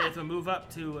 Page Wraith will move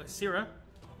up to Sierra.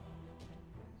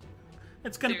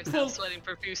 It's gonna Sierra's pull. now sweating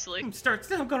profusely.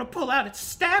 I'm gonna pull out its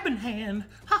stabbing hand.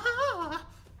 Ha ha!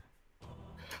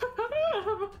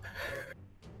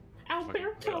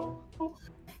 Alberto.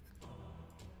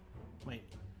 Wait.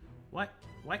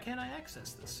 Why can't I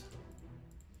access this?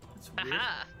 That's weird.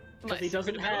 Aha! Because he My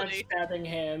doesn't have ability. stabbing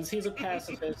hands. He's a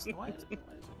pacifist. Why is it?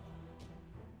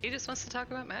 He just wants to talk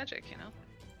about magic, you know?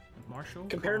 Marshall?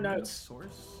 Compare Common, notes.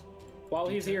 Source? While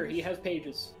he's here, he has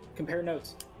pages. Compare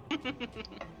notes.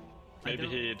 Maybe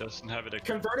don't- he doesn't have it equipped.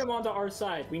 Convert him onto our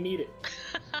side. We need it.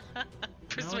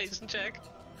 Persuasion check.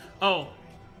 Oh,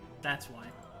 that's why.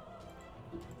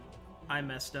 I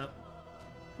messed up.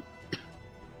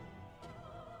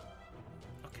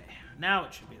 Okay, now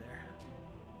it should be there.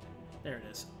 There it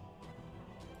is.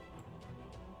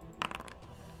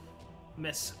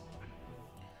 Miss.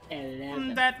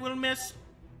 11. That will miss.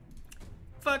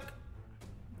 Fuck.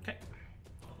 Okay.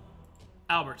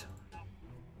 Albert.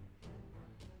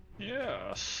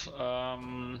 Yes.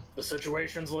 The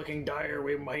situation's looking dire.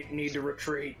 We might need to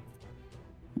retreat.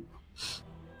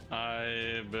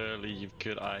 I believe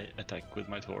could I attack with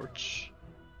my torch?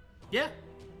 Yeah.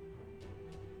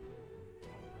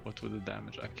 What would the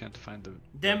damage? I can't find the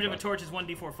Damage of a torch is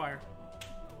 1d4 fire.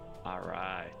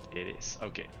 Alright, it is.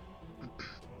 Okay.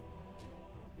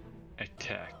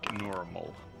 Attack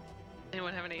normal.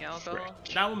 Anyone have any alcohol?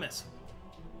 That will miss.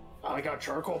 I got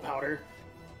charcoal powder.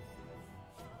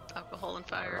 Alcohol and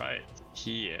fire. Alright.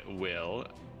 He will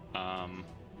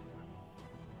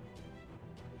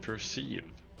perceive.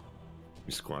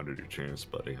 You squandered your chance,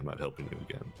 buddy. I'm not helping you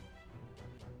again.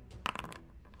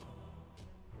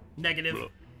 Negative.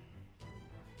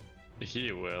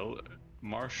 He will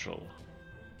marshal.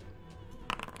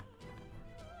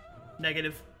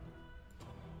 Negative.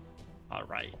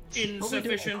 Alright.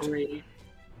 Insufficient. Great.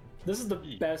 This is the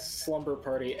best slumber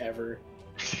party ever.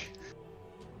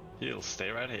 He'll stay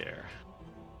right here.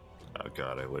 Oh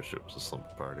god, I wish it was a slumber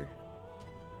party.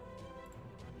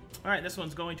 Alright, this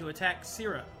one's going to attack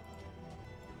Syrah.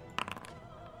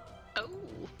 Oh.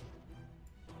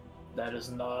 That is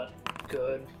not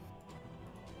good.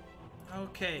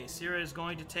 Okay, Syrah is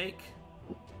going to take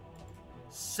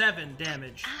 7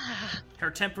 damage.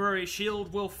 Her temporary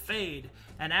shield will fade,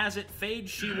 and as it fades,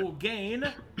 she will gain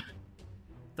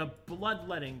the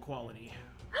bloodletting quality.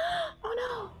 Oh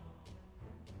no!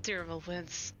 Syrah will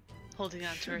wince, holding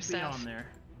on to her Should be staff. on there.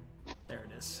 There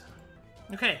it is.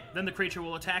 Okay, then the creature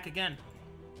will attack again,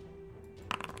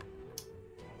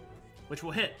 which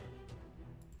will hit,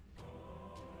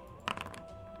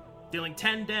 dealing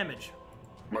 10 damage.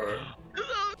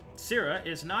 Syrah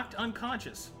is knocked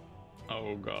unconscious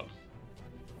Oh god.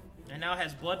 and now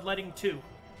has bloodletting 2.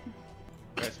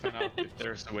 Guys, find out if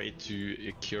there's a way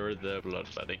to cure the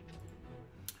bloodletting.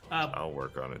 I'll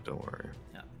work on it, don't worry.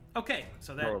 Yeah. Okay,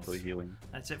 so that's Probably healing.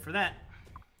 That's it for that.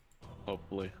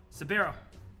 Hopefully. Sabero.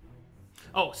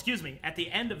 Oh, excuse me. At the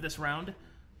end of this round,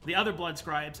 the other blood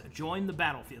scribes join the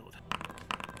battlefield.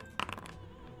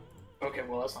 Okay,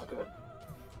 well that's not good.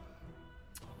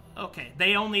 Okay,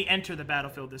 they only enter the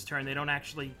battlefield this turn. They don't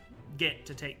actually get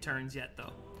to take turns yet,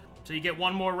 though. So you get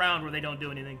one more round where they don't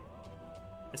do anything,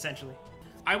 essentially.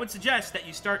 I would suggest that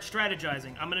you start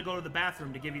strategizing. I'm going to go to the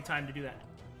bathroom to give you time to do that.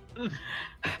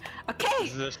 Okay,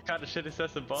 This is the kind of shit he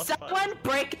says in boss fight. someone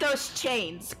break those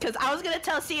chains, because I was gonna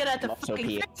tell Sienna to Also fucking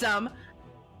pee. fix them,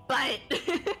 but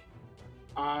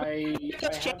I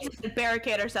those have, chains and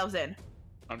barricade ourselves in.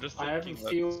 I'm just I have a thinking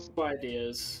few let's-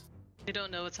 ideas. You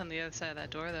don't know what's on the other side of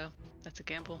that door, though. That's a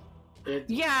gamble.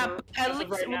 Yeah, For- but as at of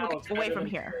least right now, we'll it's get away better from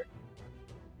than here.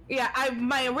 Yeah,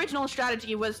 my original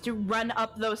strategy was to run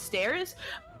up those stairs,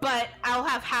 but I'll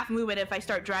have half movement if I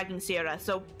start dragging Sierra,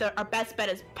 so our best bet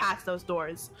is past those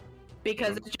doors.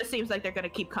 Because it just seems like they're gonna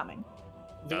keep coming.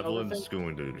 The other Evelyn's thing-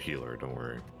 going to heal her, don't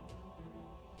worry.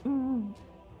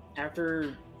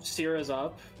 After Sierra's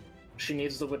up, she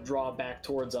needs to withdraw back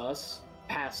towards us,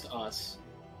 past us.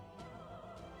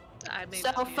 I may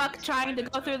So not be fuck in trying to this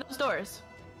go through those doors.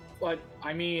 But,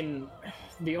 I mean,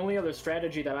 the only other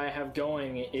strategy that I have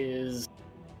going is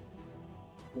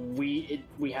we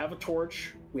have a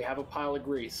torch, we have a pile of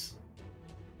grease.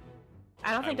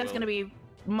 I don't think that's will. gonna be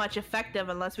much effective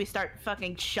unless we start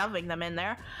fucking shoving them in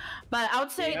there. But I would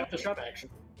We say have the shove action.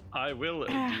 I will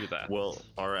do that. Well,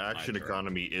 our action turn.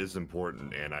 economy is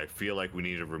important, and I feel like we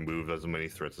need to remove as many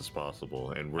threats as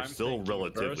possible, and we're I'm still thinking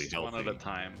relatively first healthy. one at a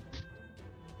time.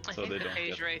 I So think they the don't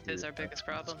page get wraith is our weird. biggest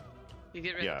problem. You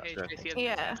get rid Yeah, of page sure. wraith, you have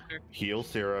Yeah. disaster. Heal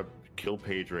Sarah, kill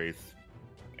Page Wraith,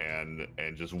 and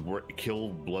just kill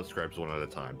Blood Scribes one at a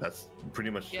time. That's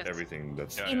pretty much Yes. everything.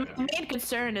 That's Yeah. my main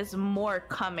concern is more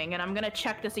coming, and I'm gonna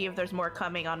check to see if there's more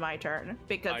coming on my turn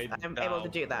because I'm able to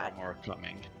doubt do that. there are more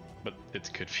coming, but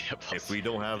it could be a possibility. If we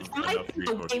don't have It might enough be the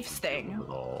resources waves to deal thing. with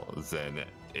it all, then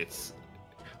it's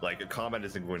like a combat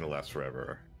isn't going to last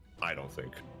forever. I don't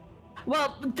think.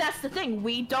 Well, that's the thing.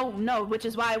 We don't know, which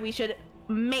is why we should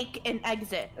make an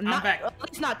exit. Not, back. At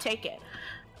least not take it.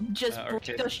 Just break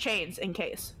okay. those chains in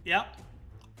case. Yep.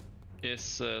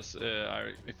 Is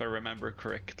if I remember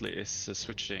correctly, is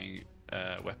switching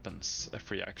weapons a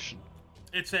free action?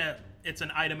 It's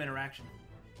an item interaction.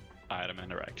 Item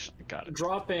interaction. Got it.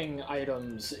 Dropping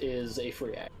items is a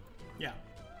free act. Yeah.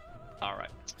 All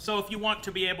right. So if you want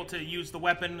to be able to use the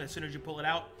weapon as soon as you pull it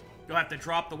out, you'll have to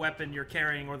drop the weapon you're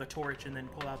carrying or the torch and then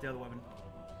pull out the other weapon.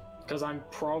 Because I'm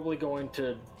probably going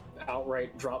to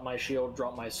outright drop my shield,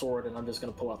 drop my sword, and I'm just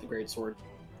going to pull out the great sword.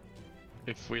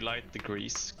 If we light the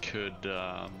grease,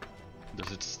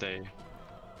 does it stay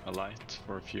alight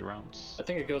for a few rounds? I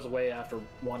think it goes away after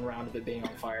one round of it being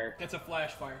on fire. It's a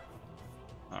flash fire.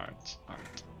 All right. All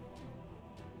right.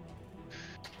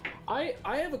 I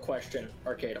have a question,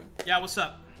 Arcadum. Yeah, what's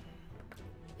up?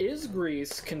 Is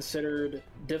Greece considered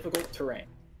difficult terrain?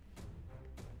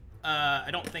 I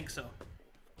don't think so.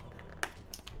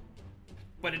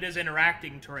 But it is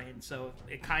interacting terrain, so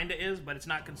it kind of is, but it's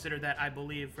not considered that, I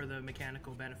believe, for the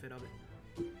mechanical benefit of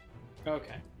it.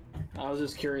 Okay. I was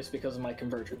just curious because of my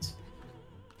convergence.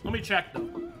 Let me check,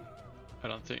 though. I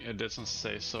don't think it doesn't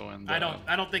say so in the. I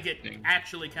don't think it thing.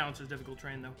 actually counts as difficult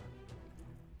terrain, though.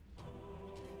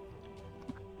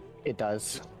 It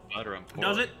does. Butter and pork.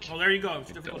 Does it? Well, there you go.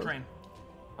 It's difficult terrain.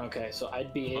 Okay, so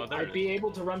I'd be Oh, there it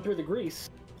able to run through the grease.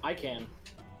 I can.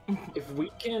 If we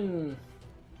can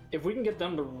get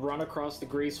them to run across the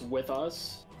grease with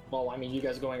us, well, I mean, you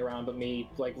guys going around, but me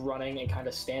like running and kind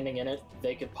of standing in it,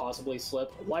 they could possibly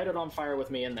slip. Light it on fire with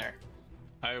me in there.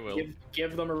 I will.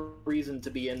 Give them a reason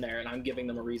to be in there, and I'm giving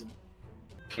them a reason.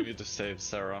 We need to save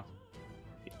Sarah.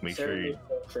 Make Sarah, sure you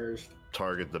go first.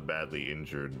 target the badly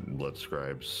injured blood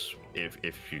scribes if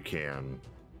you can.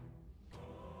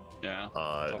 Yeah.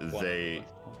 top one.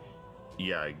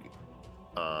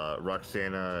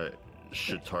 Roxana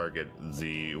should target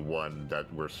the one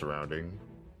that we're surrounding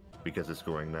because it's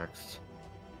going next,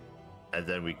 and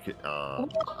then we could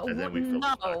focus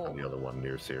back on the other one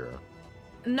near Sierra.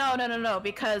 No,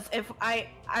 because if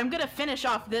I'm gonna finish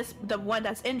off the one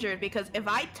that's injured, because if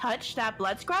I touch that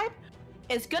blood scribe,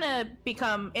 it's gonna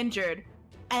become injured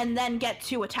and then get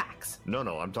 2 attacks. No, I'm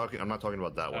not talking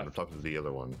about that one. I'm talking to the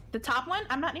other one. The top one?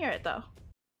 I'm not near it though.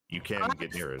 You can't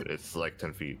get near it. It's like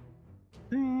 10 feet.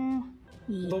 Yeah.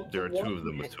 There are 2 of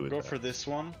them with 2 Go attacks. for this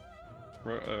one,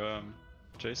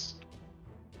 Jace.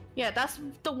 Yeah, that's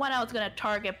the one I was gonna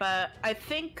target, but I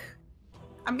think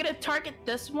I'm gonna target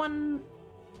this one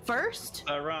first.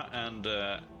 Sarah and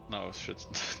no, shit,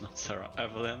 not Sarah.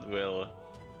 Evelyn will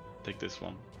take this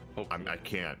one. I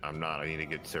can't. I'm not. I need to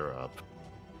get Sarah up.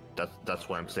 That's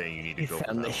why I'm saying you need to You go. found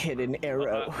for the that. hidden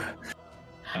arrow.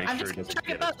 Make I'm sure just he gonna doesn't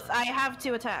target get both. it. I have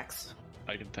 2 attacks.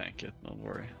 I can tank it. Don't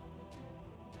worry.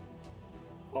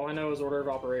 All I know is order of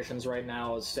operations right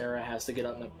now is Sierra has to get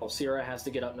up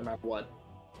no matter what.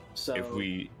 So If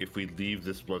we leave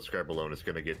this blood scribe alone, it's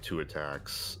gonna get 2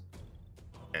 attacks.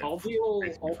 and I'll deal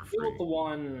basically for with free. the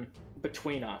one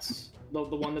between us. The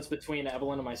one that's between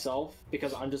Evelyn and myself,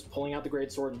 because I'm just pulling out the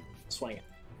greatsword and swinging it.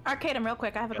 Arcadum, real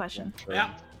quick, I have a question.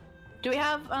 Yeah. Do we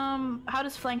have how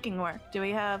does flanking work? Do we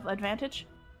have advantage?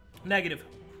 Negative.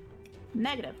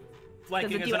 Negative.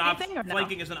 Flanking Does it is do an anything or no?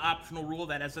 flanking is an optional rule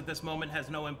that, as at this moment, has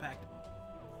no impact.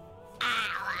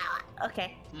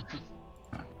 Okay.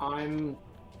 I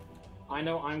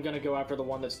know I'm gonna go after the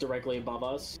one that's directly above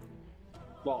us.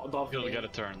 Well, above You'll me. get a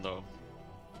turn though.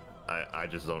 I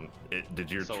just don't. Did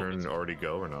your So turn it's- already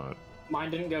go or not? Mine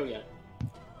didn't go yet.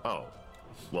 Oh,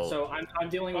 well. So I'm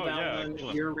dealing with Oh, that yeah, one.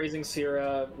 cool. You're raising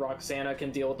Sierra. Roxana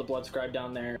can deal with the blood scribe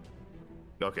down there.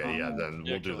 okay, yeah. Then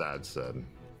yeah, we'll do cool. that instead.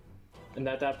 And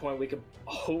at that point, we could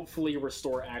hopefully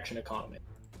restore action economy.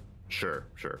 Sure.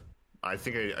 I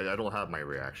think I don't have my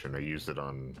reaction. I used it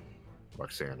on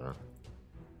Roxana.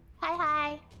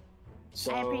 Hi.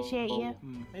 So, I appreciate you.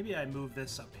 Maybe I move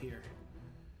this up here.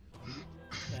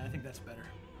 Yeah, I think that's better.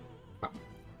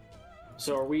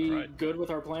 So are we Right. good with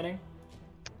our planning?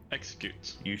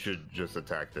 Execute. You should just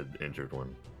attack the injured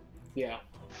one. Yeah.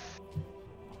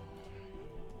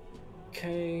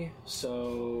 Okay,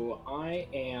 so I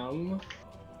am...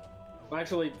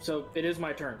 Actually, so it is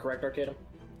my turn, correct, Arcadum?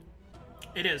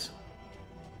 It is.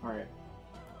 Alright.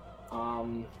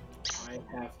 I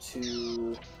have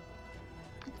to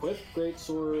equip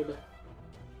Greatsword.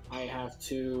 I have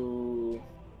to...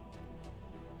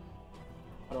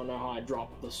 I don't know how I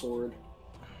drop the sword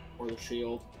or the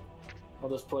shield. I'll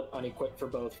just put unequipped for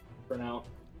both for now.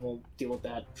 We'll deal with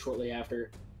that shortly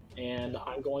after. And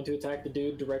I'm going to attack the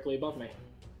dude directly above me.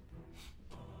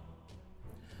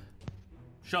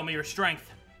 Show me your strength.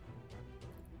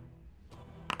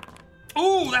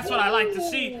 Ooh, that's what I like to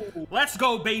see. Let's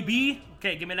go, baby.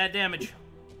 Okay, give me that damage.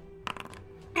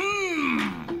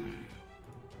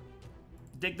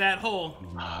 Dig that hole.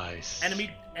 Nice. Enemy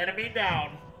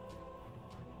down.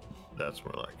 That's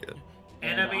more like it.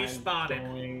 Enemy I'm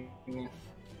spotted.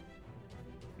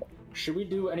 Should we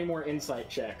do any more insight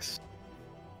checks?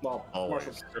 Well, Always.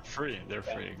 Marshall. They're free. They're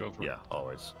free. Go for Yeah, it.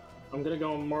 always. I'm gonna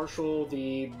go Marshall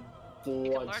the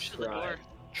blood Marshal the door. scribe.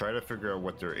 Try to figure out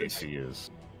what their AC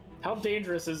is. How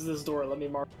dangerous is this door? Let me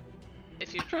mark.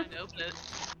 If you're trying to open it.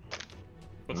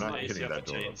 What's not the AC hitting of that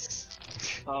a door. chains?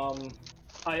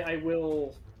 I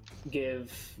will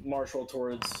give Marshall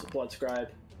towards blood scribe.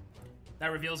 That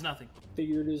reveals nothing.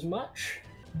 Figured as much.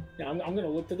 Yeah, I'm gonna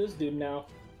look to this dude now.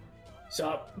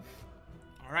 Sup?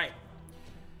 All right.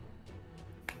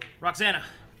 Roxana,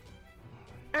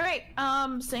 Alright,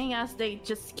 seeing as they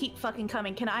just keep fucking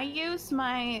coming, can I use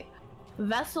my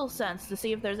vessel sense to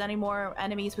see if there's any more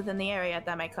enemies within the area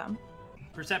that might come?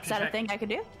 Perception Is that check. a thing I could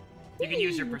do? You can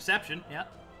use your perception, yeah.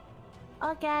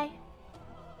 Okay.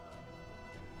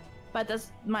 But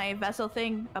does my vessel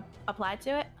thing apply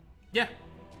to it? Yeah.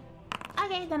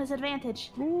 Okay, then it's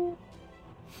advantage. You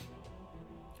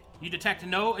detect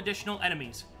no additional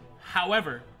enemies.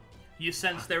 However, you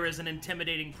sense there is an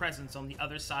intimidating presence on the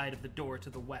other side of the door to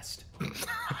the west.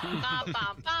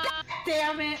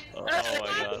 Damn it! Oh my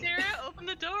god. Sarah, open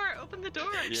the door! Open the door!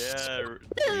 Yeah.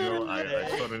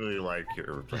 I suddenly like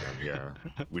your plan. Yeah,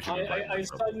 we should. I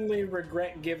suddenly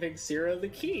regret giving Sierra the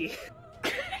key.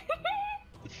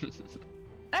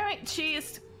 Alright,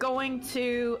 she's going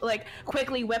to, like,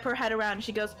 quickly whip her head around.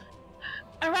 She goes,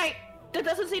 Alright, there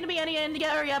doesn't seem to be any in the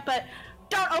area, but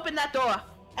don't open that door!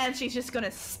 And she's just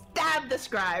gonna stab the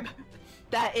scribe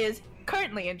that is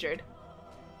currently injured.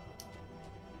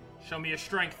 Show me your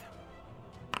strength.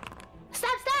 Stab,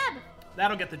 stab!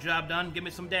 That'll get the job done. Give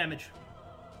me some damage.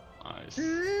 Nice.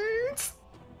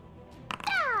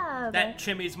 Stab! That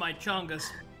chimmies my chungus.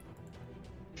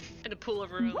 In a pool of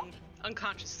her own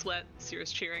unconscious sweat,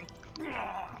 Sierra's cheering.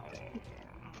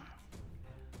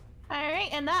 Alright,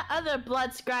 and that other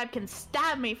blood scribe can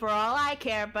stab me for all I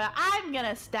care, but I'm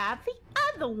gonna stab the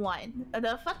other one,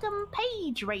 the fucking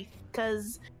page wraith,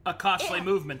 cause... A costly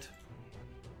movement.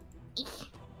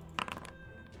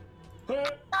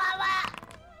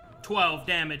 12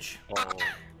 damage.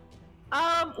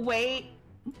 Wait.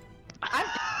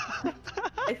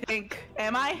 I think.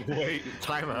 Am I? Wait,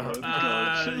 time out.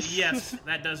 Yes,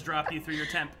 that does drop you through your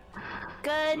temp.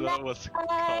 Good night. That was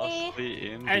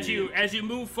costly indeed. As you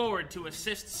move forward to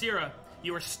assist Sierra,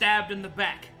 you are stabbed in the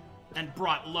back and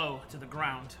brought low to the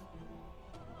ground.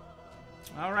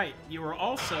 All right, you are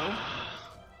also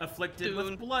afflicted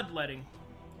with bloodletting.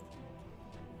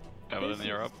 Evelyn,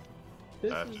 you're up.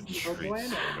 Wait,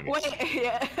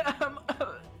 yeah,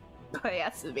 it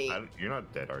has to be. You're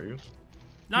not dead, are you?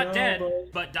 Not No, dead,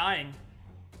 but dying.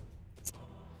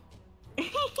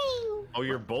 Oh,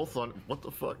 you're both on. What the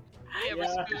fuck? Yeah,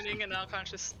 we're spooning and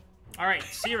unconscious. All right,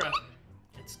 Sierra.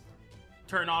 Its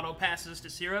turn auto passes to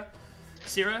Sierra.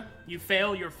 Sierra, you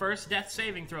fail your first death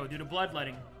saving throw due to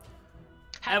bloodletting.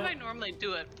 How do I normally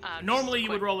do it? Normally,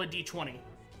 you would roll a d20.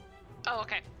 Oh,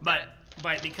 okay. But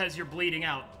because you're bleeding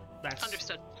out, that's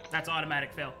Understood. That's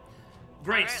automatic fail.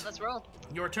 Grace, All right, let's roll.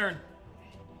 your turn.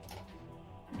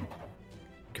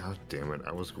 God damn it!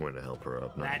 I was going to help her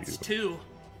up. Not That's you.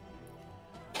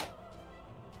 2.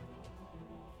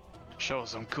 Show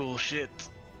some cool shit.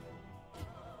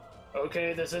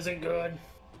 Okay, this isn't good.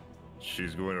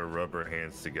 She's going to rub her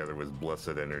hands together with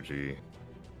blessed energy,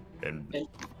 and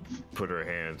put her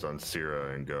hands on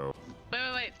Sierra and go.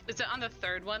 Wait. Is it on the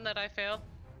third one that I fail?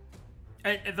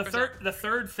 The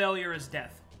third failure is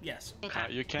death. Yes. Okay.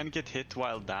 You can get hit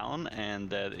while down,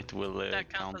 and it will That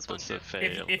count counts as as a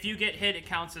fail. If you get hit, it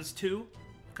counts as 2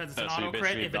 because it's an So you auto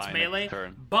crit basically if it's die melee. next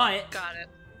turn. But Got it.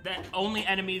 that only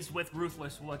enemies with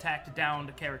ruthless will attack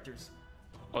downed characters.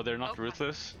 Oh, they're not Okay.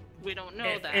 ruthless? We don't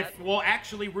know that.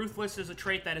 Actually, ruthless is a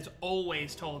trait that is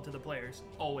always told to the players.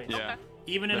 Always. Yeah.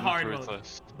 Even in They're not hard mode.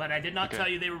 ruthless. But I did not Okay. tell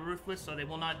you they were ruthless, so they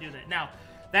will not do that. Now,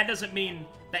 that doesn't mean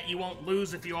that you won't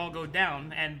lose if you all go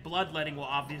down, and bloodletting will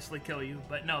obviously kill you,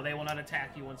 but no, they will not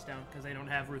attack you once down, because they don't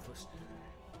have ruthless.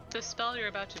 The spell you're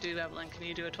about to do, Evelyn, can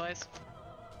you do it twice?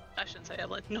 I shouldn't say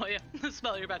Evelyn. No, yeah. The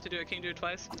spell you're about to do, can you do it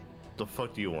twice? The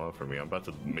fuck do you want from me? I'm about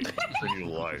to make you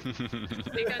life.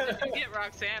 Because if you get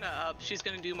Roxana up, she's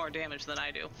gonna do more damage than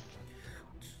I do.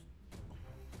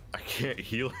 I can't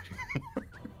heal anymore.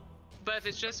 But if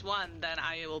it's just one, then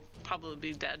I will probably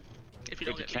be dead if you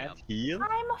don't You get me can't up. heal?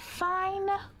 I'm fine.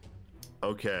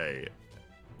 Okay.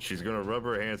 She's gonna rub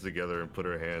her hands together and put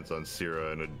her hands on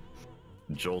Sierra in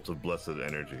a jolt of blessed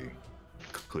energy.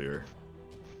 Clear.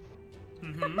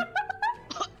 Mm-hmm.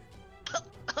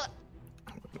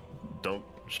 Don't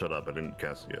shut up. I didn't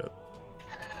cast yet.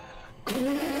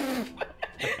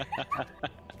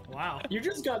 Wow. You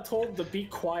just got told to be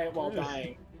quiet while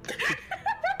dying.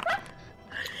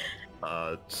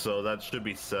 So that should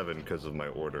be 7 because of my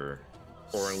order,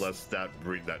 or unless that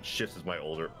shifts as my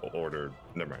order.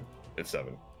 Never mind. It's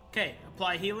 7. Okay,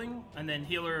 apply healing, and then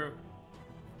healer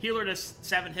to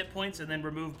 7 hit points, and then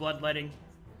remove bloodletting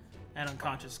and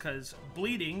unconscious, because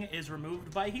bleeding is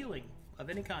removed by healing of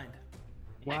any kind.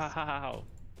 Wow.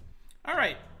 All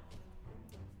right.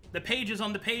 The pages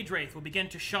on the page wraith will begin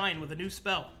to shine with a new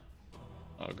spell.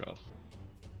 Oh god.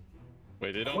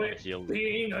 Wait, they don't want to Quit heal.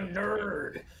 being a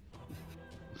nerd.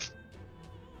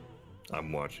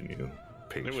 I'm watching you.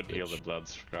 Page They would heal bitch. the blood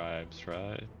scribes,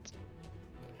 right?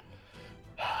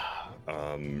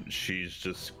 She's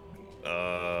just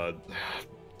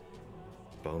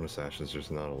bonus actions.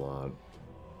 There's not a lot.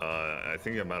 I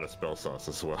think I'm out of spell sauce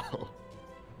as well.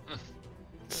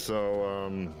 So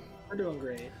We're doing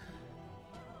great.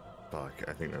 fuck.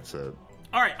 I think that's it.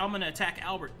 All right, I'm gonna attack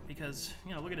Albert because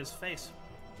look at his face.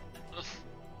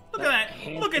 Look at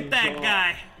that! Look at that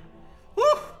guy! Woo!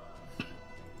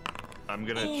 I'm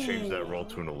gonna change that roll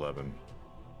to an 11.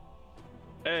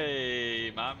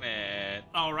 Hey, my man.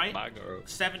 All right, My girl.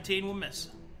 17 will miss.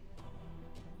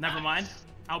 Never mind.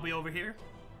 I'll be over here.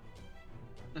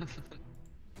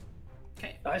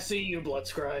 Okay. I see you, Blood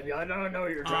Scribe. I don't know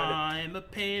you're trying I'm a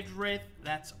page wraith.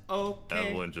 That's okay.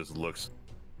 Evelyn just looks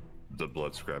the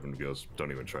blood scribe and goes,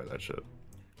 "Don't even try that shit."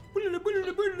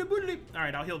 All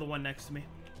right, I'll heal the one next to me.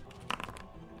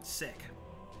 Sick.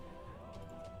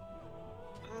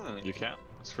 You can't.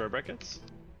 Square brackets?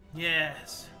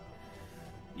 Yes.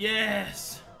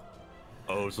 Yes.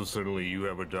 Oh, so suddenly you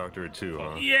have a doctorate too,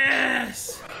 huh?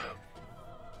 Yes.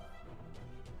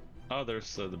 Oh,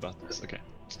 there's the buttons. Okay.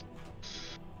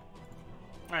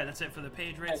 All right, that's it for the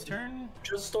page wraith's turn.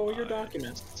 Just stole your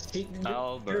documents.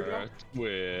 Albert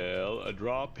will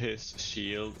drop his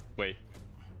shield. Wait.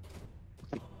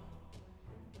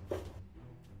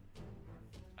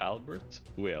 Albert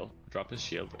will drop his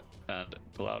shield and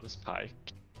pull out his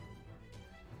pike.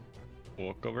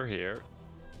 Walk over here.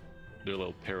 Do a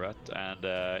little pirouette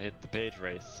and hit the page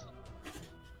wraith.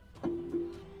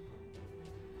 With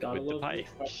the pike.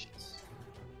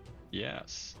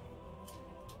 Yes.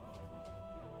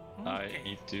 I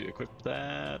need to equip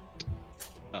that.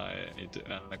 I need to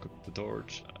equip the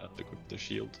torch and equip the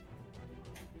shield.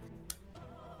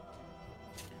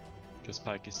 Because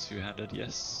pike is two-handed,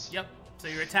 yes. Yep. So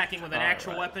you're attacking with an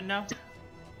actual weapon now?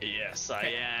 Yes,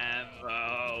 I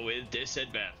am. With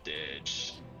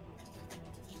disadvantage.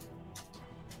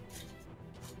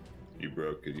 You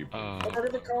broke it. What are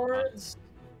the cards?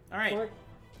 All right.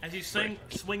 As you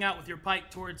swing out with your pike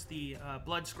towards the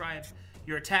blood scribe,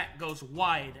 your attack goes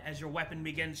wide as your weapon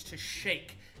begins to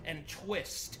shake and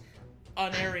twist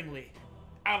unerringly,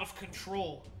 out of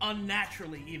control,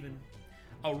 unnaturally even.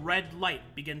 A red light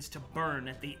begins to burn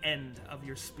at the end of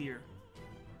your spear.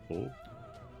 Oh.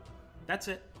 That's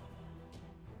it.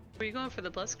 Were you going for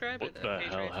the blood scribe or What the the page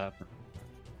hell wraith? happened?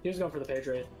 He was going for the page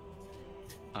wraith.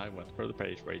 I went for the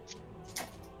page wraith.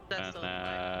 That's And, still fine.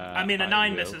 I mean, a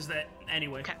 9 misses that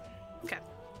anyway. Okay. Okay.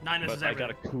 9 misses But I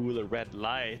everything. got a cool red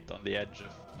light on the edge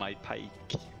of my pike.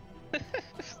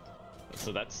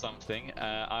 So that's something.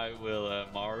 I will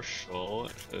marshal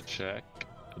check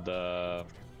the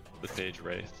page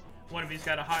wraith. One of you's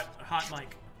got a hot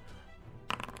mic.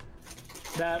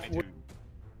 That would...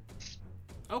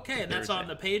 Okay, and that's on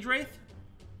the page wraith?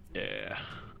 Yeah.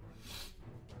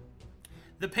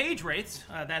 The page wraiths,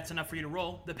 that's enough for you to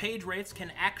roll. The page wraiths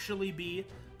can actually be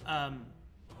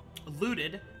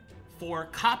looted for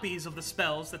copies of the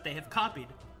spells that they have copied,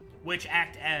 which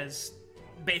act as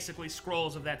basically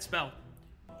scrolls of that spell.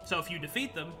 So if you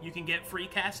defeat them, you can get free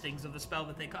castings of the spell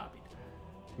that they copied.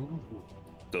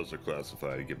 Those are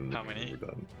classified, given the How many? we're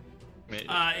done.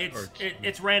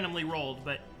 It's randomly rolled,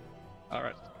 but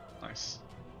Alright, nice.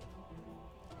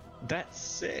 That's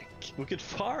sick. We could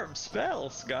farm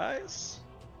spells, guys.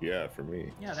 Yeah, for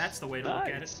me. yeah, that's the way to look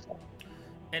at it.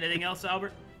 Anything else,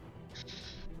 Albert?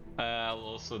 I'll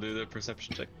also do the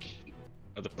perception check.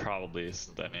 The probably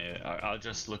isn't any. I'll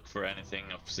just look for anything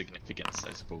of significance,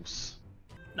 I suppose.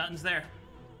 Nothing's there.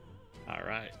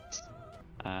 Alright.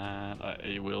 And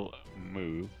I will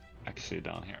move actually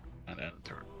down here and then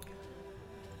turn.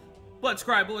 Blood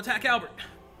Scribe will attack Albert.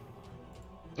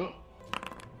 Oh.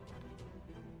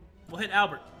 We'll hit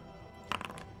Albert.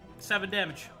 7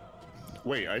 damage.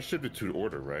 Wait, I shifted to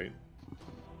order, right?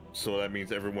 So that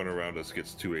means everyone around us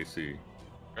gets 2 AC.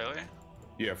 Really?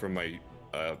 Yeah, from my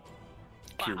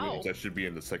cure wounds, that should be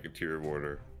in the second tier of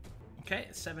order. Okay,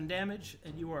 7 damage,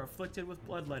 and you are afflicted with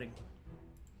bloodletting.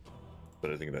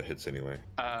 But I think that hits anyway.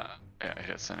 Yeah, it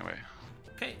hits anyway.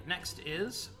 Okay, next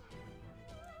is...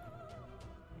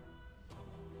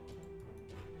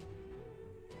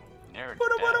 Near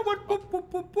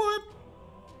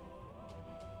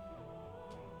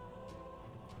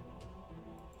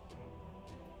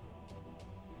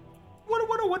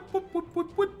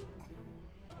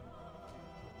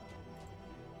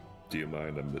Do you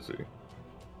mind? I'm busy.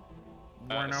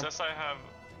 It says I have...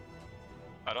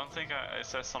 I don't think it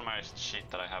says on my sheet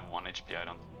that I have 1 HP. I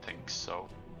don't think so.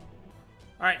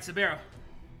 Alright, Sabero.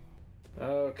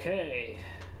 Okay.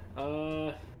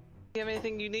 Do you have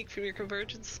anything unique from your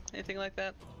convergence? Anything like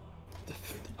that?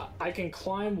 I can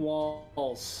climb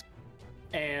walls,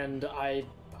 and I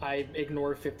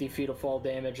ignore 50 feet of fall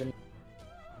damage, and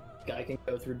I can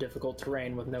go through difficult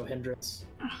terrain with no hindrance.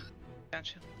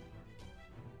 Gotcha.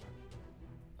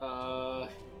 So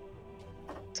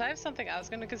I have something I was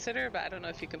going to consider, but I don't know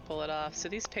if you can pull it off. So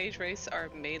these page wraiths are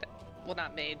made, well,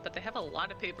 not made, but they have a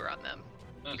lot of paper on them.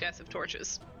 You guys have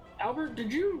torches. Albert,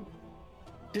 did you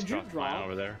Mine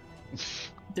over there.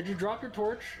 Did you drop your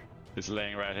torch? It's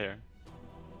laying right here.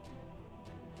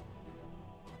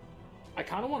 I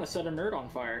kind of want to set a nerd on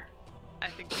fire. I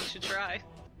think you should try.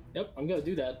 Yep, I'm gonna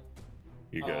do that.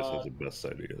 You guys have the best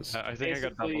ideas. I think I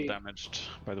got double Basically- damaged,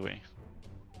 by the way.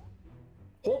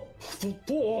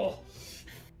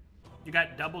 You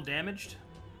got double damaged?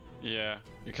 Yeah,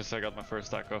 because I got my first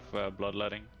stack of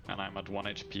bloodletting, and I'm at 1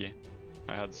 HP.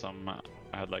 I had some.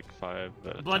 I had like 5.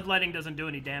 Bloodletting doesn't do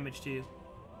any damage to you.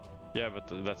 Yeah, but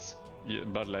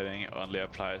bloodletting only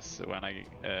applies when I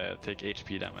take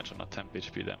HP damage, or not temp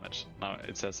HP damage. Now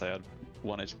it says I had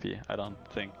 1 HP. I don't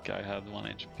think I had 1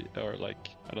 HP, or like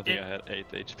I don't think I had 8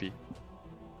 HP.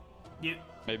 You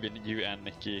Maybe you and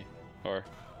Nikki, or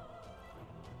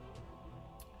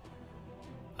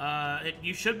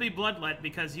you should be bloodlet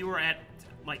because you were at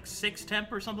like 6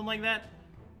 temp or something like that.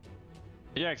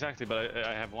 yeah, exactly. But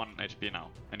I have 1 HP now,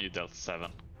 and you dealt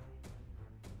 7.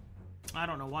 I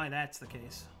don't know why that's the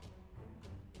case.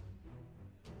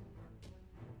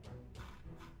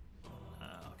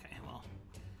 Okay, well,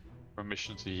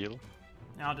 Permission to heal.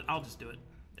 I'll just do it.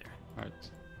 There. Alright,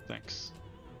 thanks.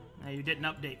 Now you didn't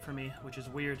update for me, which is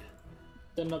weird.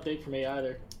 Didn't update for me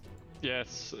either.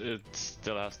 Yes, it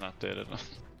still hasn't updated.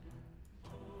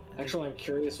 Actually, I'm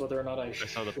curious whether or not I should.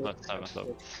 saw the +7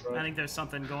 though. I think there's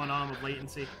something going on with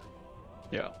latency.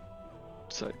 Yeah.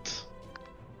 Sight.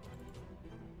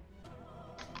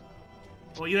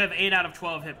 Well, you have 8 out of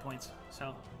 12 hit points,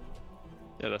 so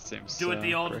Yeah, that seems. do it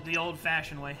the correct.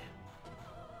 old-fashioned way.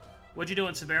 What you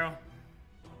doing, Sabero?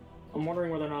 I'm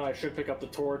wondering whether or not I should pick up the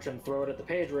torch and throw it at the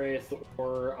page wraith,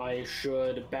 or I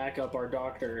should back up our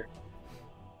doctor.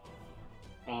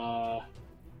 Well,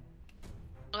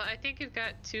 I think you've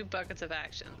got 2 buckets of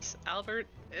actions. Albert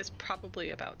is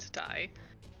probably about to die,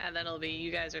 and then it'll be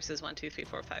you guys versus 1, 2, 3,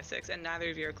 4, 5, 6, and neither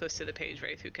of you are close to the page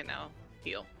wraith who can now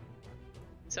heal.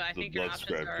 So I The think your blood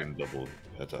options scribe are. can double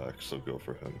attack, so go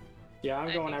for him. Yeah, I'm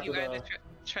I going think after you either the.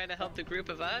 try to help the group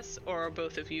of us, or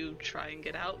both of you try and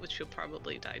get out, which you'll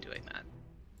probably die doing that.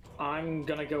 I'm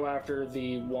gonna go after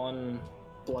the one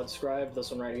blood scribe,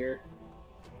 this one right here.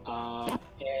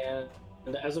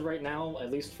 And as of right now, at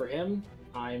least for him,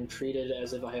 I'm treated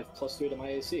as if I have +3 to my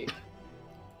AC.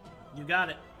 You got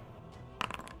it.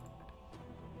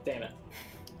 Damn it.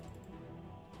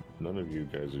 None of you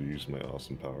guys are using my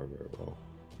awesome power very well.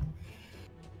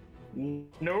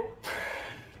 Nope.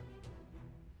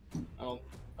 I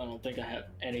don't think I have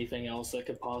anything else that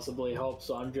could possibly help,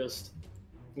 so I'm gonna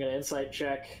insight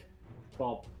check.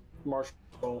 Well,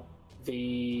 marshal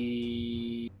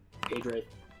the page wraith.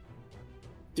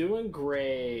 Doing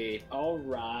great. All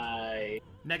right.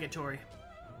 Negatory.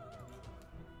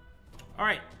 All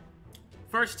right.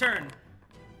 First turn.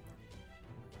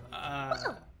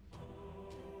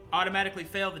 Automatically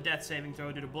fail the death saving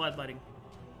throw due to bloodletting.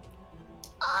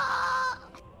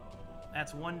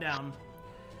 That's 1 down.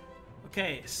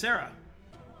 Okay, Sarah.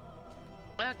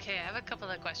 Okay, I have a couple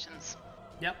of questions.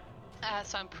 Yep.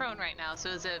 So I'm prone right now, so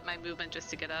is it my movement just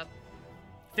to get up?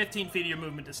 15 feet of your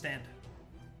movement to stand.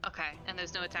 Okay, and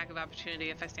there's no attack of opportunity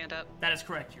if I stand up? That is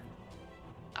correct.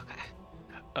 Okay,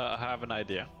 I have an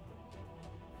idea.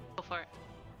 go for it.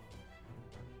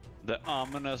 The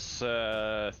ominous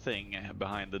thing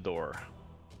behind the door,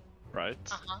 right?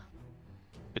 Uh-huh.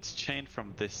 It's chained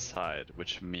from this side,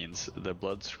 which means the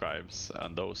blood scribes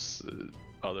and those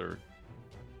other.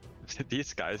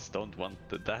 These guys don't want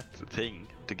that thing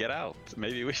to get out.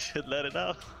 Maybe we should let it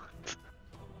out.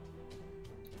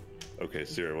 Okay,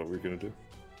 Sierra, what were we gonna do?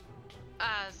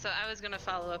 So I was gonna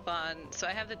follow up on, so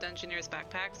I have the Dungeoneer's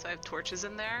backpack, so I have torches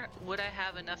in there. Would I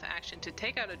have enough action to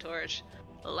take out a torch,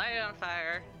 light it on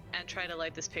fire, and try to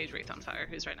light this page wraith on fire,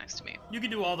 who's right next to me? You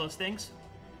can do all those things.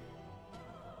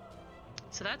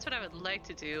 So that's what I would like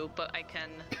to do, but I can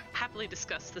happily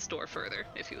discuss the store further,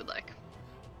 if you would like.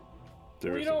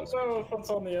 We don't know if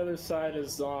what's on the other side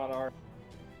is on our.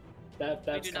 That's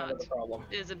do kind of not. the problem.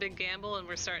 It is a big gamble, and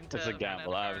we're starting to It's a run out of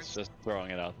gamble. I power. was just throwing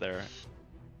it out there.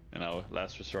 You know,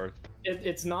 last resort.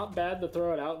 It's not bad to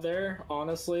throw it out there.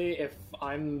 Honestly, if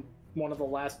I'm one of the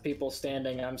last people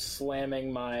standing, I'm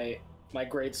slamming my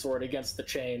greatsword against the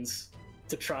chains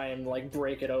to try and like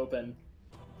break it open.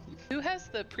 Who has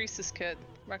the priestess kit?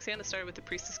 Roxana started with the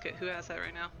priestess kit. Who has that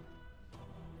right now?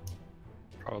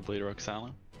 Probably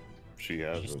Roxana. She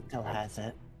has She it. still has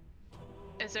it.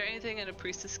 Is there anything in a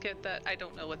priestess kit that I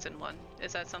don't know what's in one?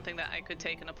 Is that something that I could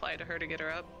take and apply to her to get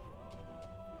her up?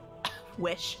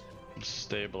 Wish.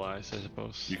 Stabilize, I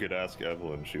suppose. You could ask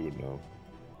Evelyn, she would know.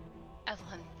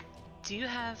 Evelyn, do you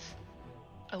have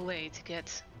a way to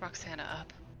get Roxana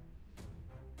up?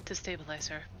 To stabilize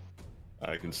her?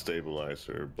 I can stabilize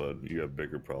her, but you have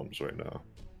bigger problems right now.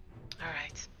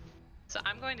 Alright. So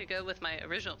I'm going to go with my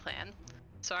original plan.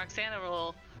 So Roxana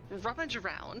will rummage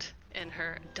around in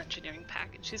her dungeoneering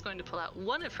pack, and she's going to pull out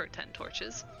one of her 10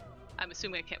 torches. I'm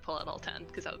assuming I can't pull out all 10,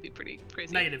 because that would be pretty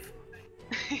crazy. Negative.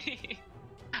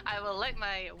 I will light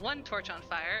my one torch on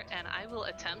fire, and I will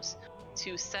attempt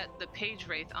to set the Page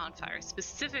Wraith on fire.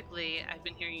 Specifically, I've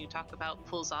been hearing you talk about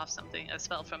pulls off something, a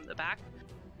spell from the back.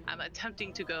 I'm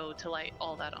attempting to go to light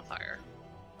all that on fire.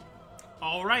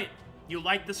 All right. You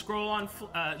light the scroll on.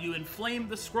 You inflame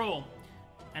the scroll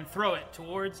and throw it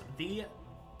towards the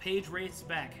Page Wraith's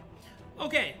back.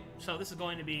 Okay, so this is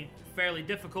going to be fairly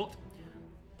difficult,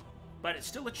 but it's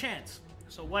still a chance.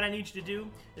 So what I need you to do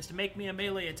is to make me a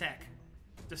melee attack.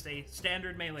 Just a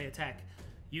standard melee attack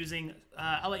using,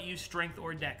 I'll let you use strength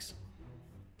or dex.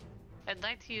 I'd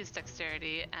like to use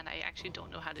dexterity, and I actually don't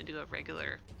know how to do a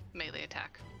regular melee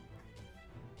attack.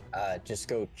 Just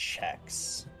go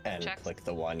checks and Checks? click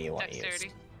the one you want to use.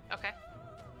 Dexterity. Okay.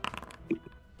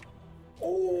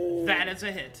 Oh. That is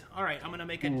a hit. All right, I'm going to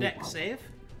make a dex save.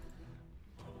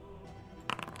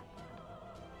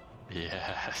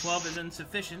 Yes. 12 is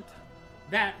insufficient.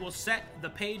 That will set the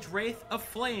Page Wraith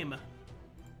aflame.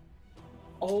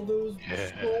 All those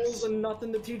scrolls and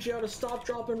nothing to teach you how to stop,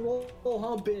 drop, and roll,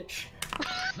 huh, bitch?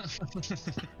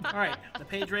 All right, the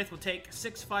Page Wraith will take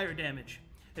 6 fire damage.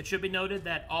 It should be noted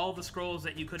that all the scrolls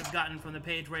that you could have gotten from the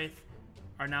Page Wraith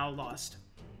are now lost.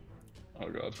 Oh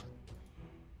god.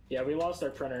 Yeah, we lost our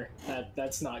printer.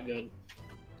 That's not good.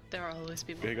 There will always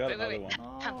be more. We got wait, another wait.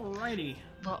 one. Alrighty.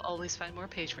 We'll always find more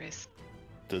Page Wraiths.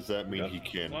 Does that mean he Yep.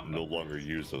 can One no more. longer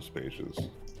use those pages?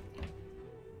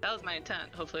 That was my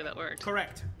intent. Hopefully that worked.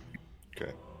 Correct.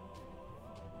 Okay.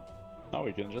 Now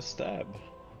we can just stab.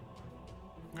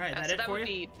 All right, So that it for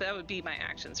you? that would be my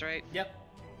actions, right? Yep.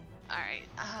 All right.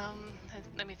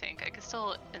 Let me think. I could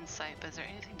still insight, but is there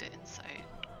anything to insight?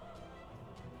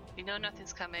 We know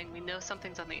nothing's coming. We know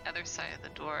something's on the other side of the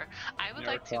door. I would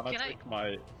like to. Can Can I? take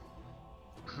my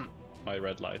my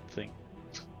red light thing?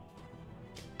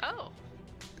 Oh,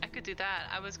 I could do that.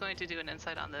 I was going to do an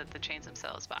insight on the chains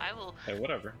themselves, but I will Hey,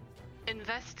 whatever.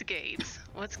 investigate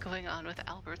what's going on with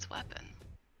Albert's weapon.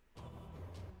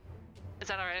 Is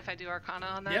that alright if I do Arcana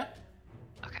on that? Yep.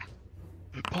 Okay.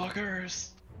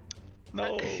 Poggers!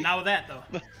 No! Not with that, though.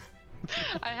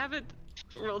 I haven't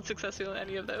rolled successfully on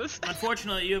any of those.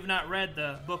 Unfortunately, you have not read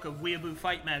the book of Weeaboo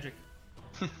Fight Magic.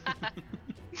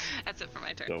 That's it for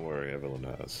my turn. Don't worry, Evelyn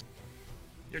has.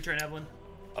 Your turn, Evelyn.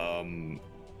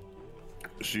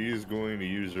 She is going to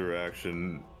use her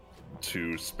action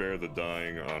to spare the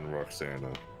dying on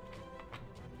Roxana.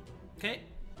 Okay.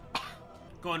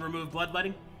 Go and remove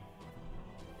bloodletting.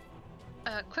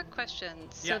 Quick question.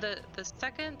 So Yeah. the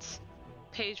second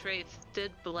Page Wraith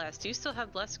did bless. Do you still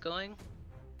have bless going?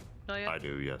 Noya? I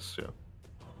do, yes, yeah.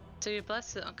 So you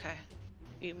bless it. Okay.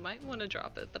 You might want to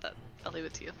drop it, but I'll leave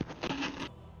it to you.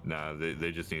 Nah,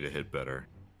 they just need to hit better.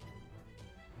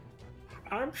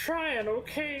 I'm trying,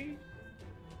 okay?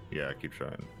 Yeah, keep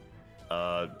trying.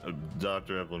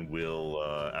 Dr. Evelyn will,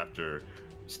 after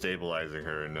stabilizing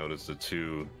her, notice the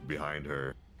two behind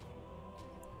her.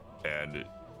 And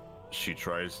she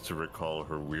tries to recall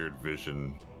her weird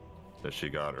vision that she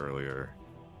got earlier.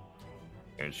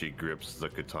 And she grips the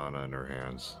katana in her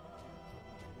hands.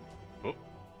 Oh.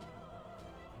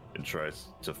 And tries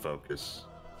to focus.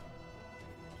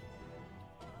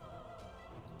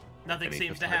 Nothing Any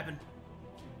seems to katana. happen.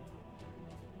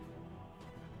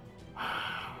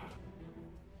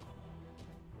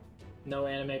 No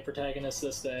anime protagonist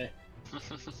this day.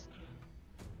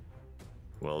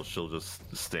 Well, she'll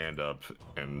just stand up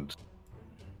and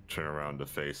turn around to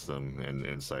face them and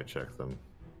insight check them.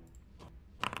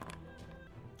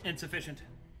 Insufficient.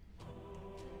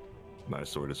 My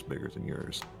sword is bigger than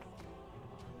yours.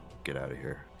 Get out of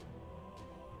here.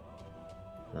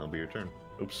 That'll be your turn.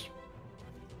 Oops.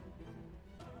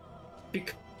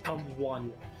 Become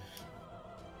one.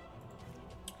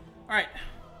 Alright.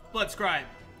 Blood Scribe.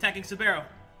 Attacking Sabero.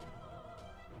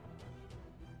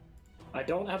 I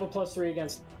don't have a +3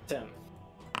 against him.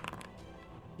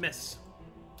 Miss.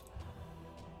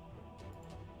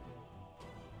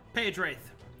 Page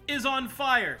Wraith is on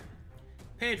fire.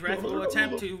 Page Wraith will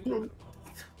attempt to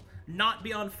not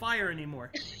be on fire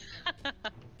anymore.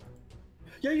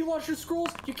 Yeah, you lost your scrolls.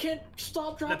 You can't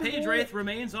stop, The dropping. Page Wraith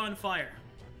remains on fire.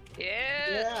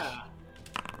 Yes! Yeah.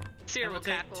 Sierra And will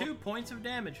we'll take cackle. 2 points of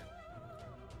damage.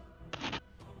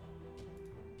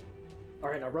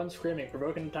 Alright, now run screaming.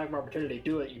 Provoking attack of opportunity.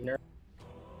 Do it, you nerd.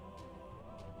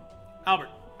 Albert.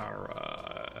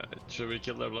 Alright. Should we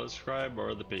kill the Blood Scribe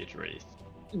or the Page Wraith?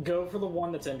 Go for the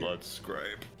one that's injured. Blood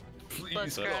Scribe. Please,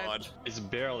 Blood Scribe. God. He's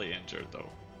barely injured though.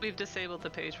 We've disabled the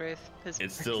Page Wraith.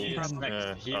 It's still. He's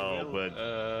next. He will,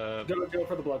 but Go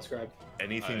for the blood scribe.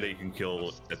 anything that you can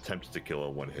kill, attempt to kill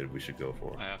on one hit, we should go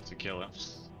for. I have to kill him.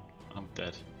 I'm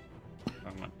dead.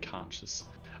 I'm unconscious.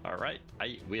 Alright,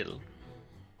 I will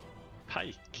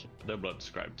hike the Blood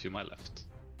Scribe to my left.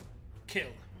 Kill.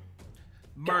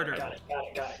 Murder. Got it.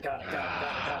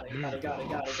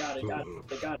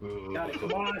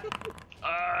 Come on.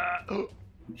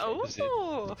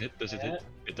 Oh! Does it hit?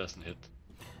 It doesn't hit.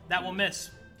 That will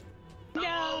miss.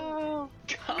 No!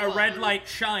 A red light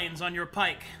shines on your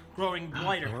pike, growing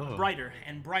brighter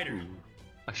and brighter.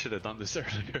 I should have done this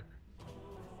earlier.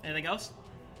 Anything else?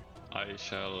 I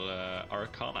shall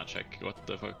Arcana check what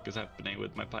the fuck is happening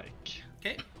with my pike.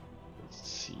 Okay. Let's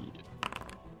see.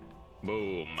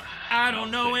 Boom. I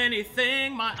don't know Nothing.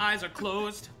 anything. My eyes are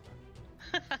closed.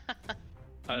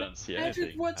 I don't see Magic,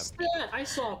 anything. what's that? I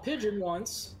saw a pigeon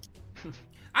once.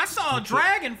 I saw a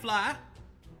dragonfly.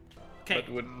 Okay. But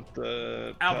wouldn't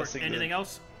Albert, passing anything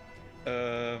else?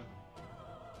 I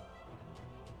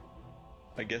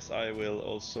guess I will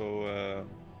also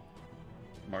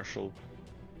marshal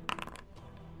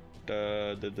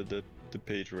the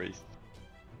Page Wraith.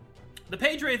 The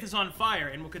Page Wraith is on fire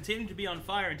and will continue to be on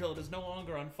fire until it is no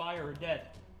longer on fire or dead.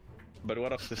 But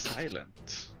what of the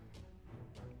Silent?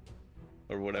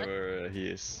 Or whatever he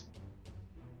is.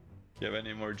 You have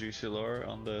any more juicy lore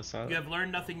on the Silent? You have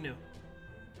learned nothing new.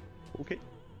 Okay.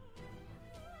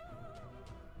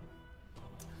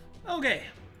 Okay.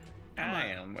 I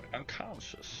am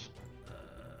unconscious.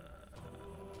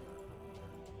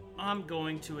 I'm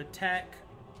going to attack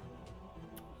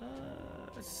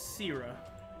Sierra.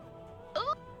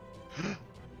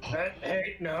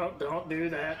 Hey, no, don't do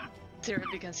that. Sierra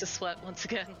begins to sweat once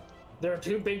again. There are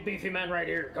 2 big beefy men right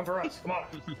here. Come for us. Come on.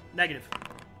 Negative.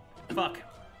 Fuck.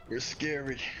 We're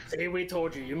scary. See, we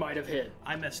told you. You might have hit.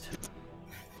 I missed.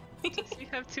 Does he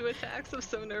have 2 attacks? I'm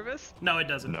so nervous. No, it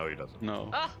doesn't. No, he doesn't.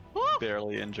 No. Ah! Woo!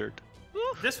 Barely injured. Woo!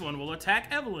 This one will attack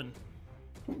Evelyn.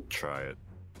 Try it.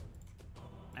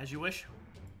 As you wish.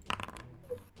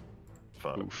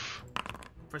 Fuck. Oof.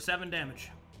 For 7 damage.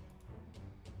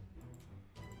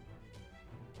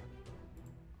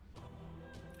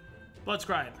 Blood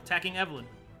Scribe attacking Evelyn.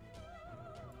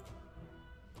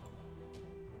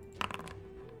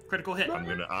 Critical hit.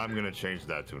 I'm gonna change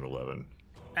that to an 11.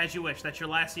 As you wish. That's your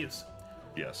last use.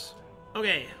 Yes.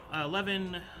 Okay,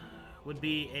 11 would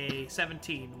be a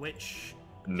 17, which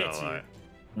No, hits you.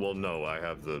 well, no, I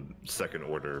have the second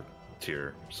order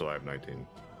tier, so I have 19.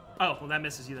 Oh, well, that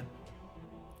misses you then.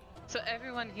 So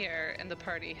everyone here in the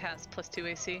party has +2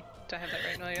 AC. Do I have that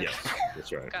right, Noya? Yes,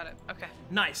 that's right. Got it. Okay.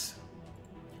 Nice.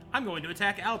 I'm going to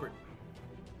attack Albert.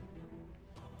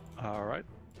 Alright.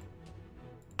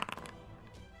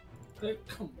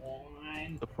 Come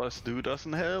on. The +2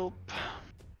 doesn't help.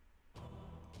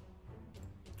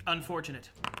 Unfortunate.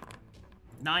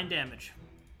 9 damage.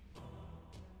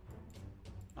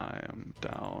 I am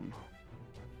down.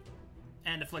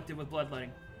 And afflicted with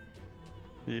bloodletting.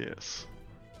 Yes.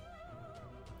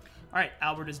 Alright,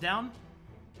 Albert is down.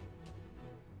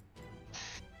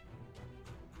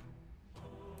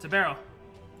 Sabero.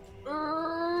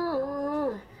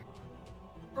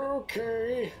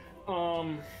 Okay.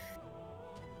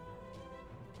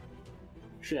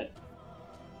 Shit.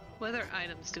 What other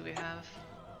items do we have?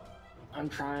 I'm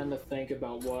trying to think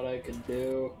about what I could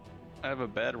do. I have a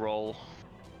bedroll.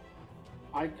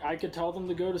 I could tell them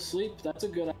to go to sleep. That's a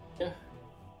good idea.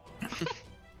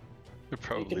 You're Take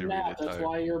probably a really nap. That's tired.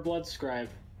 why you're a blood scribe.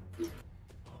 You've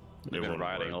It been won't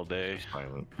riding work. all day.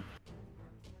 Silent.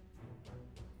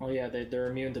 Oh yeah, they're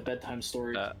immune to bedtime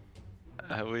stories.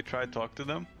 Have we tried to talk to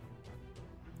them?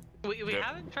 We They're-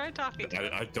 haven't tried talking to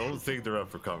them. I don't think they're up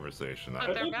for conversation.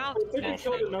 But their mouths I think we are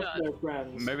killed enough shut. of their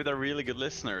friends. Maybe they're really good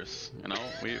listeners. You know,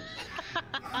 we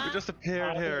just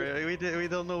appeared here. We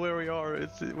don't know where we are.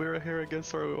 We're here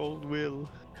against our own will.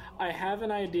 I have an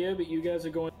idea, but you guys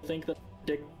are going to think that I'm a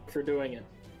dick for doing it.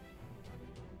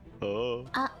 Oh.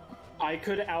 I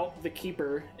could out the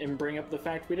keeper and bring up the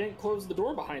fact we didn't close the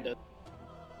door behind us.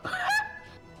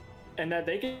 And that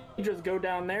they can just go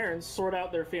down there and sort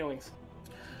out their feelings.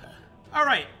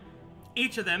 Alright.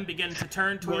 Each of them begin to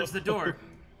turn towards the door.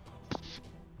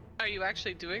 Are you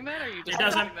actually doing that, or are you just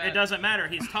It saying that? doesn't matter,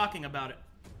 he's talking about it.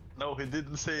 No, he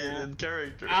didn't say it in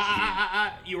character.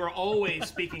 You are always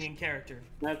speaking in character.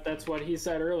 That's what he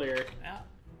said earlier. Yeah.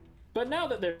 But now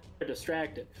that they're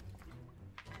distracted,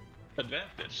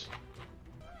 Advantage.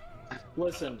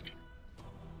 listen,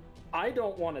 I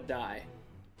don't want to die.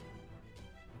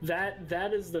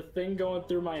 That is the thing going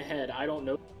through my head. I don't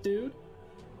know, dude.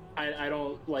 I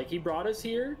don't, like, he brought us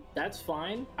here. That's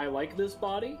fine. I like this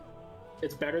body.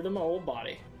 It's better than my old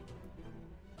body.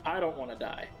 I don't want to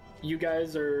die. You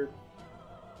guys are,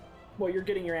 well, you're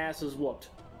getting your asses whooped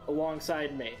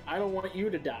alongside me. I don't want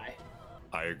you to die.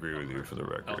 I agree with you for the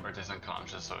record. Albert is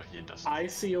unconscious, so he doesn't. I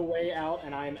see a way out,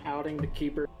 and I'm outing the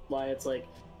keeper. It's like,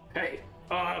 hey,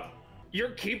 your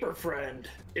keeper friend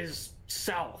is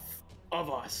south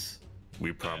of us.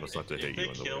 We promise not to hit you on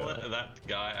If the we kill way out. that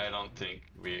guy, I don't think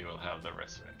we will have the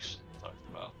resurrection talked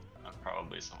about. And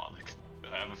probably some other.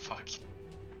 Fuck.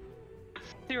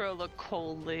 Zero looked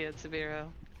coldly at Severo.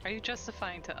 Are you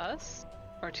justifying to us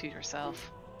or to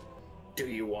yourself? Do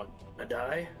you want to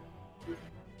die?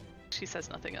 She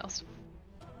says nothing else.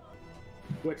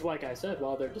 Which, like I said,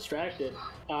 while they're distracted,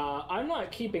 I'm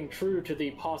not keeping true to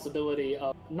the possibility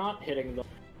of not hitting them.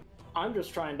 I'm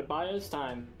just trying to buy us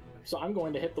time. So I'm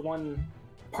going to hit the one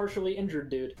partially injured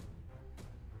dude.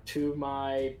 To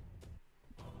my...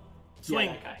 Swing.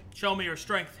 Yeah, that guy. Show me your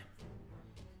strength.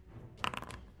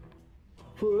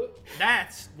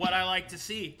 That's what I like to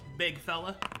see, big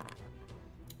fella.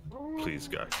 Please,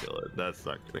 God, kill it. That's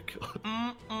not gonna kill it.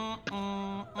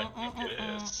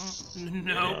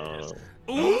 No.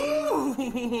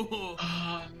 Ooh!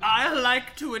 I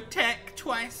like to attack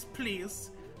twice,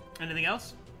 please. Anything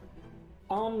else?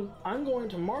 I'm going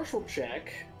to martial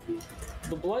check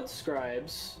the blood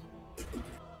scribes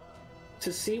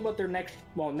to see what their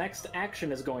next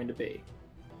action is going to be.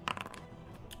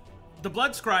 The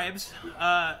blood scribes,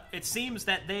 it seems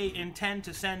that they intend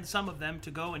to send some of them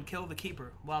to go and kill the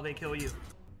keeper while they kill you.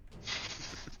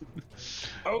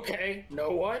 Okay, know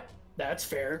what? That's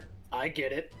fair. I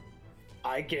get it.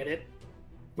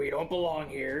 We don't belong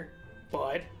here,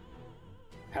 but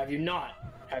have you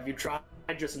tried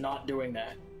just not doing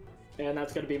that? And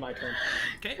that's gonna be my turn.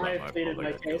 Okay. I have pleaded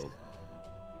my case.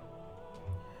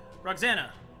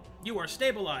 Roxana, you are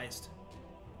stabilized.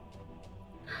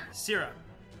 Syrah,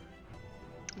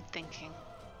 I'm thinking.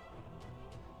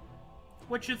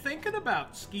 what you thinking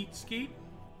about, Skeet Skeet?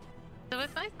 So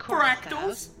with my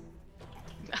Fractals?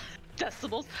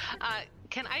 decibels,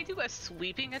 can I do a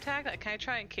sweeping attack? Like, can I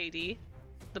try and KD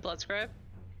the blood scribe?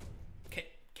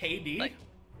 KD? Like,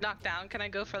 knock down? Can I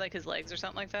go for like his legs or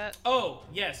something like that? Oh,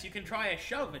 yes, you can try a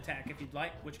shove attack if you'd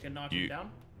like, which can knock him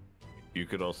down. You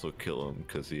could also kill him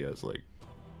because he has, like,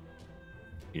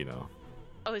 you know.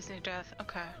 Oh, he's near death.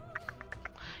 Okay.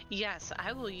 Yes,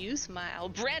 I will use I'll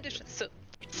brandish. So,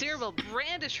 Syrah will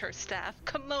brandish her staff,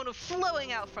 kimono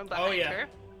flowing out from behind her.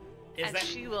 Is that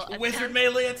she will wizard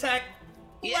melee attack?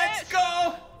 Yes! Let's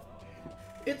go!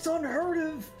 It's unheard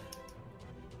of.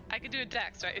 I can do a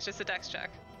dex, right? It's just a dex check.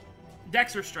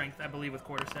 Dex or strength, I believe, with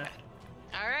quarterstaff.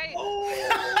 All right.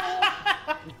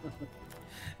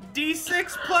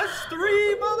 D6 plus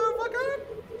 3, motherfucker!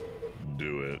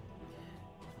 Do it.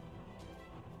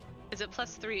 Is it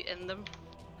plus 3 in them?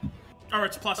 Or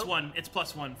it's plus 1. It's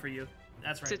plus 1 for you.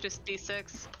 That's right. So just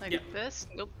D6 like this?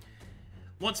 Nope.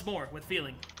 Once more with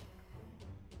feeling.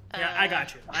 Yeah, I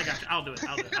got you. I'll do it.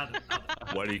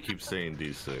 Why do you keep saying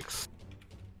D6?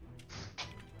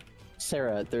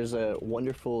 Sarah, there's a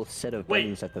wonderful set of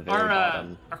buttons at the very are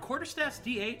bottom. quarterstaffs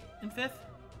D8 in 5th?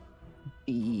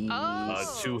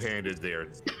 Oh. Two-handed there.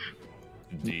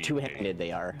 Two-handed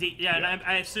they are. And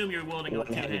I assume you're wielding with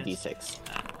two One-handed hands. D6.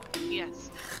 Yes.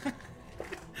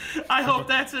 I hope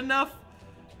that's enough.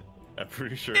 I'm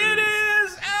pretty sure It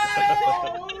is!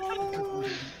 Oh!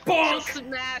 She'll Bonk!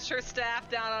 smash her staff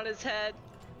down on his head,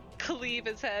 cleave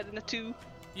his head into two.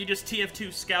 You just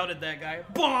TF2 scouted that guy.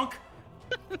 Bonk!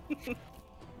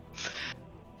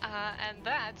 And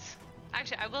that's...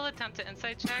 Actually, I will attempt to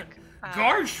insight check.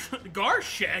 Garsh,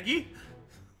 Shaggy.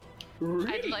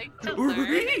 I'd like to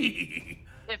learn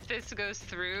if this goes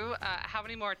through, how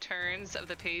many more turns of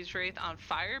the Page Wraith on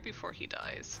fire before he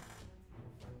dies?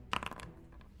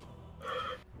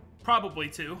 Probably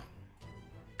 2.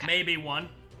 Maybe 1.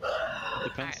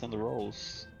 Depends on the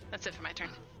rolls. That's it for my turn.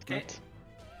 Okay.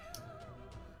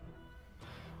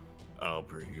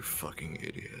 Albert, you fucking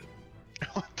idiot.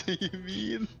 What do you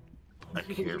mean? I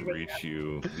can't reach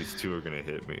you. These two are gonna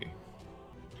hit me.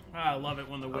 I love it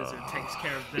when the wizard takes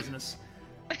care of business.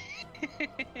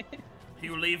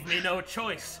 You leave me no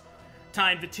choice.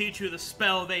 Time to teach you the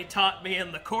spell they taught me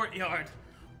in the courtyard.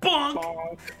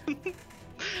 Bonk! Bonk.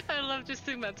 I love just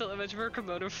the mental image of her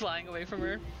kimono flying away from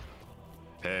her.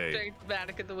 Hey, Very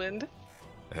dramatic in the wind.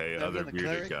 hey, Remember other the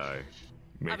bearded cleric? guy.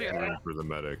 Make be right room back. for the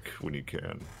medic when you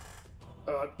can.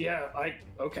 Yeah,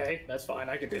 okay, that's fine.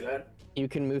 I can do that. You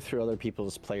can move through other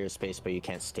people's player space, but you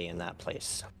can't stay in that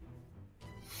place.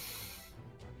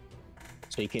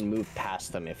 So you can move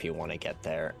past them if you want to get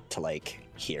there to, like,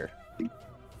 here.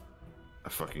 I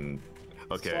fucking...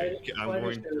 Okay, I'm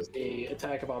going... Shows the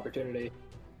attack of opportunity.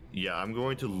 Yeah, I'm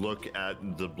going to look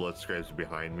at the blood scribes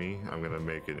behind me. I'm gonna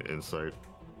make an insight,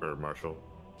 or martial.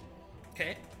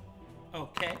 Okay.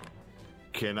 Okay.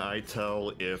 Can I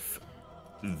tell if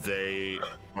they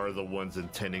are the ones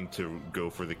intending to go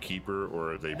for the keeper,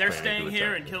 or are they? They're planning staying to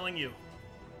here attack and me? killing you.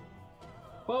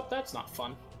 Well, that's not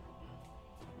fun.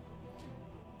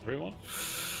 Everyone?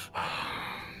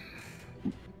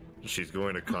 She's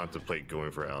going to contemplate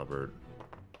going for Albert.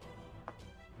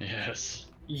 Yes.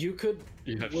 You could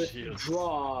You have shields.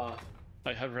 withdraw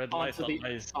I have red light onto on the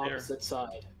my spear. opposite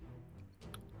side.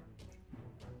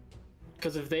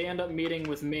 Because if they end up meeting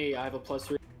with me, I have a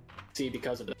 +3 C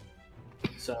because of it.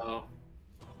 So,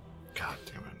 God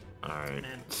damn it! All right,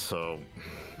 Man. so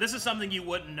This is something you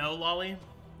wouldn't know, Lolly,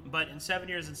 but in 7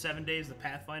 Years and 7 Days, the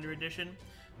Pathfinder edition,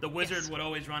 the wizard would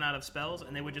always run out of spells,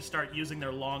 and they would just start using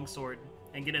their longsword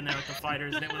and get in there with the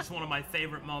fighters, and it was one of my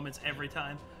favorite moments every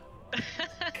time.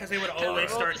 Because they would always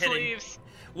Roll start the hitting. sleeves.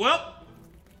 Well,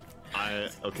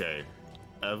 okay.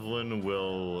 Evelyn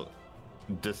will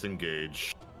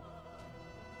disengage.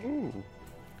 Ooh.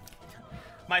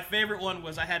 my favorite one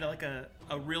was I had like a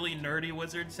really nerdy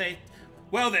wizard say,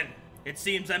 "Well then, it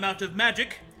seems I'm out of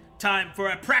magic. Time for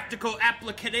a practical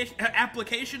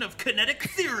application of kinetic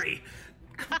theory."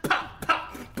 Pop,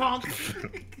 pop,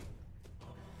 bonk.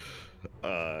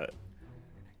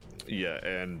 Yeah,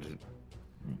 and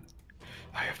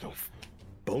I have no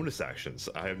bonus actions.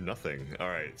 I have nothing. All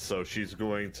right, so she's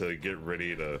going to get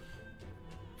ready to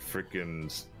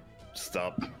freaking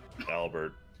stop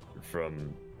Albert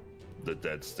from the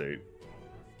dead state,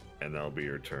 and that'll be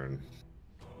your turn.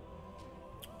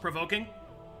 Provoking?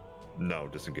 No,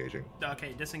 disengaging.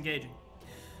 Okay, disengaging.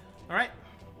 Alright,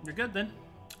 you're good then.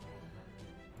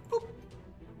 Boop.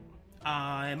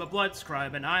 I'm a blood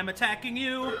scribe and I'm attacking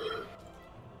you.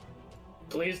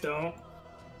 please don't.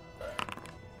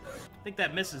 I think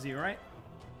that misses you, right?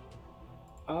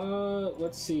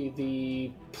 Let's see.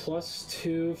 The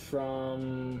 +2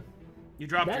 from... You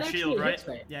dropped That your actually shield, right? hits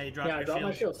me. Yeah, you dropped Yeah, I your dropped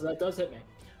shield. my shield, so that does hit me.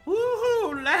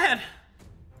 Woohoo, lad!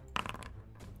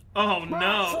 Oh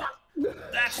no!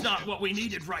 That's not what we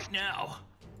needed right now.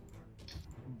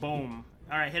 Boom.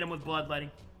 Alright, hit him with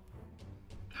bloodletting.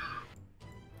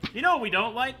 You know what we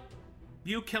don't like?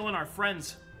 You killing our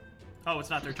friends. Oh,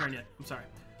 it's not their turn yet. I'm sorry.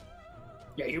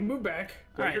 Yeah, you move back.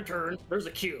 Wait Alright. your turn. There's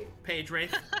a Q. Page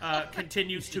Wraith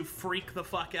continues to freak the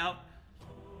fuck out.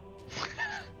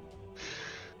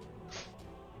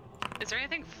 Is there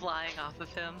anything flying off of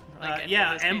him? any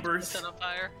yeah, of his pages embers. set on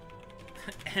fire?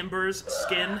 Embers,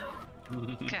 skin.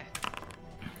 Okay.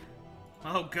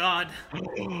 Oh god.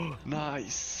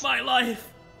 Nice. My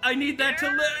life! I need that to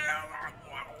live!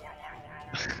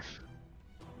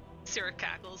 Syrah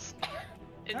cackles,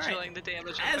 enjoying the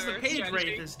damage of As the her Page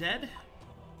strategy. Wraith is dead,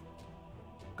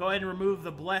 go ahead and remove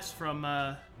the bless from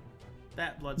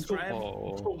that blood scribe.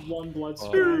 Oh. One blood Oh,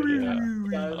 scribe.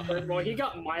 yeah. Well, he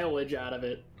got mileage out of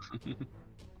it.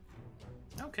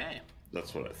 Okay.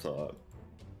 That's what I thought.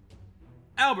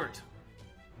 Albert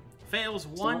fails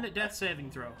one death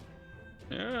saving throw.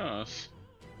 Yes.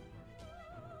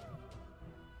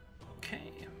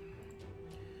 Okay.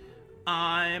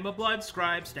 I'm a blood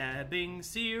scribe stabbing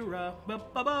Syrah.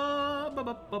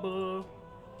 Ba-ba-ba-ba-ba-ba-ba.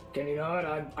 Can you not?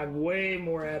 I'm way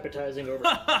more appetizing over.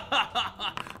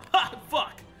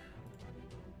 Fuck.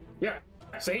 Yeah.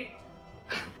 See?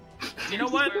 You know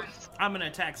what? I'm gonna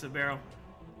attack Severo.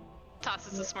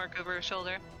 Tosses a smirk over her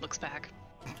shoulder, looks back.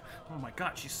 Oh my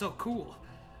god, she's so cool.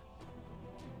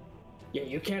 Yeah,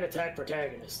 you can't attack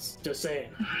protagonists. Just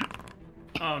saying.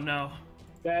 Oh no.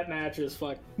 That match is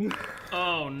fuck.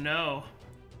 Oh no.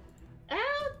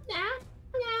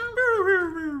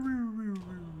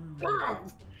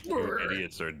 Your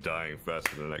idiots are dying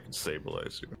faster than I can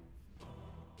stabilize you.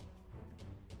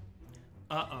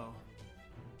 Uh-oh.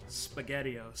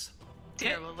 SpaghettiOs.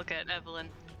 Dear, we'll look at Evelyn.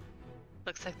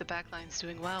 Looks like the backline's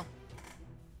doing well.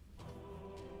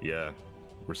 Yeah,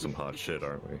 we're some hot shit,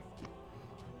 aren't we?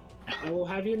 I will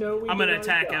have you know we I'm did gonna our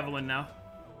attack job. Evelyn now.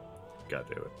 God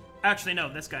damn it. Actually,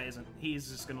 no, this guy isn't. He's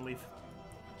just gonna leave.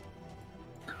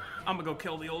 I'm gonna go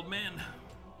kill the old man.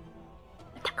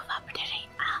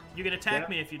 You can attack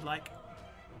me if you'd like.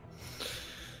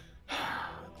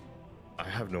 I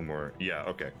have no more. Yeah,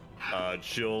 okay.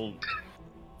 She'll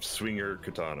swing her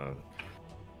katana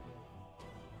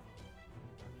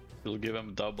We'll give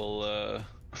him double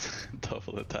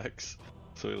double attacks,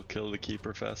 so he'll kill the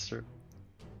keeper faster.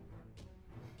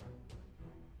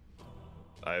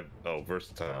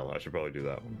 Versatile. I should probably do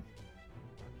that one.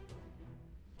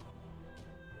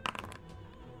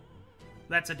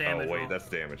 That's a damage Oh wait, roll. that's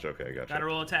damage. Okay, gotcha. Gotta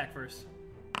roll attack first.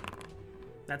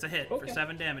 That's a hit for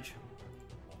 7 damage.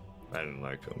 I didn't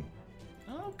like him.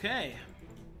 Okay.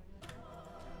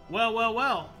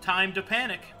 Well. Time to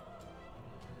panic.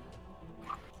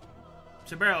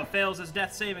 Sabero fails his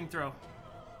death saving throw.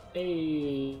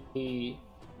 Hey.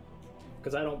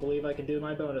 Because I don't believe I can do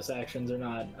my bonus actions or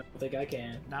not. I don't think I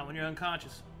can. Not when you're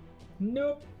unconscious.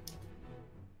 Nope.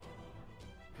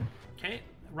 Okay,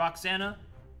 Roxana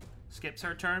skips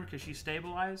her turn because she's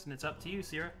stabilized, and it's up to you,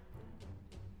 Sierra.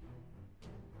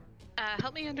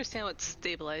 Help me understand what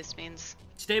stabilized means.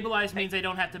 Stabilized means they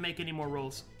don't have to make any more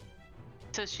rolls.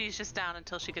 So she's just down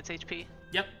until she gets HP?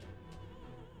 Yep.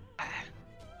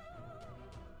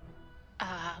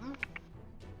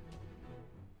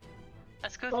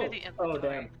 Let's go through the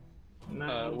inventory. Oh,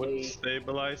 damn. With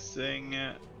stabilizing,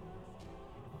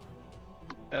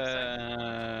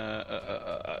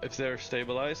 if they're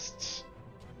stabilized,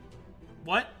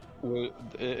 What?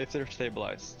 if they're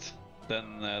stabilized,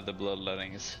 then the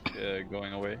bloodletting is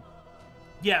going away.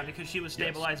 Yeah, because she was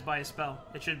stabilized by a spell.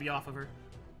 It should be off of her.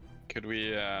 Could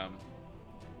we roll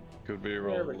There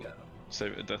we go.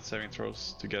 death saving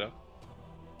throws to get up?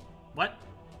 What?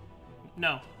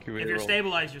 No. Can we If you're roll?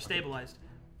 stabilized, you're stabilized.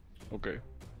 Okay.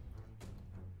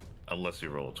 Unless you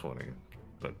roll a 20.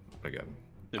 But again,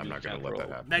 If I'm you not going can't to let that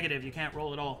roll. happen. Negative, you can't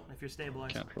roll at all if you're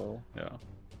stabilized. Can't roll, yeah.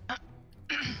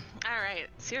 Alright,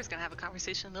 Sierra's gonna have a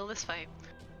conversation in the middle of this fight.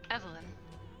 Evelyn,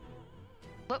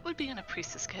 what would be in a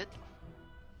priestess kit?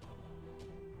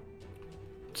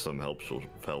 Some helpful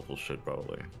shit,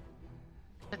 probably.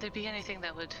 Would there be anything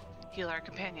that would heal our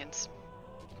companions?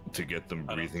 To get them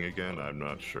breathing again, I'm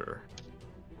not sure.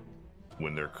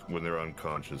 When they're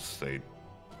unconscious,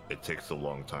 it takes a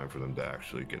long time for them to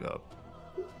actually get up.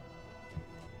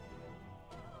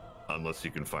 Unless you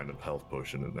can find a health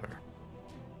potion in there.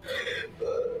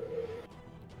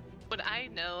 Would I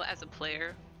know as a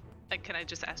player? Like, can I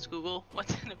just ask Google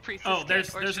what's in a priestess Oh,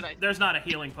 kit? Or should I... there's not a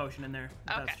healing potion in there. If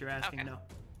that's Okay, what you're asking, okay. no.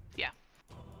 Yeah.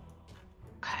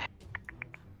 Okay.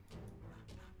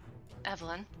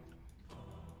 Evelyn,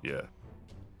 Yeah,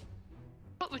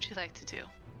 what would you like to do?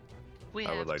 We I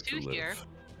have would like two to live. here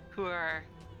who are,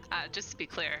 just to be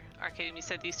clear, Arcadium, you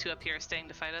said these two up here are staying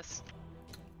to fight us?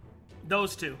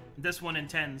 Those two. This one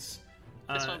intends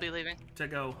This one will be leaving? to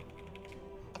go.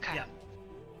 Okay. Yeah.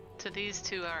 So these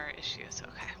two are our issues,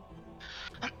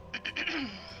 okay.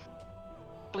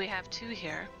 We have two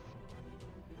here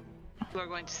who are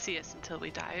going to see us until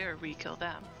we die or we kill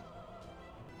them.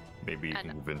 Maybe you And-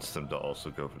 can convince them to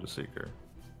also go for the Seeker.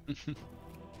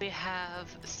 We have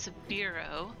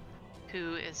Sabiro,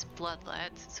 who is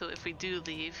bloodlet, so if we do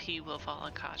leave, he will fall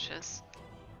unconscious.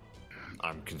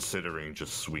 I'm considering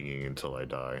just swinging until I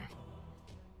die.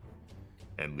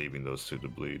 And leaving those two to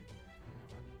bleed.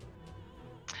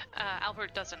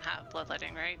 Albert doesn't have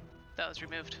bloodletting, right? That was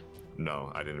removed.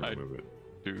 No, I didn't I- remove it.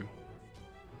 Do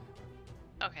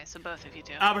Okay, so both of you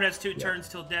do. Albert has 2 turns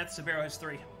till death. Sabero has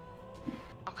 3.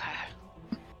 Okay.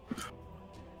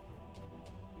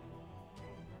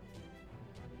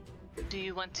 Do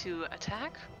you want to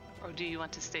attack, or do you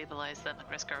want to stabilize them and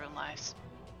risk our own lives?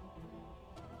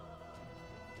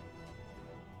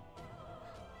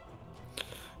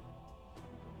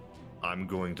 I'm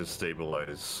going to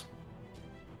stabilize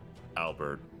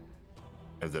Albert,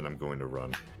 and then I'm going to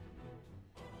run.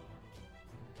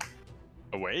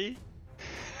 away?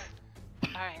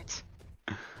 Alright.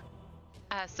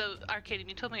 So, Arcadium,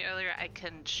 you told me earlier I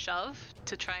can shove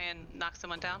to try and knock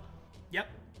someone down? Yep.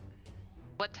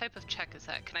 What type of check is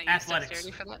that? Can I use Athletics.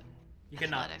 dexterity for that? You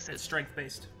cannot. Athletics It's is- strength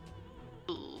based.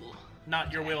 Ooh.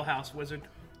 Not your wheelhouse, wizard.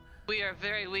 We are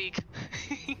very weak.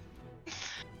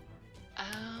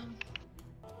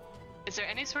 Is there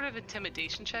any sort of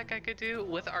intimidation check I could do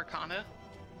with Arcana?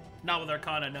 Not with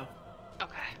Arcana, no.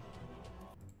 Okay.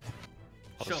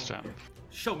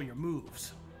 Show me your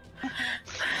moves. So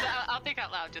I'll think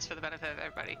out loud just for the benefit of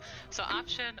everybody. So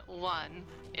option 1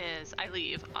 is I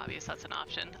leave. Obvious, that's an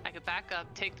option. I could back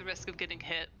up, take the risk of getting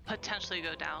hit, potentially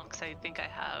go down because I think I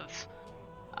have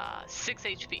 6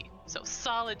 HP. So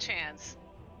solid chance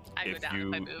I go down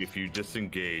if I move. If you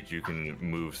disengage, you can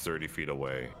move 30 feet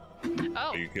away.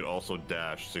 Oh, You could also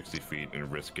dash 60 feet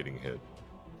and risk getting hit.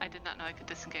 I did not know I could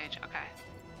disengage. Okay.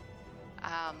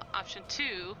 Option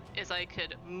 2 is I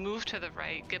could move to the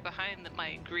right, get behind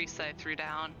my grease that I threw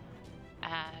down,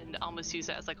 and almost use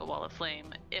it as like a wall of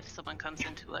flame if someone comes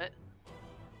into it.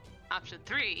 Option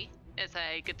 3 is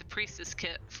I get the priestess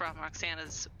kit from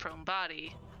Roxana's prone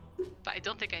body, but I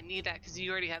don't think I need that because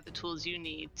you already have the tools you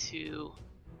need to.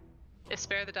 Is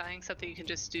Spare the Dying something you can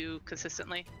just do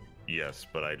consistently? Yes,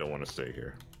 but I don't want to stay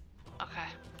here. Okay.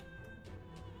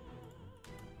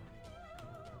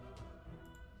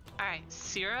 Alright,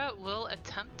 Sierra will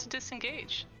attempt to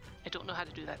disengage. I don't know how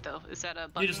to do that though. Is that a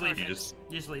button? You just leave. or- You just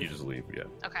leave. You just leave, yeah.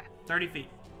 Okay. 30 feet.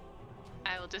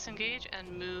 I will disengage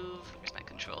and move. Where's my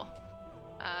control?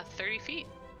 30 feet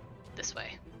this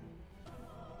way.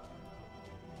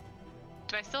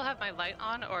 Do I still have my light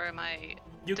on, or am I?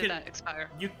 Did that expire?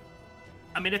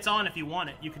 I mean, it's on if you want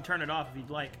it. You can turn it off if you'd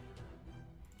like.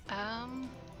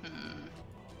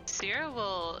 Sierra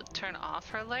will turn off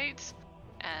her light,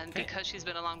 and because she's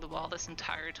been along the wall this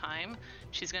entire time,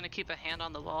 she's going to keep a hand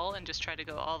on the wall and just try to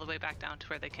go all the way back down to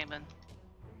where they came in.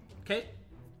 Okay.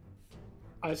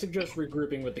 I suggest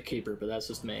regrouping with the keeper, but that's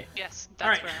just me. Yes,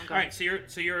 that's where I'm going. All right,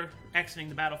 so you're exiting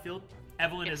the battlefield.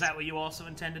 Evelyn, is that what you also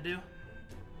intend to do?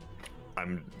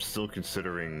 I'm still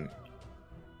considering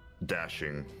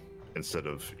dashing instead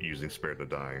of using Spare the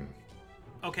Dying.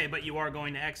 Okay, but you are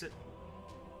going to exit?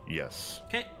 Yes.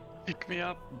 Okay. Pick me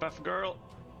up, buff girl.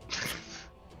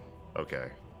 Okay.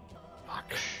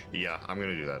 Fuck. Yeah, I'm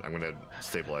gonna do that. I'm gonna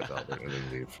stabilize Albert and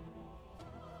then leave.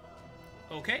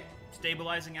 Okay.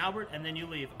 Stabilizing Albert, and then you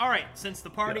leave. All right, since the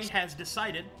party has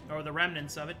decided, or the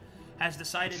remnants of it, has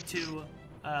decided to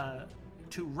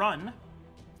run,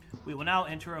 we will now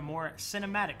enter a more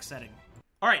cinematic setting.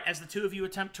 All right, as the two of you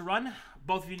attempt to run,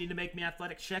 both of you need to make me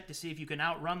athletics check to see if you can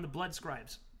outrun the blood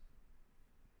scribes.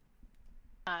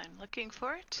 I'm looking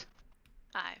for it.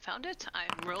 I found it. I'm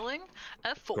rolling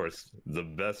a 4. Of course, the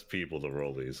best people to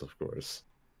roll these, of course.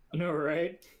 I know,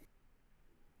 right?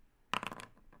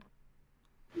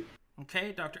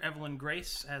 Okay, Dr. Evelyn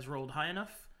Grace has rolled high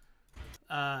enough.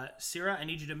 Sierra, I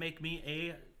need you to make me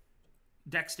a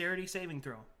dexterity saving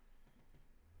throw.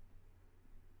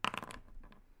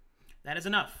 That is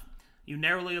enough. You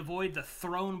narrowly avoid the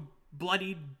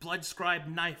bloodied, blood-scribed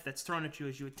knife that's thrown at you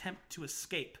as you attempt to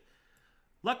escape.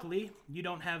 Luckily, you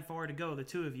don't have far to go, the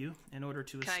two of you, in order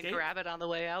to escape. Can I grab it on the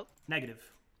way out? Negative.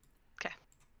 Okay.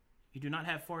 You do not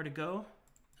have far to go,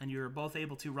 and you're both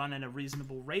able to run at a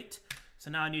reasonable rate. So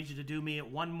now I need you to do me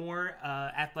one more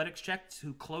athletics check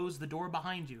to close the door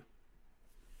behind you.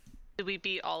 Did we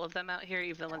beat all of them out here,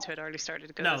 even the ones who had already started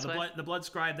to go No, this way? the blood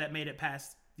scribe that made it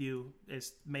past you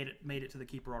made it to the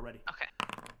keeper already. Okay.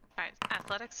 All right,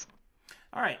 athletics.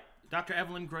 All right, Dr.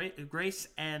 Evelyn Grace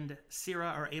and Sierra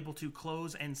are able to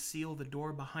close and seal the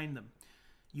door behind them.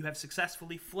 You have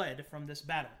successfully fled from this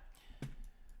battle.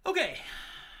 Okay,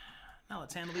 now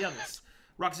let's handle the others.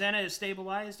 Roxana is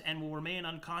stabilized and will remain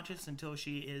unconscious until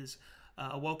she is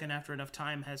awoken after enough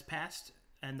time has passed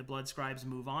and the blood scribes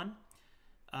move on.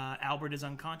 Albert is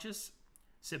unconscious.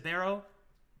 Sibero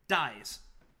dies.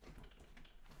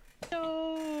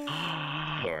 No.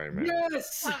 Sorry, man.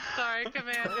 Yes! I'm sorry,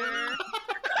 Commander.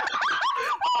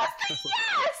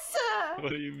 Yes! What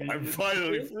do you mean? I'm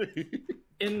finally free.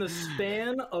 In the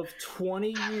span of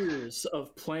 20 years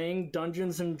of playing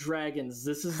Dungeons and Dragons,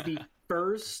 this is the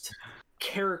first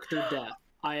character death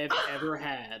I have ever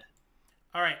had.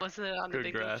 All right, Wasn't it on the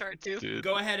big Congrats, chart too? dude.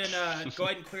 go ahead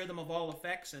and clear them of all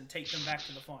effects and take them back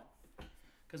to the font.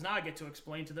 Because now I get to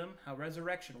explain to them how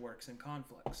resurrection works in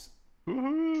conflicts.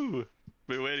 Woohoo!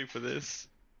 Been waiting for this.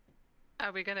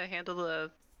 Are we gonna handle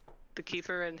the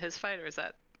keeper and his fight, or is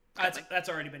that? That's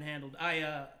already been handled.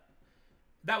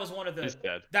 That was one of He's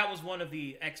dead.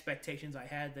 the expectations I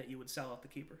had, that you would sell out the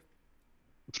keeper.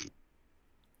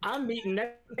 I'm meeting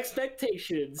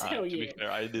expectations. Hell To be yeah.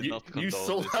 fair, I did not condone You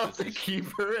sold this out the decision.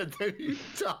 keeper and then you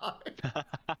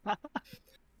died.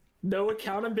 No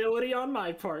accountability on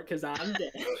my part because I'm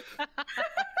dead.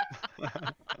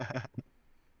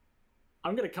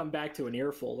 I'm gonna come back to an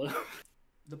earful though.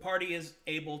 The party is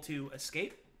able to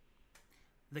escape.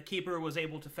 The keeper was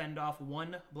able to fend off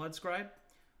one blood scribe,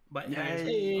 but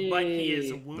he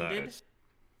is wounded. Nice.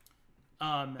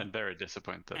 And very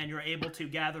disappointed. And you're able to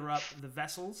gather up the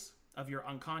vessels of your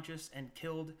unconscious and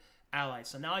killed allies.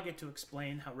 So now I get to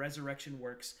explain how resurrection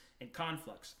works in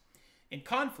Conflux. In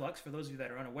Conflux, for those of you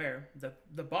that are unaware,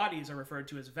 the bodies are referred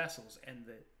to as vessels, and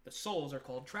the souls are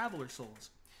called traveler souls.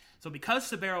 So because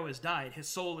Sibero has died, his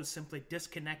soul is simply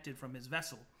disconnected from his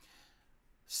vessel.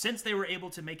 Since they were able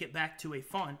to make it back to a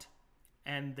font,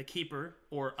 and the keeper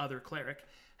or other cleric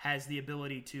has the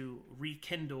ability to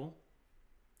rekindle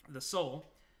the soul,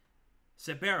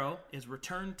 Sibero is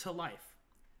returned to life.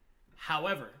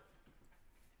 However,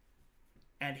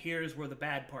 and here's where the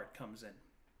bad part comes in.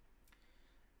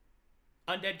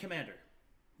 Undead Commander,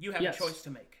 you have Yes. a choice to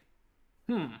make.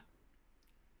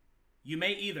 You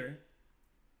may either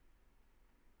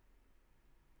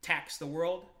tax the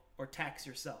world or tax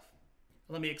yourself.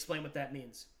 Let me explain what that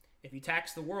means. If you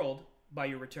tax the world by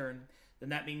your return, then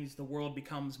that means the world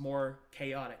becomes more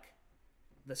chaotic.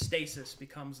 The stasis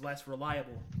becomes less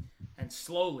reliable, and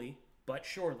slowly but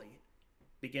surely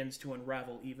begins to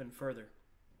unravel even further.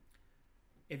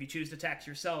 If you choose to tax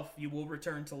yourself, you will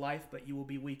return to life, but you will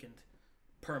be weakened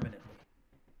permanently.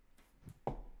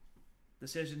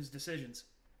 Decisions.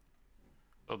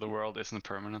 So the world isn't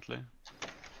permanently.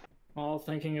 All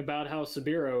thinking about how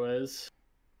Sabiro is.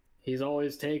 He's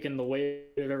always taken the weight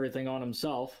of everything on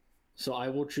himself, so I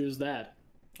will choose that.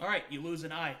 All right, you lose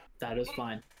an eye. That is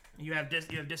fine. You have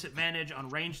disadvantage on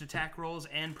ranged attack rolls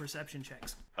and perception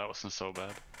checks. That wasn't so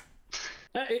bad.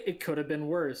 It could have been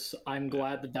worse. I'm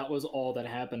glad that was all that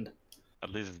happened.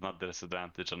 At least it's not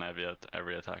disadvantage on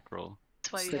every attack roll.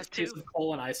 That's why you 6 have 2. pieces of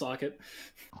coal and eye socket.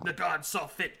 The gods saw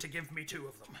fit to give me 2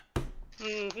 of them.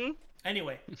 Mm-hmm.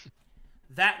 Anyway,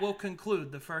 that will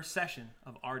conclude the first session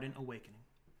of Ardent Awakening.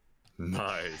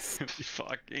 Nice. We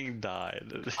fucking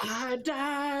died. I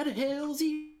died, hell's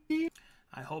yeah.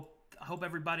 I hope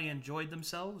everybody enjoyed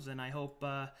themselves, and I hope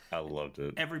I loved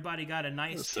it. everybody got a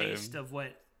nice Same. taste of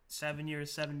what 7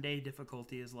 years, 7-day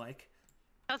difficulty is like.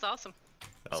 That was awesome.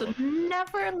 So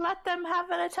never let them have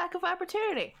an attack of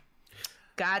opportunity.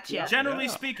 Gotcha. Generally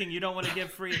speaking, you don't want to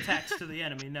give free attacks to the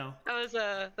enemy, no.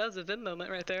 That was a Vim moment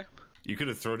right there. You could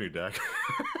have thrown your deck.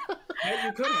 Yeah,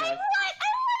 you could have. I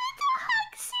wanted to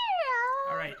hug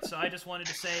Sarah. All right, so I just wanted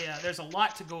to say there's a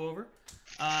lot to go over.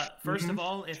 First of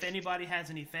all, if anybody has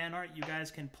any fan art, you guys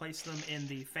can place them in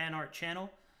the fan art channel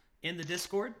in the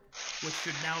Discord, which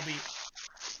should now be...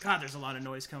 God, there's a lot of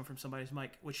noise coming from somebody's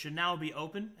mic, which should now be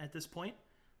open at this point.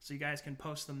 So you guys can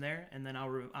post them there, and then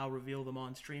I'll reveal them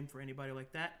on stream for anybody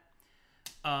like that.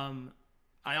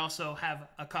 I also have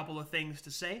a couple of things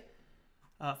to say.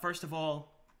 First of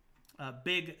all,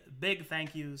 big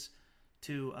thank yous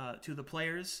to the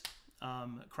players,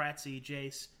 Kratzy,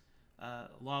 Jace,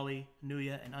 Lolly,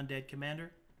 Nuya, and Undead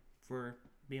Commander for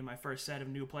being my first set of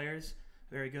new players.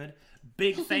 Very good.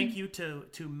 Big thank you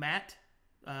to Matt,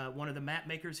 one of the map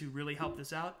makers who really helped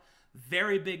us out.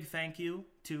 Very big thank you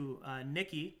to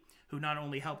Nikki, who not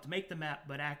only helped make the map,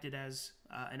 but acted as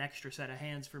an extra set of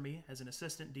hands for me as an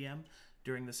assistant DM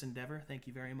during this endeavor. Thank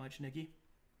you very much, Nikki.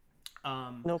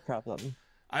 No problem.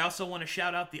 I also want to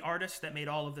shout out the artists that made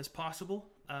all of this possible.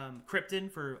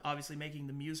 Krypton for obviously making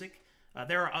the music.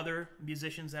 There are other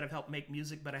musicians that have helped make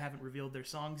music, but I haven't revealed their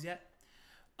songs yet.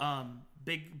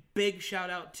 Big shout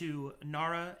out to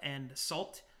Nara and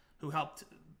Salt, who helped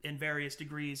in various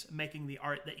degrees making the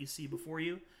art that you see before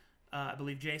you. I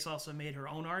believe Jace also made her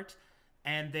own art.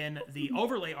 And then the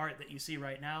overlay art that you see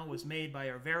right now was made by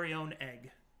our very own Egg,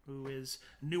 who is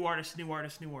new artist.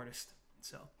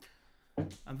 So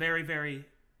I'm very, very,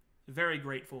 very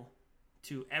grateful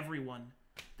to everyone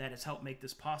that has helped make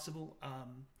this possible.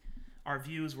 Our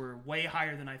views were way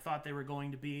higher than I thought they were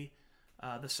going to be.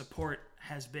 The support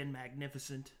has been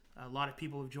magnificent. A lot of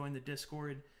people have joined the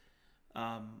Discord.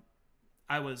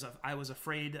 I was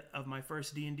afraid of my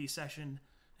first D&D session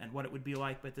and what it would be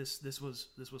like, but this was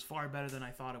far better than I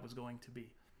thought it was going to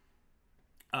be.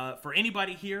 For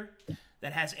anybody here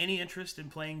that has any interest in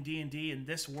playing D&D in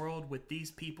this world with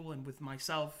these people and with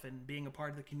myself and being a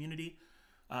part of the community,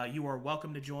 you are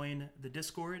welcome to join the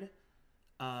Discord.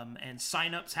 And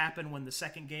signups happen when the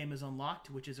second game is unlocked,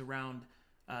 which is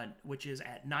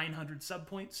at 900 sub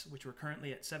points, which we're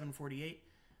currently at 748.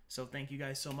 So thank you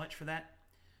guys so much for that.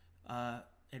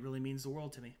 It really means the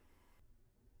world to me.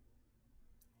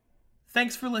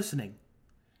 Thanks for listening.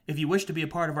 If you wish to be a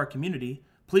part of our community,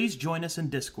 please join us in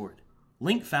Discord.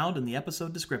 Link found in the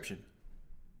episode description.